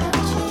 wanna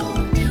own.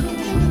 You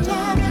give me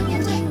love and you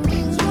make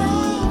things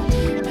roll.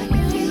 Make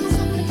me feel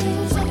something new,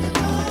 something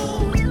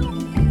old.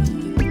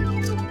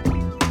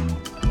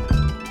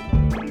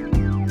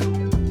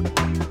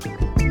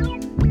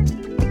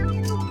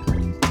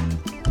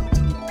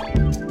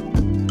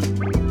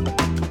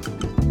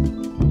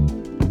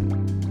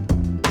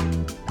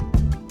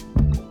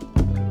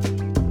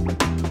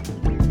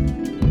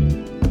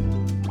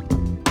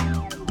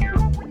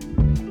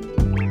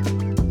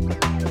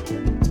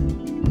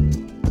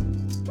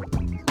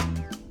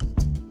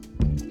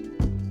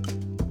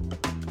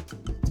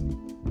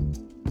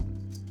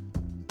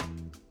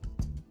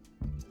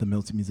 The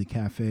Milton Music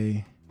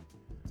Cafe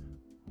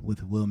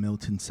with Will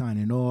Milton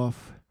signing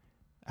off.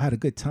 I had a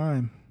good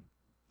time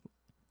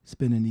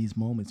spending these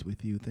moments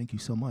with you. Thank you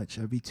so much.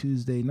 Every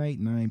Tuesday night,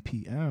 9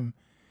 p.m.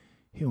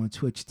 here on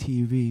Twitch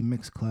TV,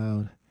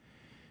 Mixcloud.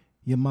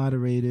 Your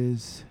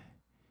moderators,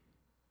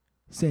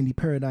 Sandy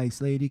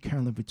Paradise Lady,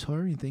 Carolyn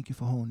Vittori, and thank you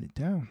for holding it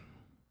down.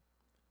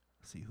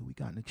 Let's see who we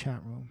got in the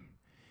chat room.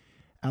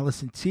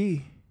 Allison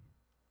T.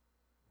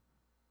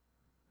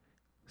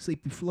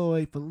 Sleepy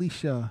Floyd,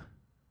 Felicia.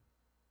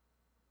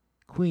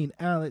 Queen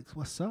Alex,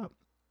 what's up?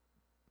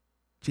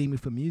 Jamie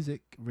for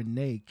Music,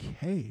 Renee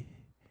K.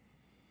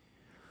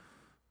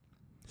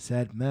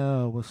 Sad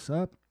Mel, what's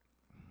up?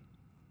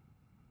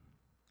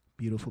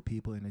 Beautiful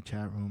people in the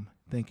chat room.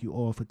 Thank you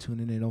all for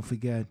tuning in. Don't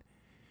forget,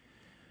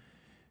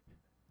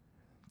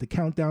 the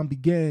countdown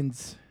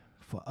begins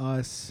for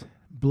us.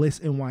 Bliss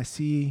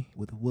NYC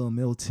with Will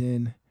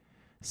Milton.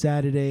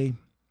 Saturday,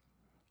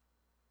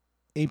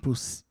 April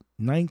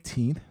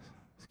 19th.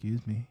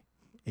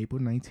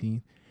 April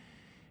 19th.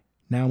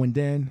 Now and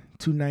Then,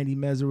 290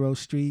 Mesereau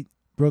Street,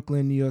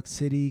 Brooklyn, New York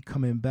City,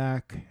 coming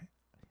back.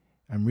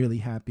 I'm really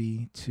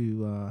happy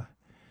to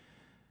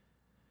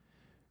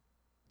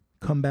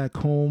come back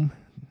home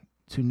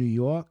to New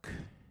York.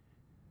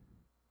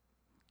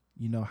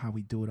 You know how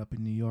we do it up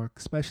in New York,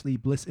 especially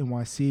Bliss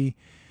NYC.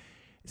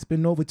 It's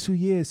been over 2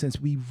 years since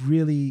we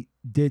really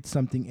did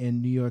something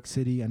in New York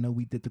City. I know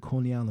we did the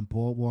Coney Island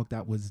Boardwalk.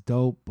 That was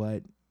dope,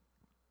 but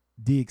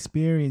the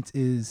experience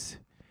is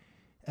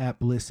at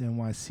Bliss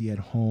NYC at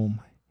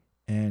home,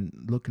 and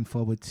looking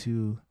forward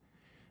to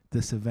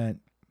this event.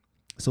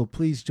 So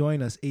please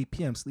join us, 8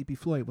 p.m. Sleepy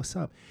Floyd, what's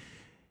up?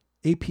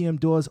 8 p.m.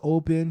 doors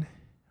open.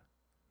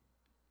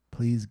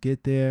 Please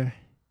get there.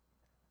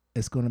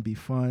 It's going to be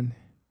fun.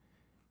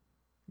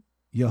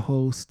 Your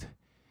host,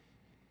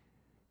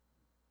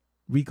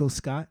 Rico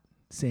Scott,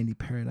 Sandy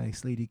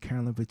Paradise, Lady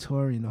Carolyn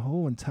Vittori, and the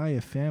whole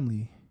entire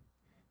family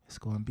is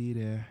going to be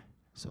there.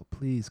 So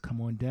please come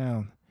on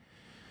down.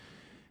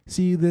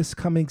 See you this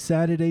coming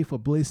Saturday for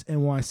Bliss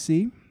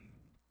NYC,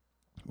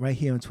 right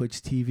here on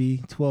Twitch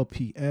TV, 12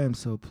 p.m.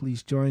 So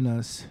please join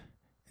us.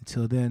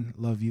 Until then,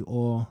 love you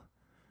all.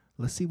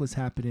 Let's see what's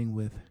happening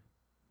with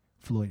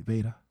Floyd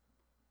Veda.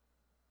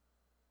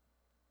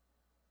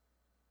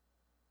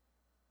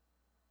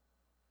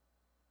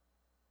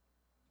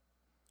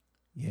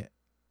 Yeah,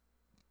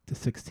 the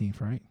 16th,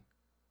 right?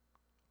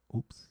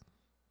 Oops.